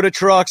Toyota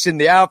trucks in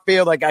the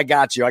outfield. Like, I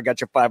got you. I got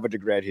your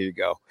 500 grand. Here you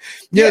go."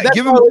 Give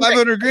them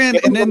 500 grand,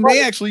 and then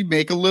they actually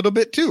make a little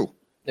bit too.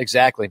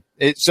 Exactly.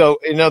 So,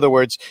 in other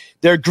words,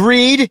 their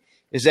greed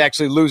is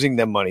actually losing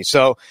them money.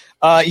 So,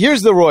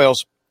 here's the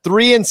Royals,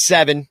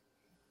 3-7.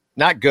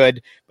 Not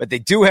good, but they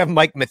do have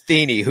Mike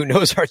Matheny, who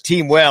knows our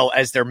team well,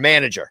 as their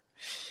manager.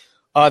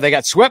 They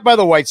got swept by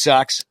the White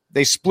Sox.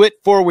 They split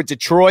 4 with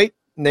Detroit,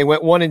 and they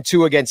went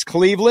 1-2 against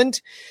Cleveland.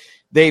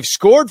 They've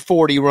scored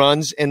 40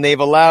 runs, and they've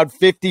allowed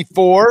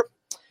 54.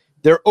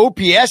 Their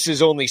OPS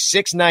is only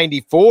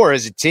 694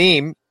 as a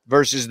team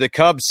versus the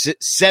Cubs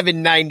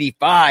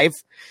 795.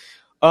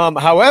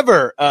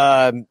 However,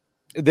 and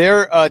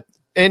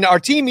our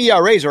team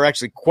ERAs are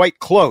actually quite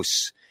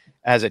close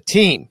as a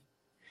team.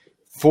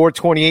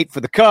 4.28 for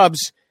the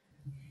Cubs,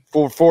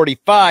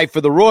 4.45 for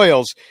the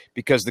Royals,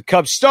 because the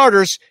Cubs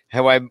starters,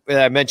 how I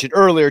mentioned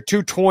earlier,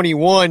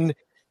 2.21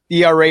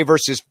 ERA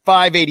versus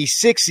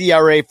 5.86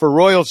 ERA for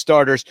Royal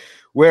starters,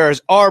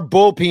 whereas our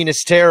bullpen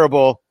is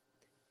terrible,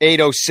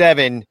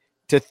 8.07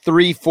 to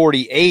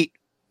 3.48.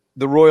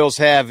 The Royals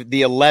have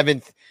the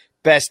 11th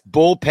best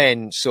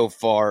bullpen so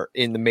far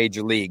in the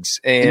major leagues.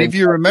 And if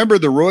you remember,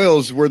 the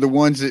Royals were the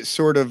ones that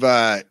sort of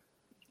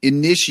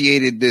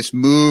initiated this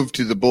move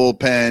to the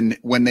bullpen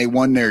when they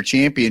won their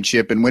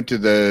championship and went to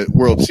the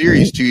World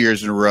Series 2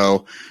 years in a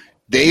row.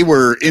 They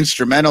were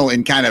instrumental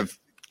in kind of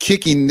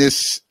kicking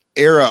this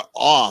era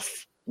off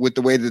with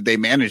the way that they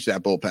managed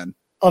that bullpen.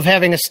 Of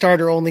having a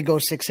starter only go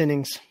 6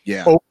 innings.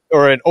 Yeah.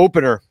 Or an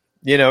opener,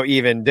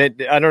 even.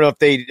 I don't know if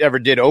they ever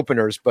did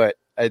openers, but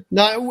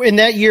not in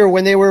that year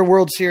when they were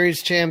World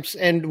Series champs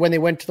and when they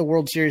went to the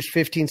World Series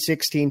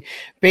 15-16,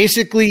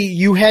 basically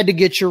you had to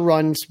get your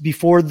runs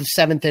before the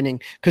 7th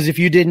inning, because if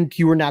you didn't,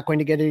 you were not going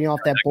to get any off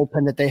that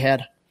bullpen that they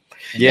had.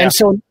 Yeah. And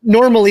so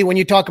normally when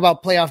you talk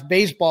about playoff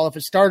baseball, if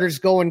a starter's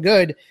going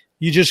good,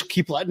 you just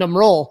keep letting them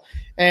roll.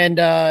 And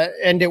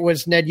it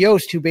was Ned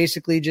Yost who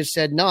basically just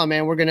said, "No,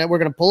 man, we're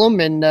gonna pull them."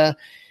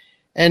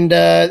 And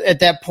at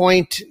that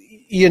point,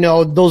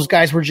 those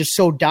guys were just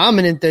so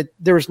dominant that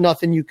there was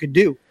nothing you could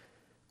do.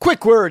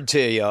 Quick word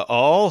to you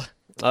all.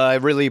 I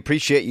really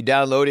appreciate you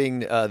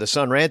downloading the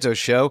Son Ranto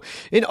show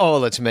in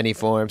all its many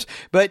forms.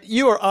 But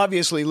you are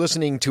obviously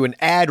listening to an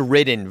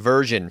ad-ridden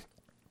version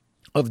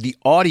of the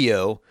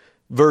audio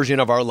version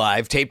of our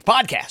live taped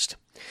podcast.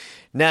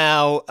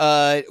 Now,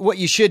 what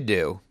you should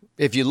do,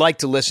 if you'd like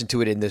to listen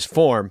to it in this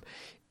form,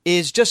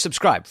 is just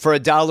subscribe for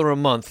 $1 a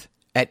month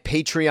at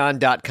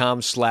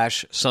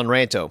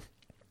patreon.com/sunranto.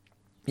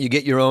 You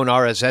get your own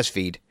RSS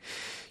feed.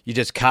 You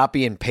just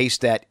copy and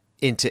paste that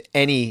into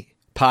any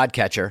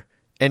podcatcher,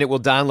 and it will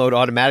download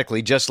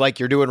automatically, just like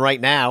you're doing right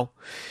now.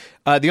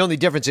 The only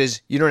difference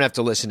is you don't have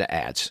to listen to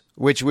ads,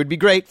 which would be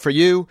great for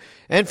you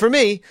and for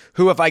me,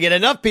 who, if I get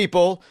enough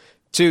people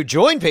to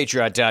join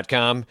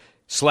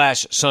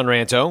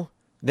patreon.com/sunranto,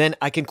 then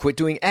I can quit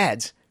doing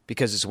ads,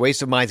 because it's a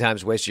waste of my time,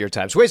 it's a waste of your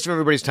time, it's a waste of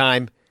everybody's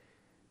time.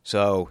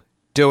 So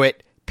do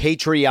it.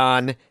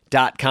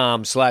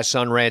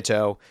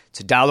 Patreon.com/sunranto.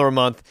 It's $1 a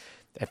month.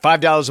 At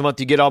 $5 a month,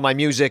 you get all my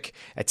music.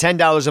 At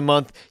 $10 a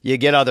month, you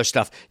get other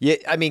stuff.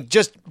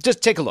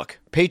 Just take a look.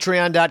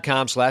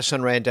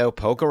 Patreon.com/sunranto.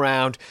 Poke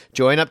around.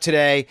 Join up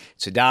today.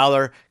 It's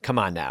 $1. Come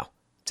on now.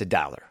 It's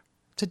 $1.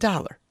 It's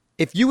 $1.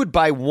 If you would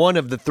buy one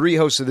of the 3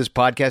 hosts of this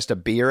podcast a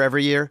beer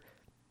every year,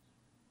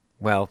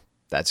 well,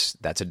 that's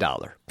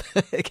 $1.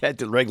 I can't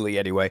do it regularly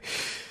anyway.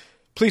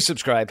 Please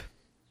subscribe.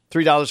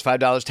 $3,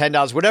 $5,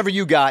 $10, whatever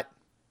you got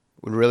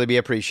would really be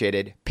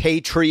appreciated.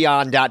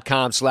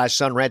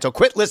 Patreon.com/sunranto.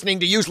 Quit listening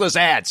to useless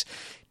ads.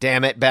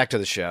 Damn it. Back to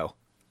the show.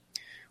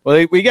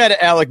 Well, we got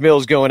Alec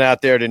Mills going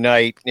out there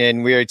tonight,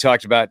 and we already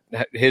talked about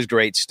his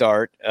great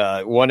start.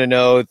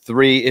 1-0,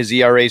 3 is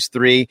ERA's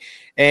 3.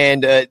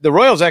 And the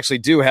Royals actually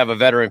do have a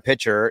veteran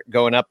pitcher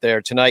going up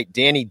there tonight,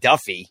 Danny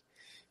Duffy,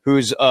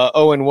 who's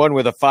 0-1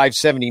 with a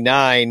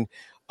 5.79.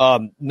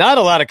 Not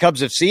a lot of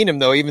Cubs have seen him,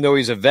 though, even though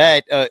he's a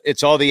vet.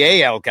 It's all the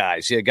AL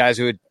guys. Guys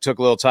who took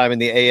a little time in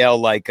the AL,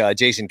 like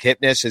Jason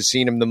Kipnis has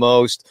seen him the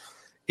most.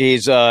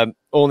 He's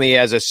only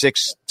has a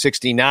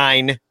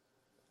 669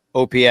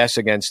 OPS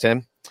against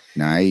him.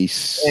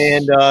 Nice.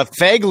 And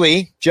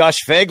Josh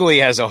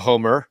Fegley has a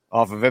homer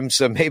off of him,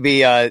 so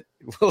maybe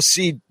we'll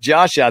see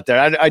Josh out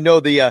there. I know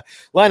the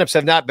lineups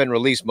have not been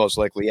released most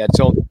likely yet. It's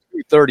only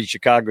 3:30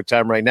 Chicago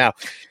time right now.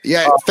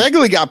 Yeah,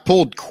 Fegley got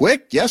pulled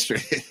quick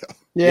yesterday.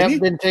 Yeah,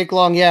 didn't take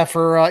long. Yeah,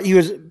 for he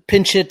was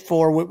pinch hit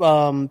for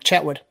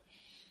Chatwood.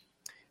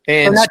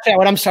 And not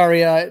Chatwood, I'm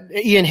sorry.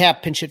 Ian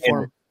Happ pinch hit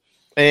for him.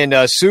 And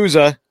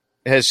Souza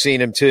has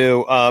seen him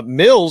too.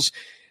 Mills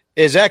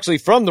is actually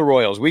from the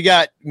Royals. We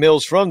got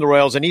Mills from the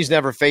Royals, and he's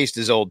never faced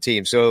his old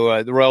team.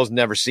 So the Royals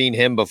never seen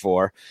him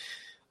before.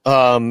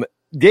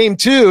 Game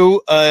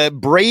 2,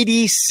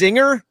 Brady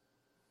Singer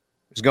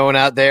is going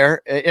out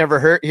there.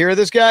 Ever hear of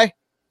this guy?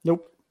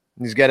 Nope.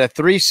 He's got a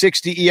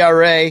 3.60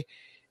 ERA.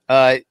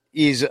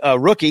 He's a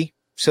rookie,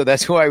 so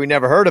that's why we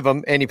never heard of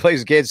him. And he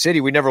plays in Kansas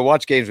City. We never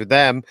watch games with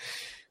them.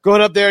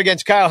 Going up there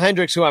against Kyle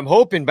Hendricks, who I'm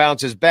hoping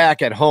bounces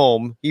back at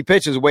home. He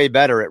pitches way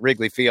better at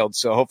Wrigley Field,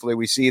 so hopefully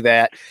we see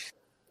that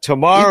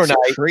tomorrow night.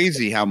 It's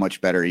crazy how much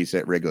better he's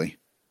at Wrigley.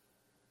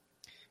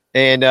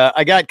 And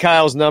I got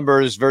Kyle's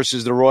numbers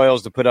versus the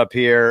Royals to put up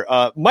here.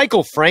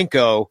 Michael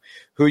Franco,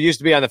 who used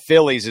to be on the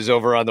Phillies, is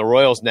over on the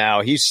Royals now.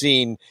 He's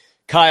seen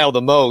Kyle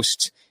the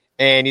most,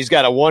 and he's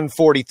got a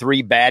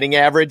 143 batting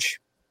average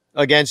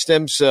against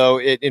him.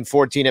 So in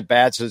 14 at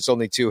bats, it's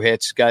only 2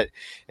 hits. And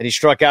he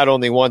struck out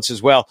only once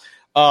as well.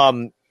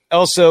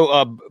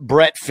 Also,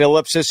 Brett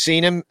Phillips has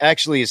seen him.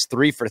 Actually, is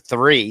 3 for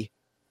 3.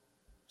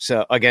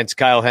 So against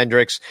Kyle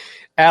Hendricks.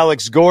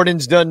 Alex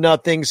Gordon's done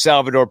nothing.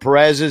 Salvador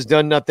Perez has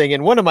done nothing.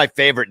 And one of my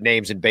favorite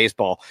names in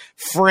baseball,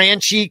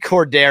 Franchy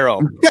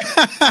Cordero,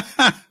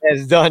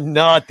 has done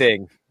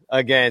nothing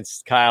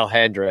against Kyle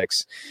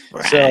Hendricks.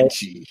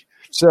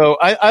 So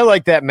I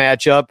like that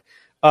matchup.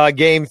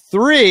 Game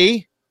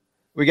 3,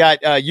 we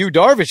got Yu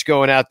Darvish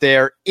going out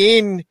there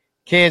in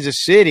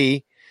Kansas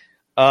City.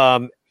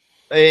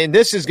 And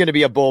this is going to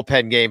be a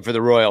bullpen game for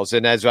the Royals.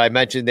 And as I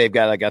mentioned, they've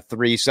got like a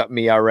 3-something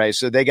ERA,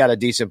 so they got a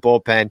decent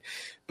bullpen.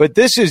 But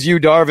this is Yu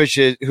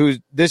Darvish,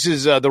 this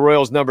is the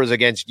Royals' numbers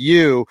against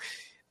you.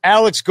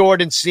 Alex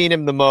Gordon's seen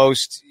him the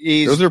most.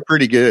 Those are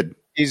pretty good.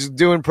 He's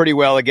doing pretty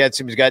well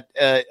against him. He's got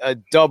a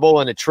double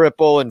and a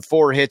triple and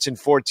 4 hits and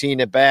 14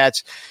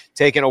 at-bats,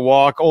 taking a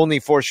walk, only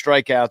 4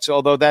 strikeouts,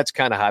 although that's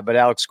kind of high, but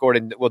Alex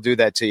Gordon will do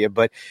that to you.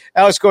 But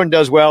Alex Gordon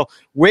does well.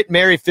 Whit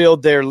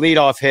Merrifield, their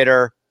leadoff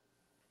hitter,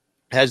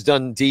 has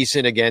done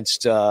decent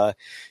against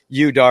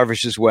Yu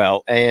Darvish as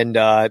well. And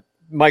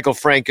Michael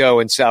Franco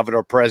and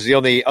Salvador Perez, the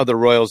only other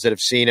Royals that have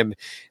seen him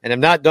and have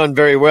not done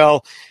very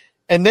well.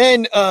 And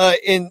then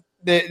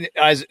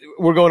as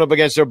we're going up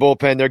against their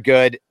bullpen, they're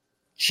good.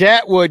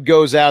 Chatwood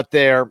goes out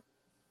there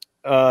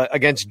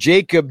against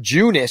Jacob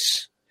Junis,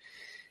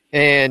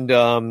 and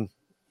the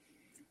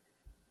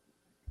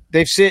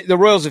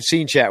Royals have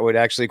seen Chatwood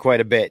actually quite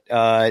a bit.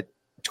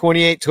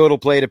 28 total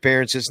plate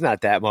appearances,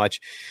 not that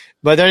much,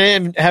 but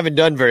they haven't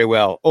done very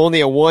well.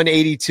 Only a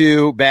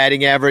 182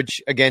 batting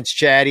average against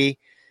Chatty.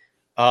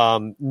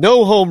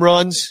 No home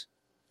runs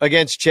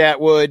against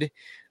Chatwood.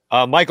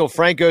 Michael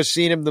Franco's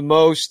seen him the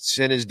most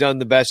and has done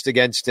the best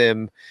against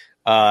him.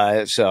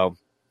 So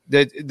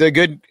the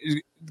good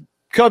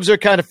Cubs are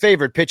kind of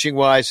favored pitching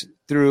wise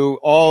through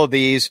all of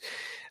these.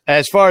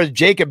 As far as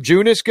Jacob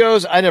Junis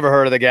goes, I never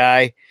heard of the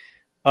guy.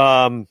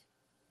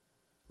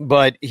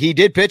 But he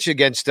did pitch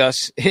against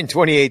us in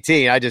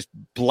 2018. I just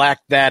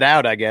blacked that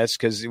out, I guess,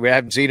 because we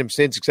haven't seen him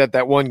since except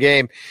that one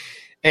game.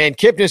 And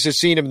Kipnis has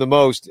seen him the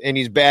most, and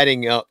he's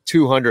batting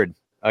 200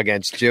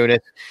 against Junis.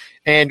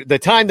 And the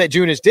time that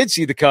Junis did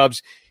see the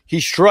Cubs, he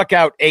struck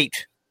out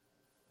 8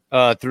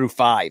 through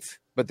 5.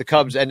 But the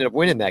Cubs ended up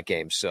winning that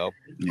game. So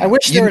I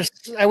wish there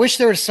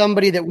was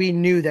somebody that we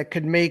knew that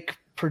could make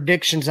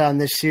predictions on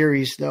this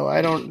series, though.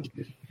 I don't,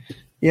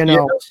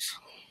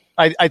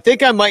 I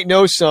think I might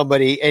know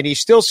somebody, and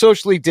he's still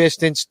socially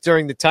distanced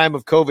during the time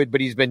of COVID,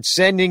 but he's been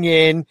sending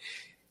in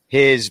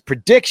his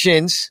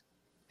predictions.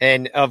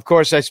 And, of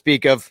course, I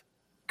speak of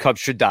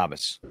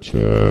Cubstradamus.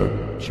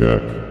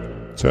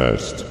 Check.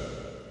 Test.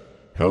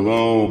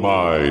 Hello,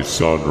 my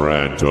son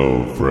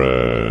Ranto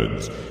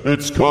friends.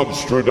 It's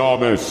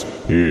Cubstradamus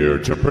here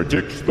to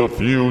predict the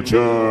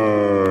future.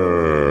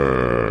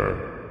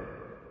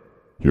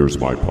 Here's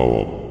my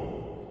poem.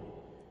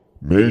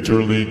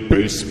 Major League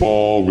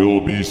Baseball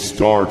will be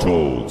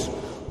startled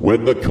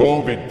when the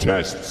COVID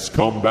tests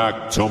come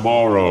back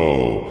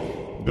tomorrow.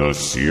 The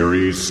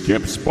series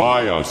skips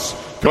by us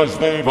because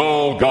they've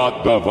all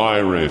got the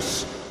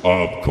virus.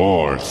 Of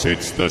course,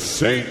 it's the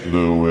St.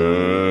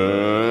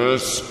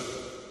 Louis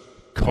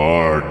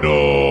Cardinals.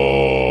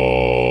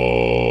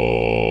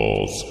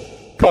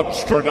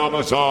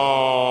 Cubstradamus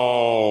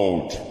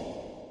out!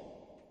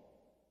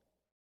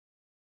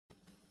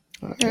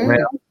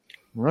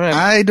 Right.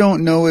 I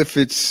don't know if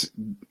it's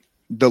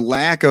the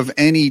lack of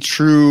any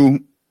true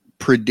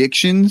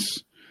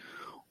predictions,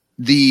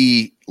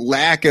 the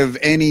lack of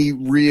any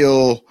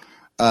real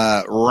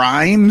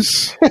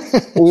rhymes,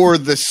 or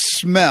the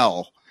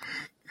smell.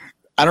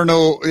 I don't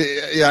know.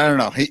 I don't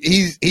know.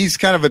 He's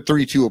kind of a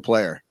 3-2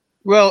 player.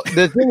 Well,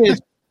 the thing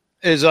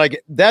is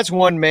like that's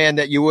one man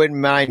that you wouldn't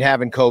mind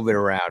having COVID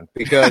around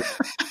because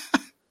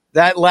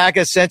that lack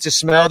of sense of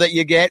smell that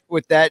you get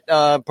with that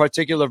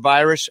particular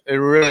virus, it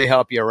really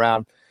help you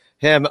around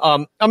him.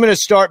 I'm going to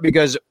start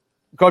because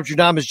Coach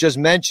Adamas just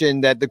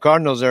mentioned that the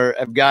Cardinals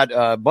have got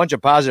a bunch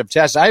of positive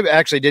tests. I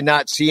actually did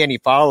not see any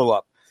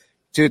follow-up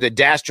to the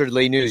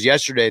dastardly news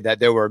yesterday that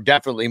there were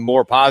definitely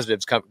more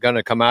positives going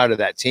to come out of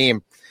that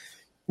team.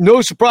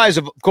 No surprise,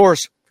 of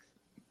course,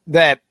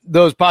 that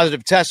those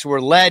positive tests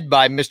were led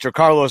by Mr.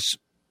 Carlos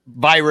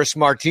Virus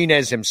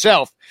Martinez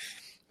himself,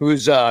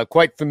 who's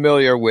quite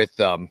familiar with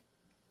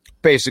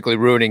basically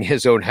ruining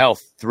his own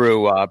health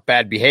through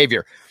bad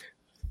behavior.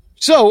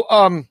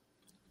 So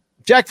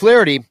Jack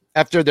Flaherty,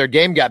 after their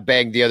game got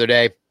banged the other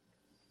day,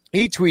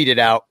 he tweeted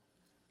out,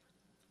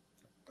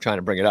 trying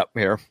to bring it up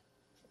here.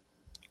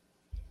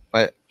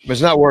 But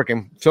it's not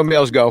working. Somebody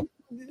else go.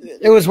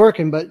 It was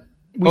working, but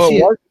we see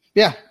it.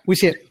 Yeah, we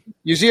see it.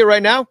 You see it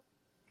right now?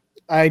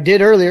 I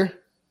did earlier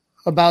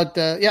about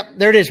there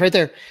it is right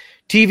there.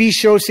 TV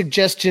show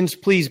suggestions,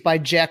 please, by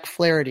Jack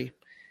Flaherty.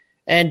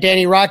 And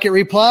Danny Rocket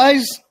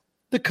replies,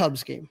 the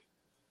Cubs game.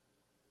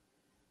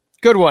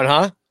 Good one,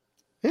 huh?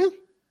 Yeah.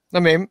 I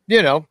mean,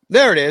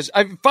 there it is.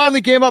 I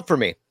finally came up for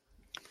me.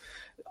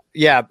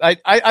 Yeah,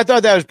 I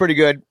thought that was pretty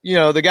good.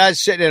 The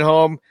guy's sitting at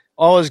home.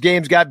 All his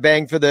games got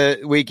banged for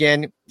the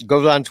weekend.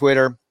 Goes on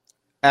Twitter,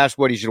 asks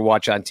what he should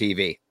watch on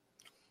TV.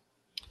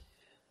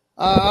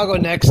 I'll go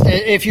next.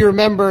 If you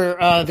remember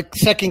the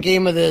second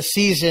game of the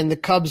season, the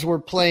Cubs were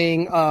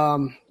playing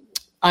on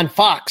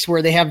Fox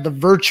where they have the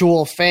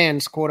virtual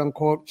fans, quote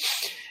unquote.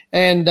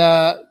 And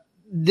I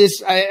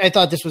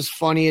thought this was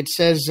funny. It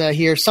says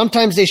here,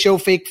 sometimes they show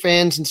fake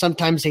fans and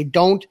sometimes they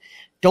don't.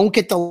 Don't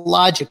get the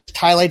logic. It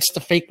highlights the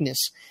fakeness.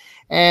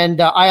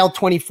 And aisle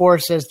 24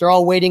 says they're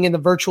all waiting in the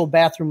virtual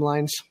bathroom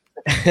lines.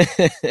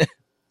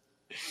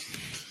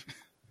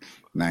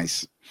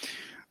 Nice.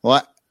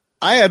 Well,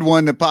 I had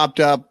one that popped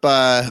up.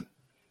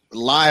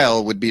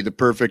 Lyle would be the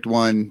perfect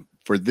one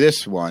for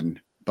this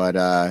one,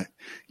 but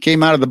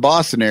came out of the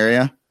Boston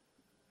area.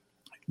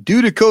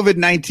 Due to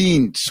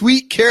COVID-19,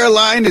 Sweet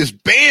Caroline is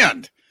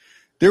banned.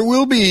 There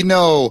will be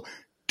no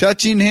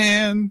touching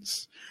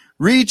hands,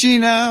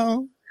 reaching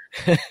out,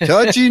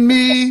 touching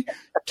me,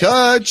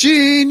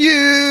 touching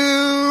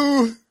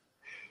you.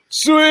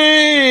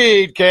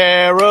 Sweet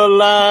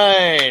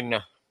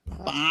Caroline.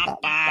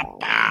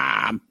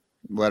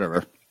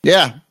 Whatever.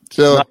 Yeah.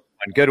 So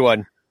good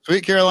one.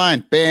 Sweet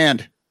Caroline,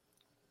 banned.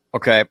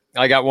 Okay.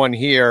 I got one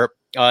here.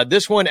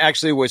 This one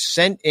actually was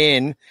sent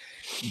in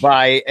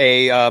by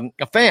a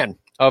fan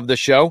of the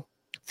show,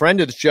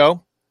 friend of the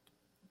show,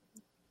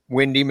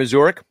 Wendy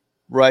Mazurek,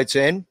 writes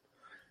in.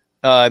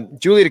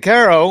 Julie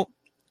DeCaro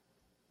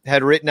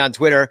had written on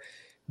Twitter,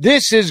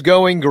 "This is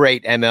going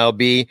great,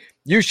 MLB.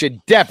 You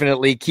should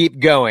definitely keep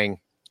going."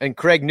 And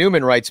Craig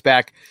Newman writes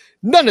back,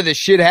 "None of this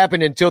shit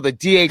happened until the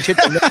DH hit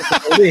the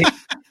National League.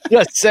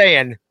 Just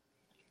saying."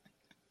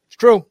 It's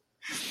true.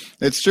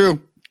 It's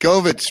true.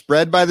 COVID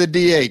spread by the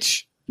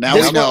DH. Now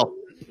we know.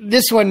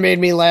 This one made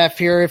me laugh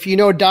here. If you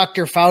know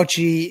Dr.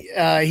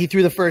 Fauci, he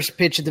threw the first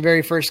pitch at the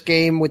very first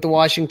game with the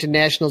Washington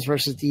Nationals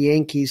versus the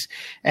Yankees,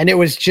 and it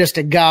was just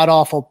a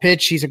god-awful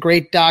pitch. He's a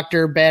great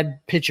doctor, bad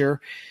pitcher.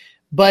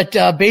 But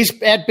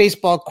at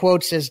Baseball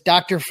Quote says,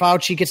 Dr.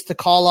 Fauci gets the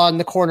call on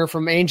the corner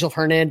from Angel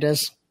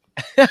Hernandez.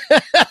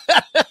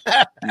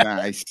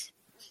 Nice.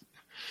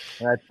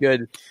 That's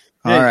good.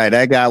 All right,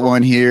 I got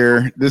one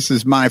here. This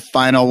is my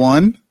final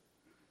one.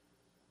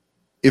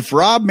 If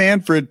Rob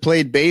Manfred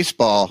played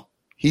baseball,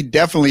 he'd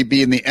definitely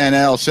be in the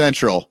NL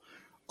Central.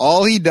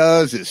 All he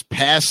does is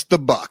pass the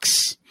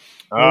bucks.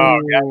 Oh,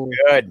 that's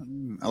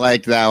good. I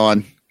like that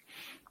one.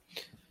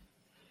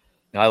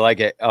 I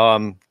like it. Do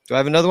I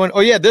have another one?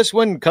 Oh, yeah, this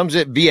one comes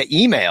in via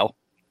email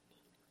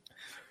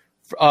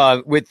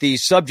with the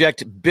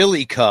subject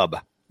Billy Cub.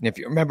 And if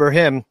you remember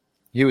him,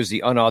 he was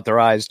the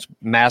unauthorized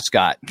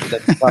mascot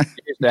that the Bucs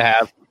used to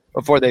have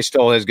before they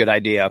stole his good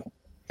idea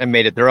and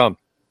made it their own.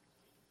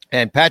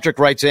 And Patrick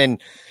writes in,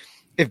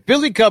 if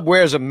Billy Cub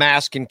wears a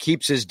mask and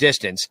keeps his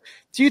distance,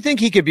 do you think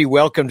he could be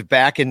welcomed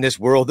back in this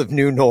world of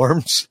new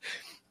norms?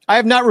 I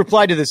have not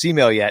replied to this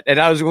email yet. And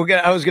I was going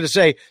to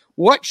say,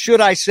 what should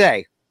I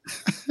say?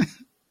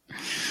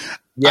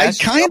 Yes?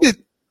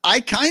 I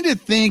kind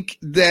of think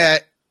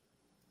that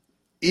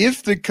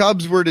if the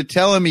Cubs were to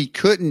tell him he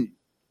couldn't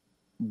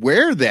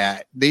wear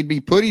that, they'd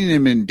be putting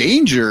him in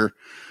danger.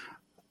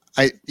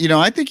 I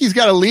think he's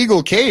got a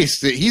legal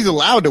case that he's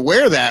allowed to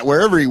wear that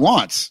wherever he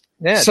wants.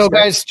 Yeah, so,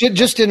 guys,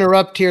 just to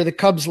interrupt here, the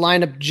Cubs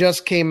lineup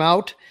just came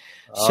out.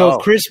 So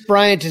Chris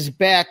Bryant is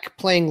back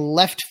playing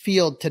left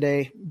field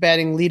today,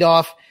 batting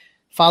leadoff,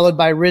 followed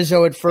by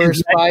Rizzo at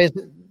first.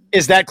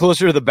 Is that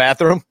closer to the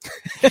bathroom?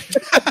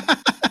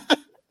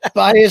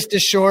 Baez to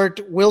short.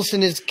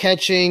 Wilson is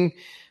catching.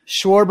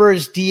 Schwarber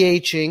is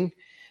DHing.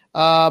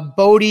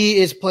 Bodie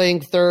is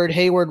playing third,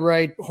 Hayward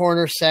right,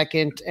 Horner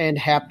second, and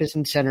Happ is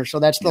in center. So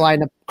that's the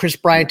lineup. Chris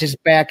Bryant is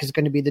back is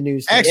going to be the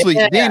news. Actually,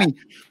 Danny,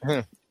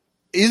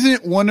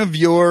 isn't one of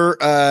your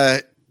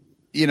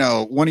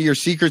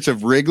secrets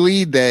of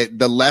Wrigley that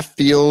the left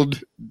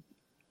field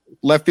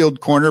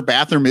corner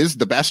bathroom is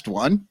the best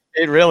one?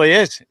 It really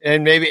is.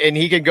 And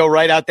he can go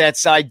right out that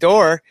side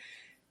door.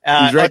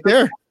 He's right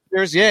there.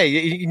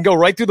 You can go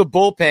right through the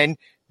bullpen,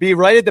 be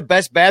right at the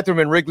best bathroom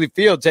in Wrigley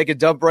Field, take a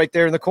dump right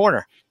there in the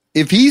corner.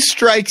 If he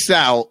strikes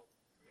out,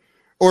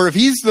 or if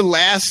he's the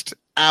last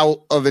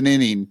out of an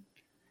inning,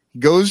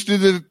 goes out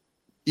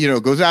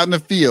in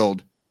the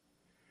field,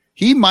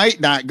 he might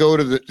not go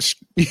to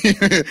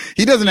the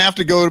he doesn't have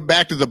to go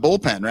back to the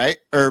bullpen, right?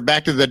 Or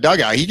back to the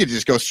dugout. He could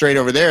just go straight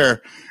over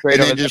there and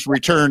then just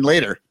return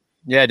later.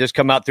 Yeah, just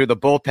come out through the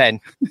bullpen.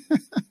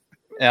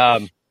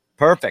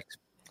 Perfect.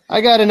 I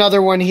got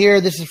another one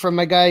here. This is from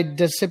my guy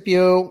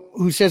Decipio,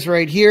 who says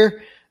right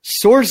here,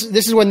 source.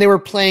 This is when they were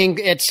playing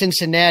at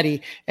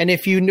Cincinnati, and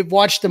if you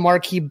watch the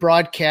marquee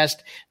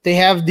broadcast, they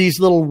have these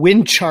little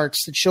wind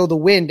charts that show the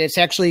wind. It's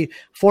actually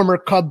former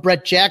Cub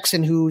Brett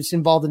Jackson who's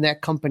involved in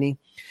that company.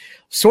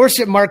 Source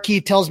at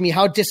Marquee tells me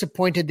how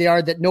disappointed they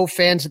are that no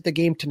fans at the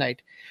game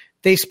tonight.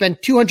 They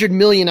spent $200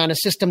 million on a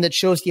system that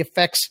shows the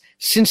effects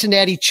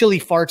Cincinnati chili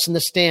farts in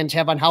the stands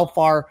have on how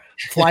far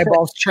fly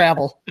balls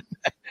travel.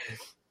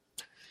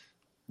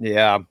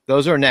 Yeah,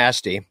 those are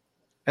nasty,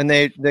 and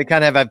they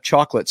kind of have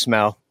chocolate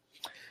smell.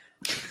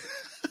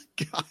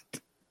 God.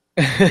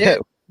 Yeah.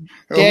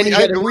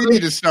 Danny, we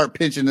need to start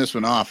pinching this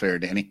one off here,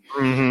 Danny.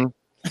 Mm-hmm.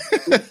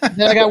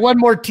 Then I got one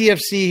more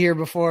TFC here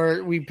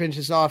before we pinch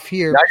this off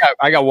here.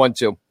 I got one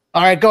too.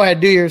 All right, go ahead.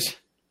 Do yours.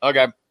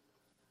 Okay.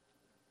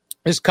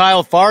 This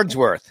Kyle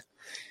Farnsworth.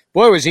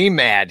 Boy, was he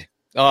mad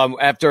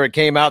after it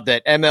came out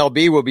that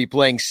MLB will be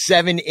playing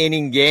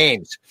 7-inning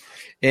games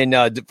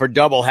for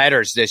double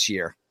headers this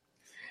year.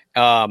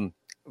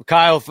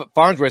 Kyle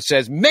Farnsworth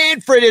says,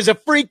 Manfred is a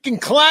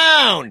freaking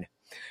clown.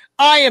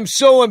 I am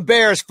so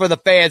embarrassed for the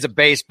fans of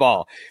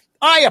baseball.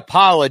 I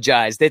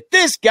apologize that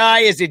this guy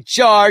is in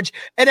charge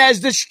and has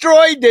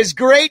destroyed this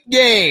great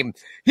game.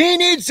 He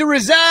needs to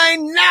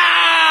resign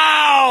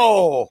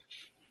now.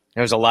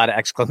 There's a lot of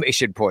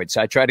exclamation points.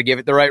 I try to give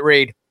it the right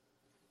read.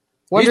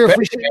 Wonder if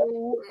we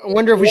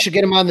should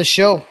get him on the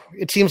show.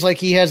 It seems like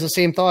he has the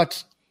same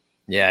thoughts.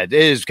 Yeah, it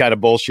is kind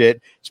of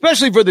bullshit,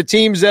 especially for the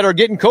teams that are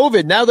getting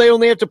COVID. Now they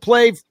only have to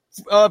play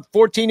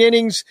 14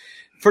 innings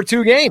for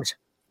 2 games.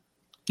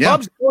 Yeah.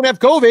 Cubs don't have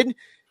COVID,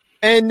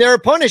 and they're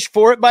punished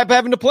for it by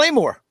having to play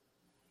more.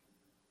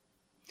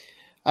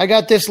 I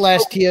got this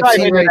last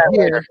TFC right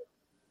here.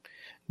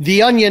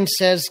 The Onion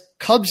says,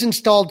 Cubs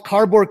installed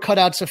cardboard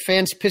cutouts of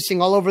fans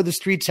pissing all over the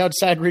streets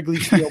outside Wrigley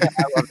Field.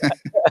 I love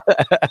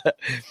that.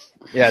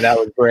 Yeah, that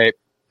was great.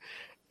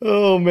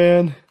 Oh,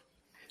 man.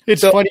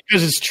 It's funny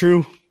because it's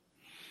true.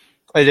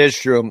 It is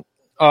true.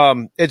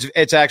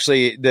 It's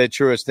actually the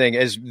truest thing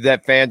is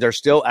that fans are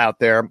still out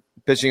there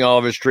pissing all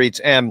over streets.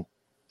 And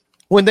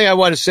one thing I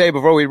want to say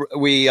before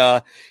we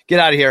get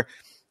out of here,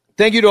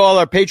 thank you to all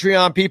our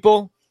Patreon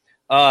people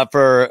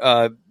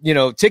for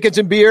tickets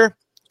and beer.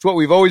 It's what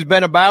we've always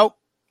been about.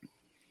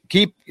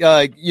 Keep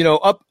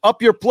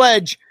up your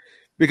pledge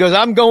because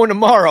I'm going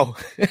tomorrow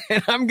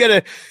and I'm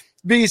gonna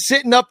be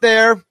sitting up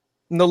there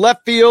in the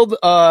left field.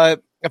 I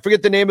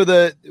forget the name of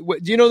do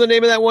you know the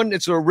name of that one?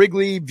 It's a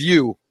Wrigley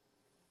View.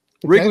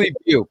 Wrigley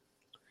View.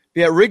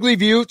 Yeah, Wrigley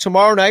View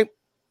tomorrow night.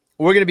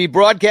 We're going to be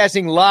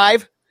broadcasting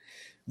live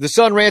the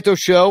Son Ranto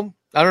show.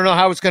 I don't know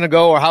how it's going to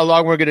go or how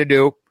long we're going to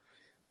do,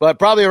 but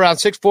probably around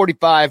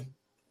 6:45,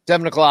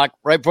 7 o'clock,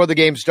 right before the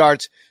game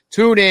starts.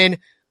 Tune in.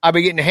 I'll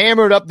be getting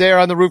hammered up there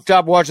on the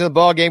rooftop watching the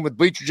ball game with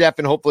Bleacher Jeff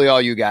and hopefully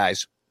all you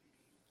guys.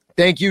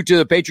 Thank you to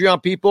the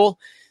Patreon people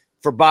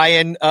for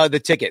buying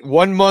the ticket.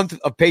 1 month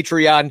of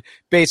Patreon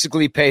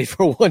basically paid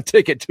for one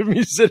ticket to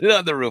me sitting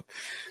on the roof.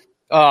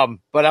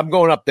 But I'm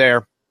going up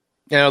there,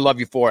 and I love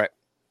you for it.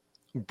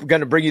 I'm going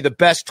to bring you the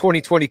best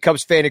 2020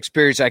 Cubs fan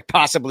experience I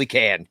possibly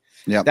can.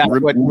 Yeah, that's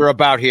what we're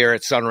about here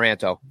at Son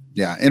Ranto.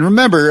 Yeah, and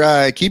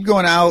remember, keep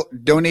going out,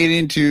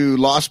 donating to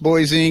Lost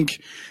Boys Inc.,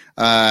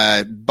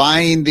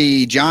 buying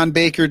the John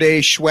Baker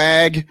Day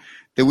swag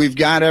that we've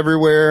got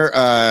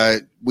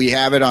everywhere. We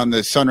have it on the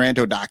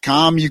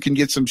sunranto.com. You can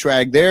get some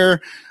swag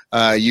there.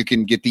 You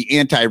can get the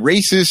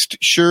anti-racist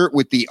shirt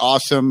with the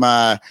awesome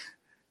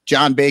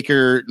John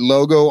Baker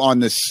logo on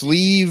the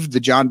sleeve,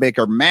 the John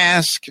Baker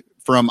mask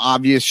from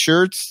Obvious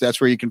Shirts. That's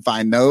where you can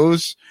find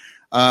those.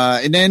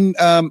 And then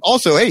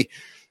also, hey,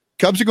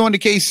 Cubs are going to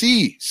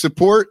KC.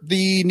 Support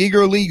the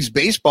Negro Leagues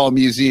Baseball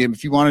Museum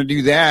if you want to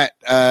do that.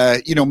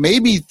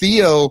 Maybe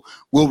Theo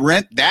will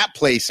rent that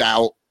place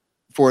out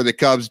for the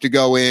Cubs to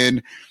go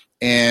in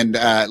and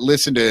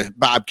listen to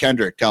Bob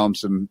Kendrick tell him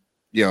some,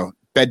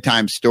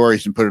 bedtime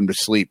stories and put him to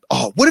sleep.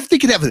 Oh, what if they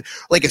could have a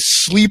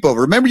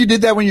sleepover? Remember you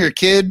did that when you were a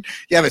kid?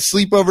 You have a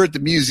sleepover at the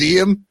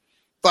museum?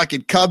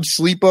 Fucking Cubs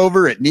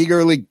sleepover at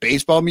Negro League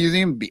Baseball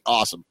Museum would be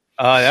awesome.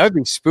 That would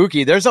be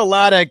spooky. There's a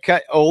lot of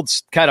old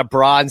kind of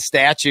bronze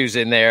statues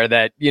in there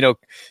that,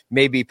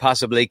 maybe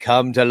possibly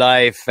come to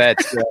life.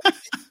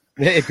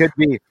 It could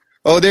be.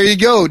 Oh, there you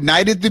go.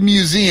 Night at the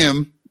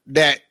Museum,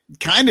 that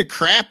kind of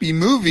crappy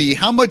movie.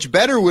 How much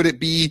better would it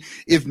be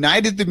if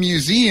Night at the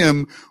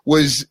Museum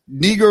was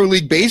Negro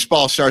League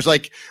Baseball stars,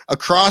 like a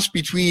cross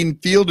between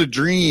Field of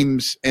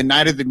Dreams and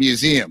Night at the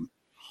Museum?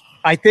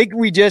 I think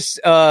we just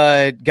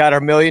got our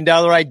 $1 million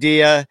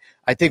idea.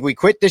 I think we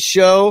quit the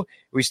show.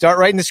 We start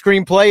writing the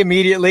screenplay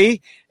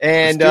immediately,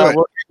 and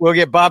we'll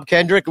get Bob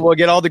Kendrick, and we'll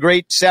get all the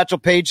great Satchel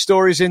Paige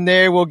stories in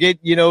there. We'll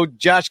get,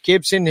 Josh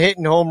Gibson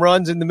hitting home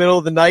runs in the middle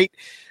of the night.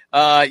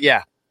 I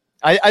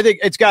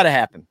think it's got to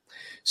happen.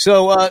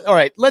 So, all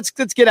right, let's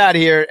get out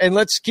of here and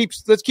let's keep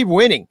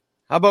winning.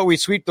 How about we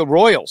sweep the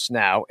Royals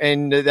now,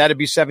 and that'd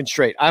be 7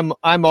 straight. I'm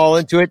all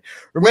into it.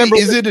 Remember,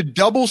 is it a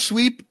double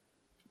sweep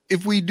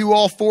if we do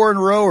all 4 in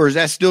a row, or is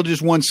that still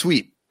just one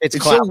sweep?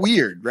 It's so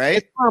weird, right?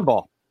 It's clown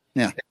ball.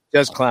 Yeah, it's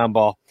just clown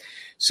ball.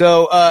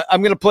 So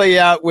I'm gonna play you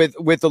out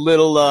with a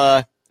little.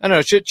 I don't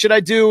know. Should I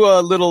do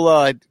a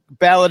little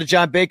ballad of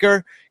John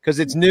Baker because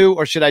it's new,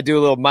 or should I do a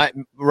little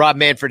Rob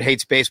Manfred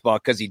hates baseball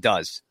because he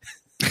does?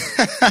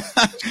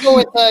 Go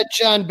with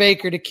John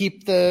Baker to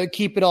keep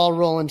it all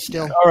rolling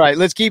still. All right,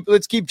 let's keep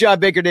John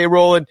Baker Day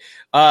rolling.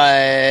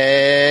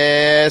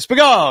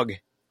 Spagog.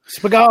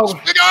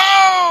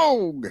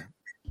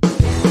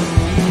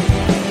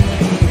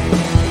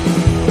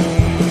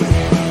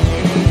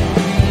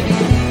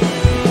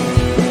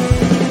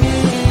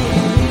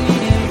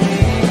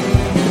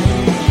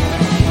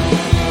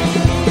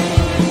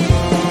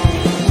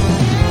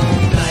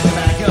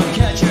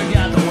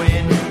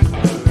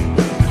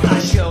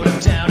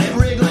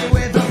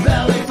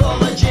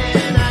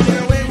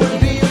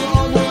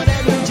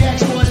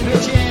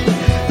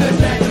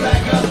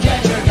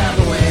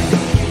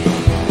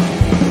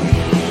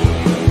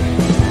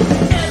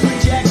 Every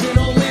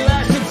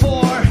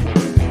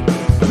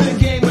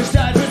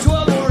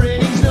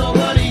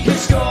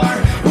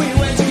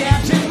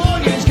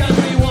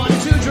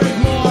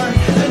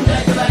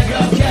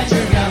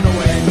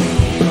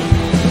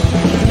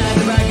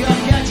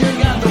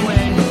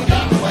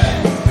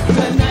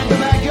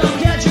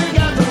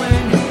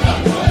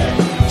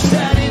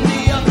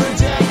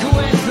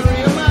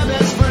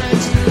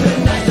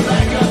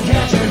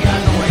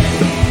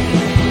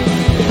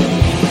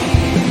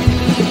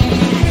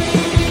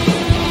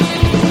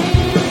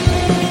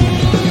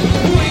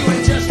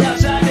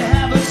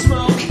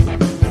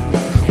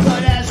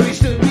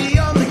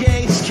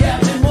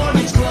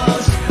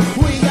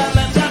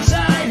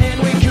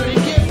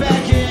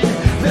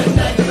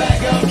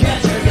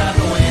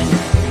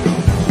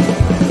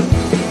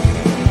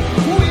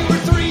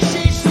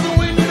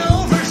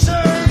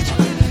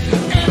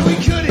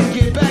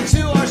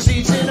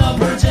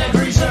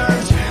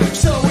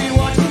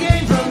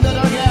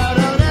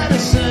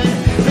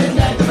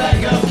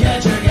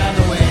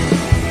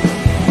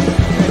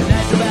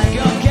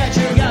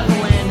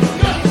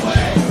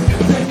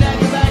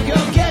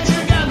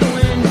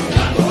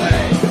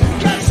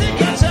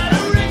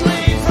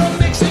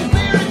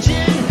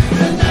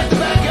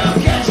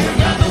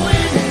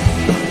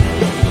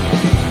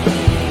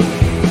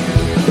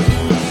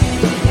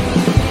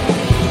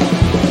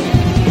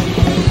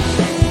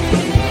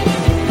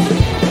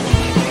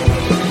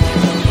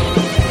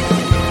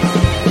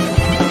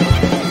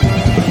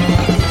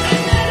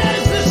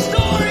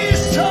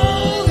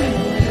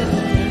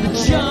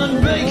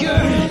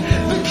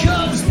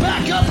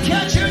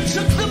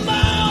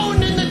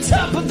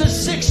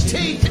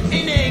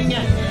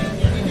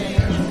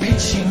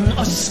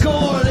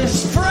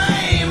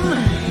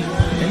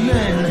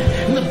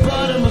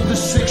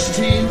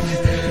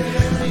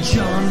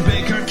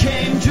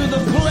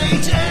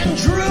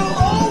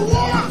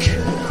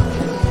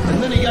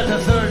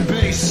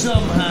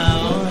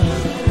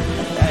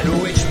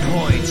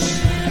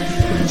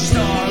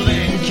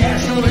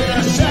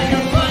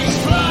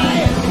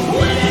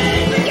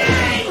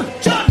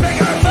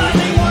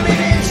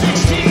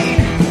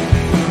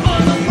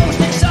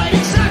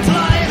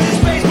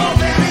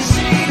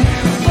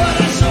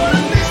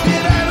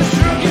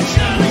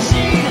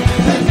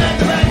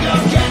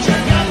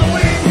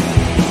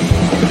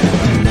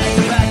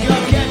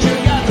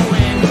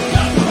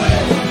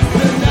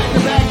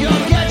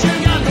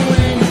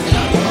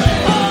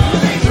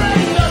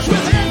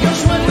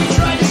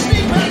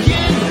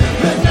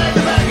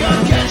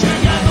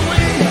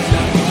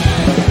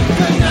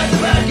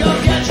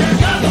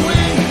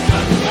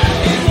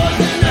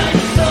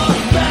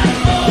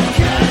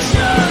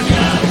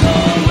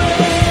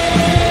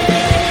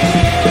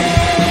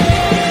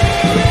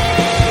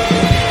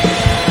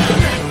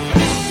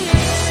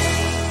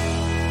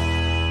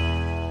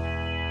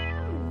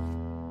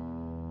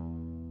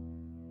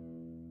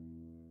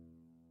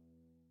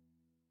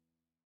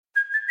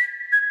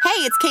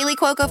it's Kaylee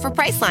Cuoco for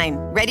Priceline.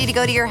 Ready to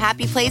go to your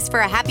happy place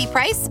for a happy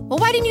price? Well,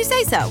 why didn't you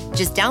say so?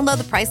 Just download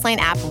the Priceline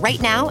app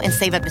right now and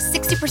save up to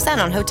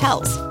 60% on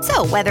hotels.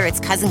 So whether it's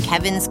Cousin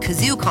Kevin's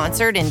Kazoo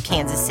Concert in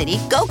Kansas City,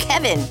 go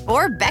Kevin,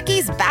 or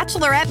Becky's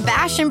Bachelorette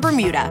Bash in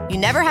Bermuda, you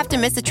never have to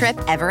miss a trip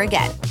ever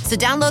again. So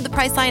download the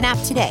Priceline app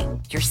today.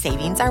 Your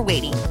savings are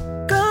waiting.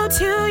 Go to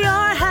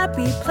your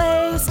happy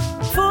place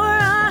for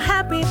a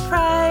happy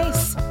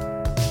price.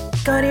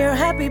 Go to your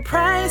happy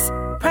price,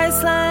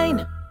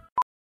 Priceline.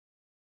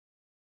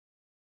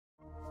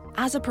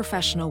 As a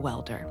professional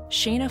welder,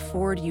 Shayna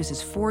Ford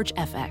uses Forge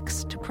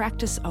FX to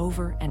practice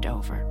over and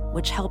over,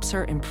 which helps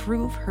her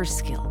improve her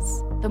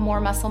skills. The more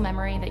muscle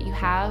memory that you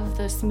have,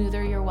 the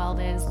smoother your weld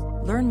is.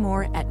 Learn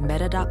more at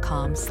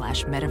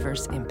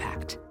meta.com/metaverse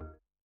impact.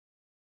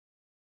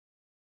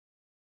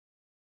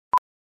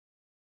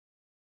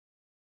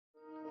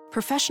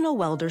 Professional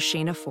welder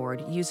Shayna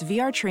Ford used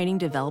VR training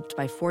developed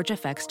by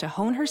ForgeFX to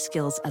hone her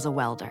skills as a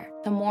welder.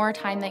 The more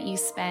time that you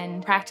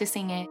spend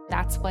practicing it,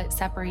 that's what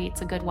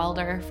separates a good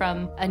welder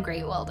from a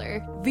great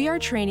welder. VR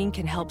training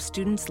can help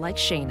students like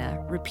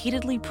Shayna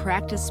repeatedly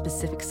practice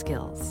specific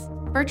skills.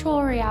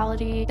 Virtual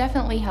reality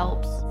definitely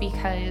helps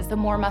because the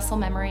more muscle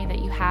memory that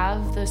you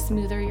have, the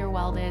smoother your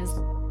weld is.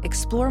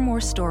 Explore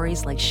more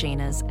stories like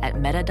Shayna's at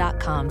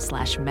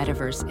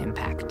meta.com/metaverse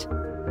impact.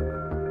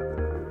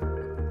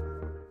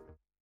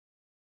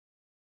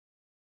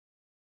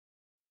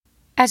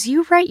 As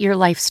you write your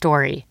life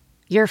story,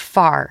 you're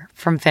far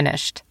from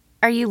finished.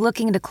 Are you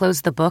looking to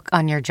close the book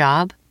on your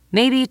job?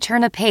 Maybe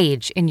turn a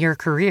page in your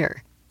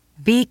career?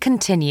 Be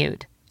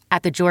continued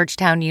at the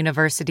Georgetown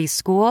University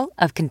School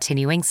of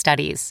Continuing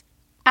Studies.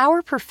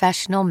 Our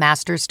professional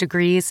master's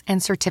degrees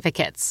and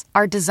certificates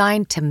are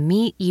designed to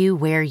meet you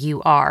where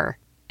you are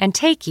and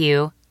take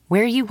you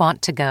where you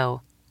want to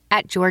go.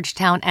 At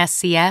Georgetown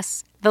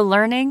SCS, the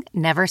learning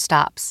never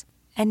stops,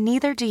 and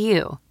neither do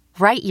you.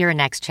 Write your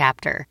next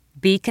chapter.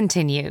 Be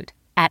continued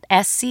at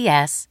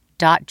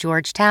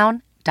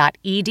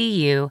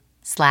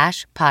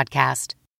scs.georgetown.edu/podcast.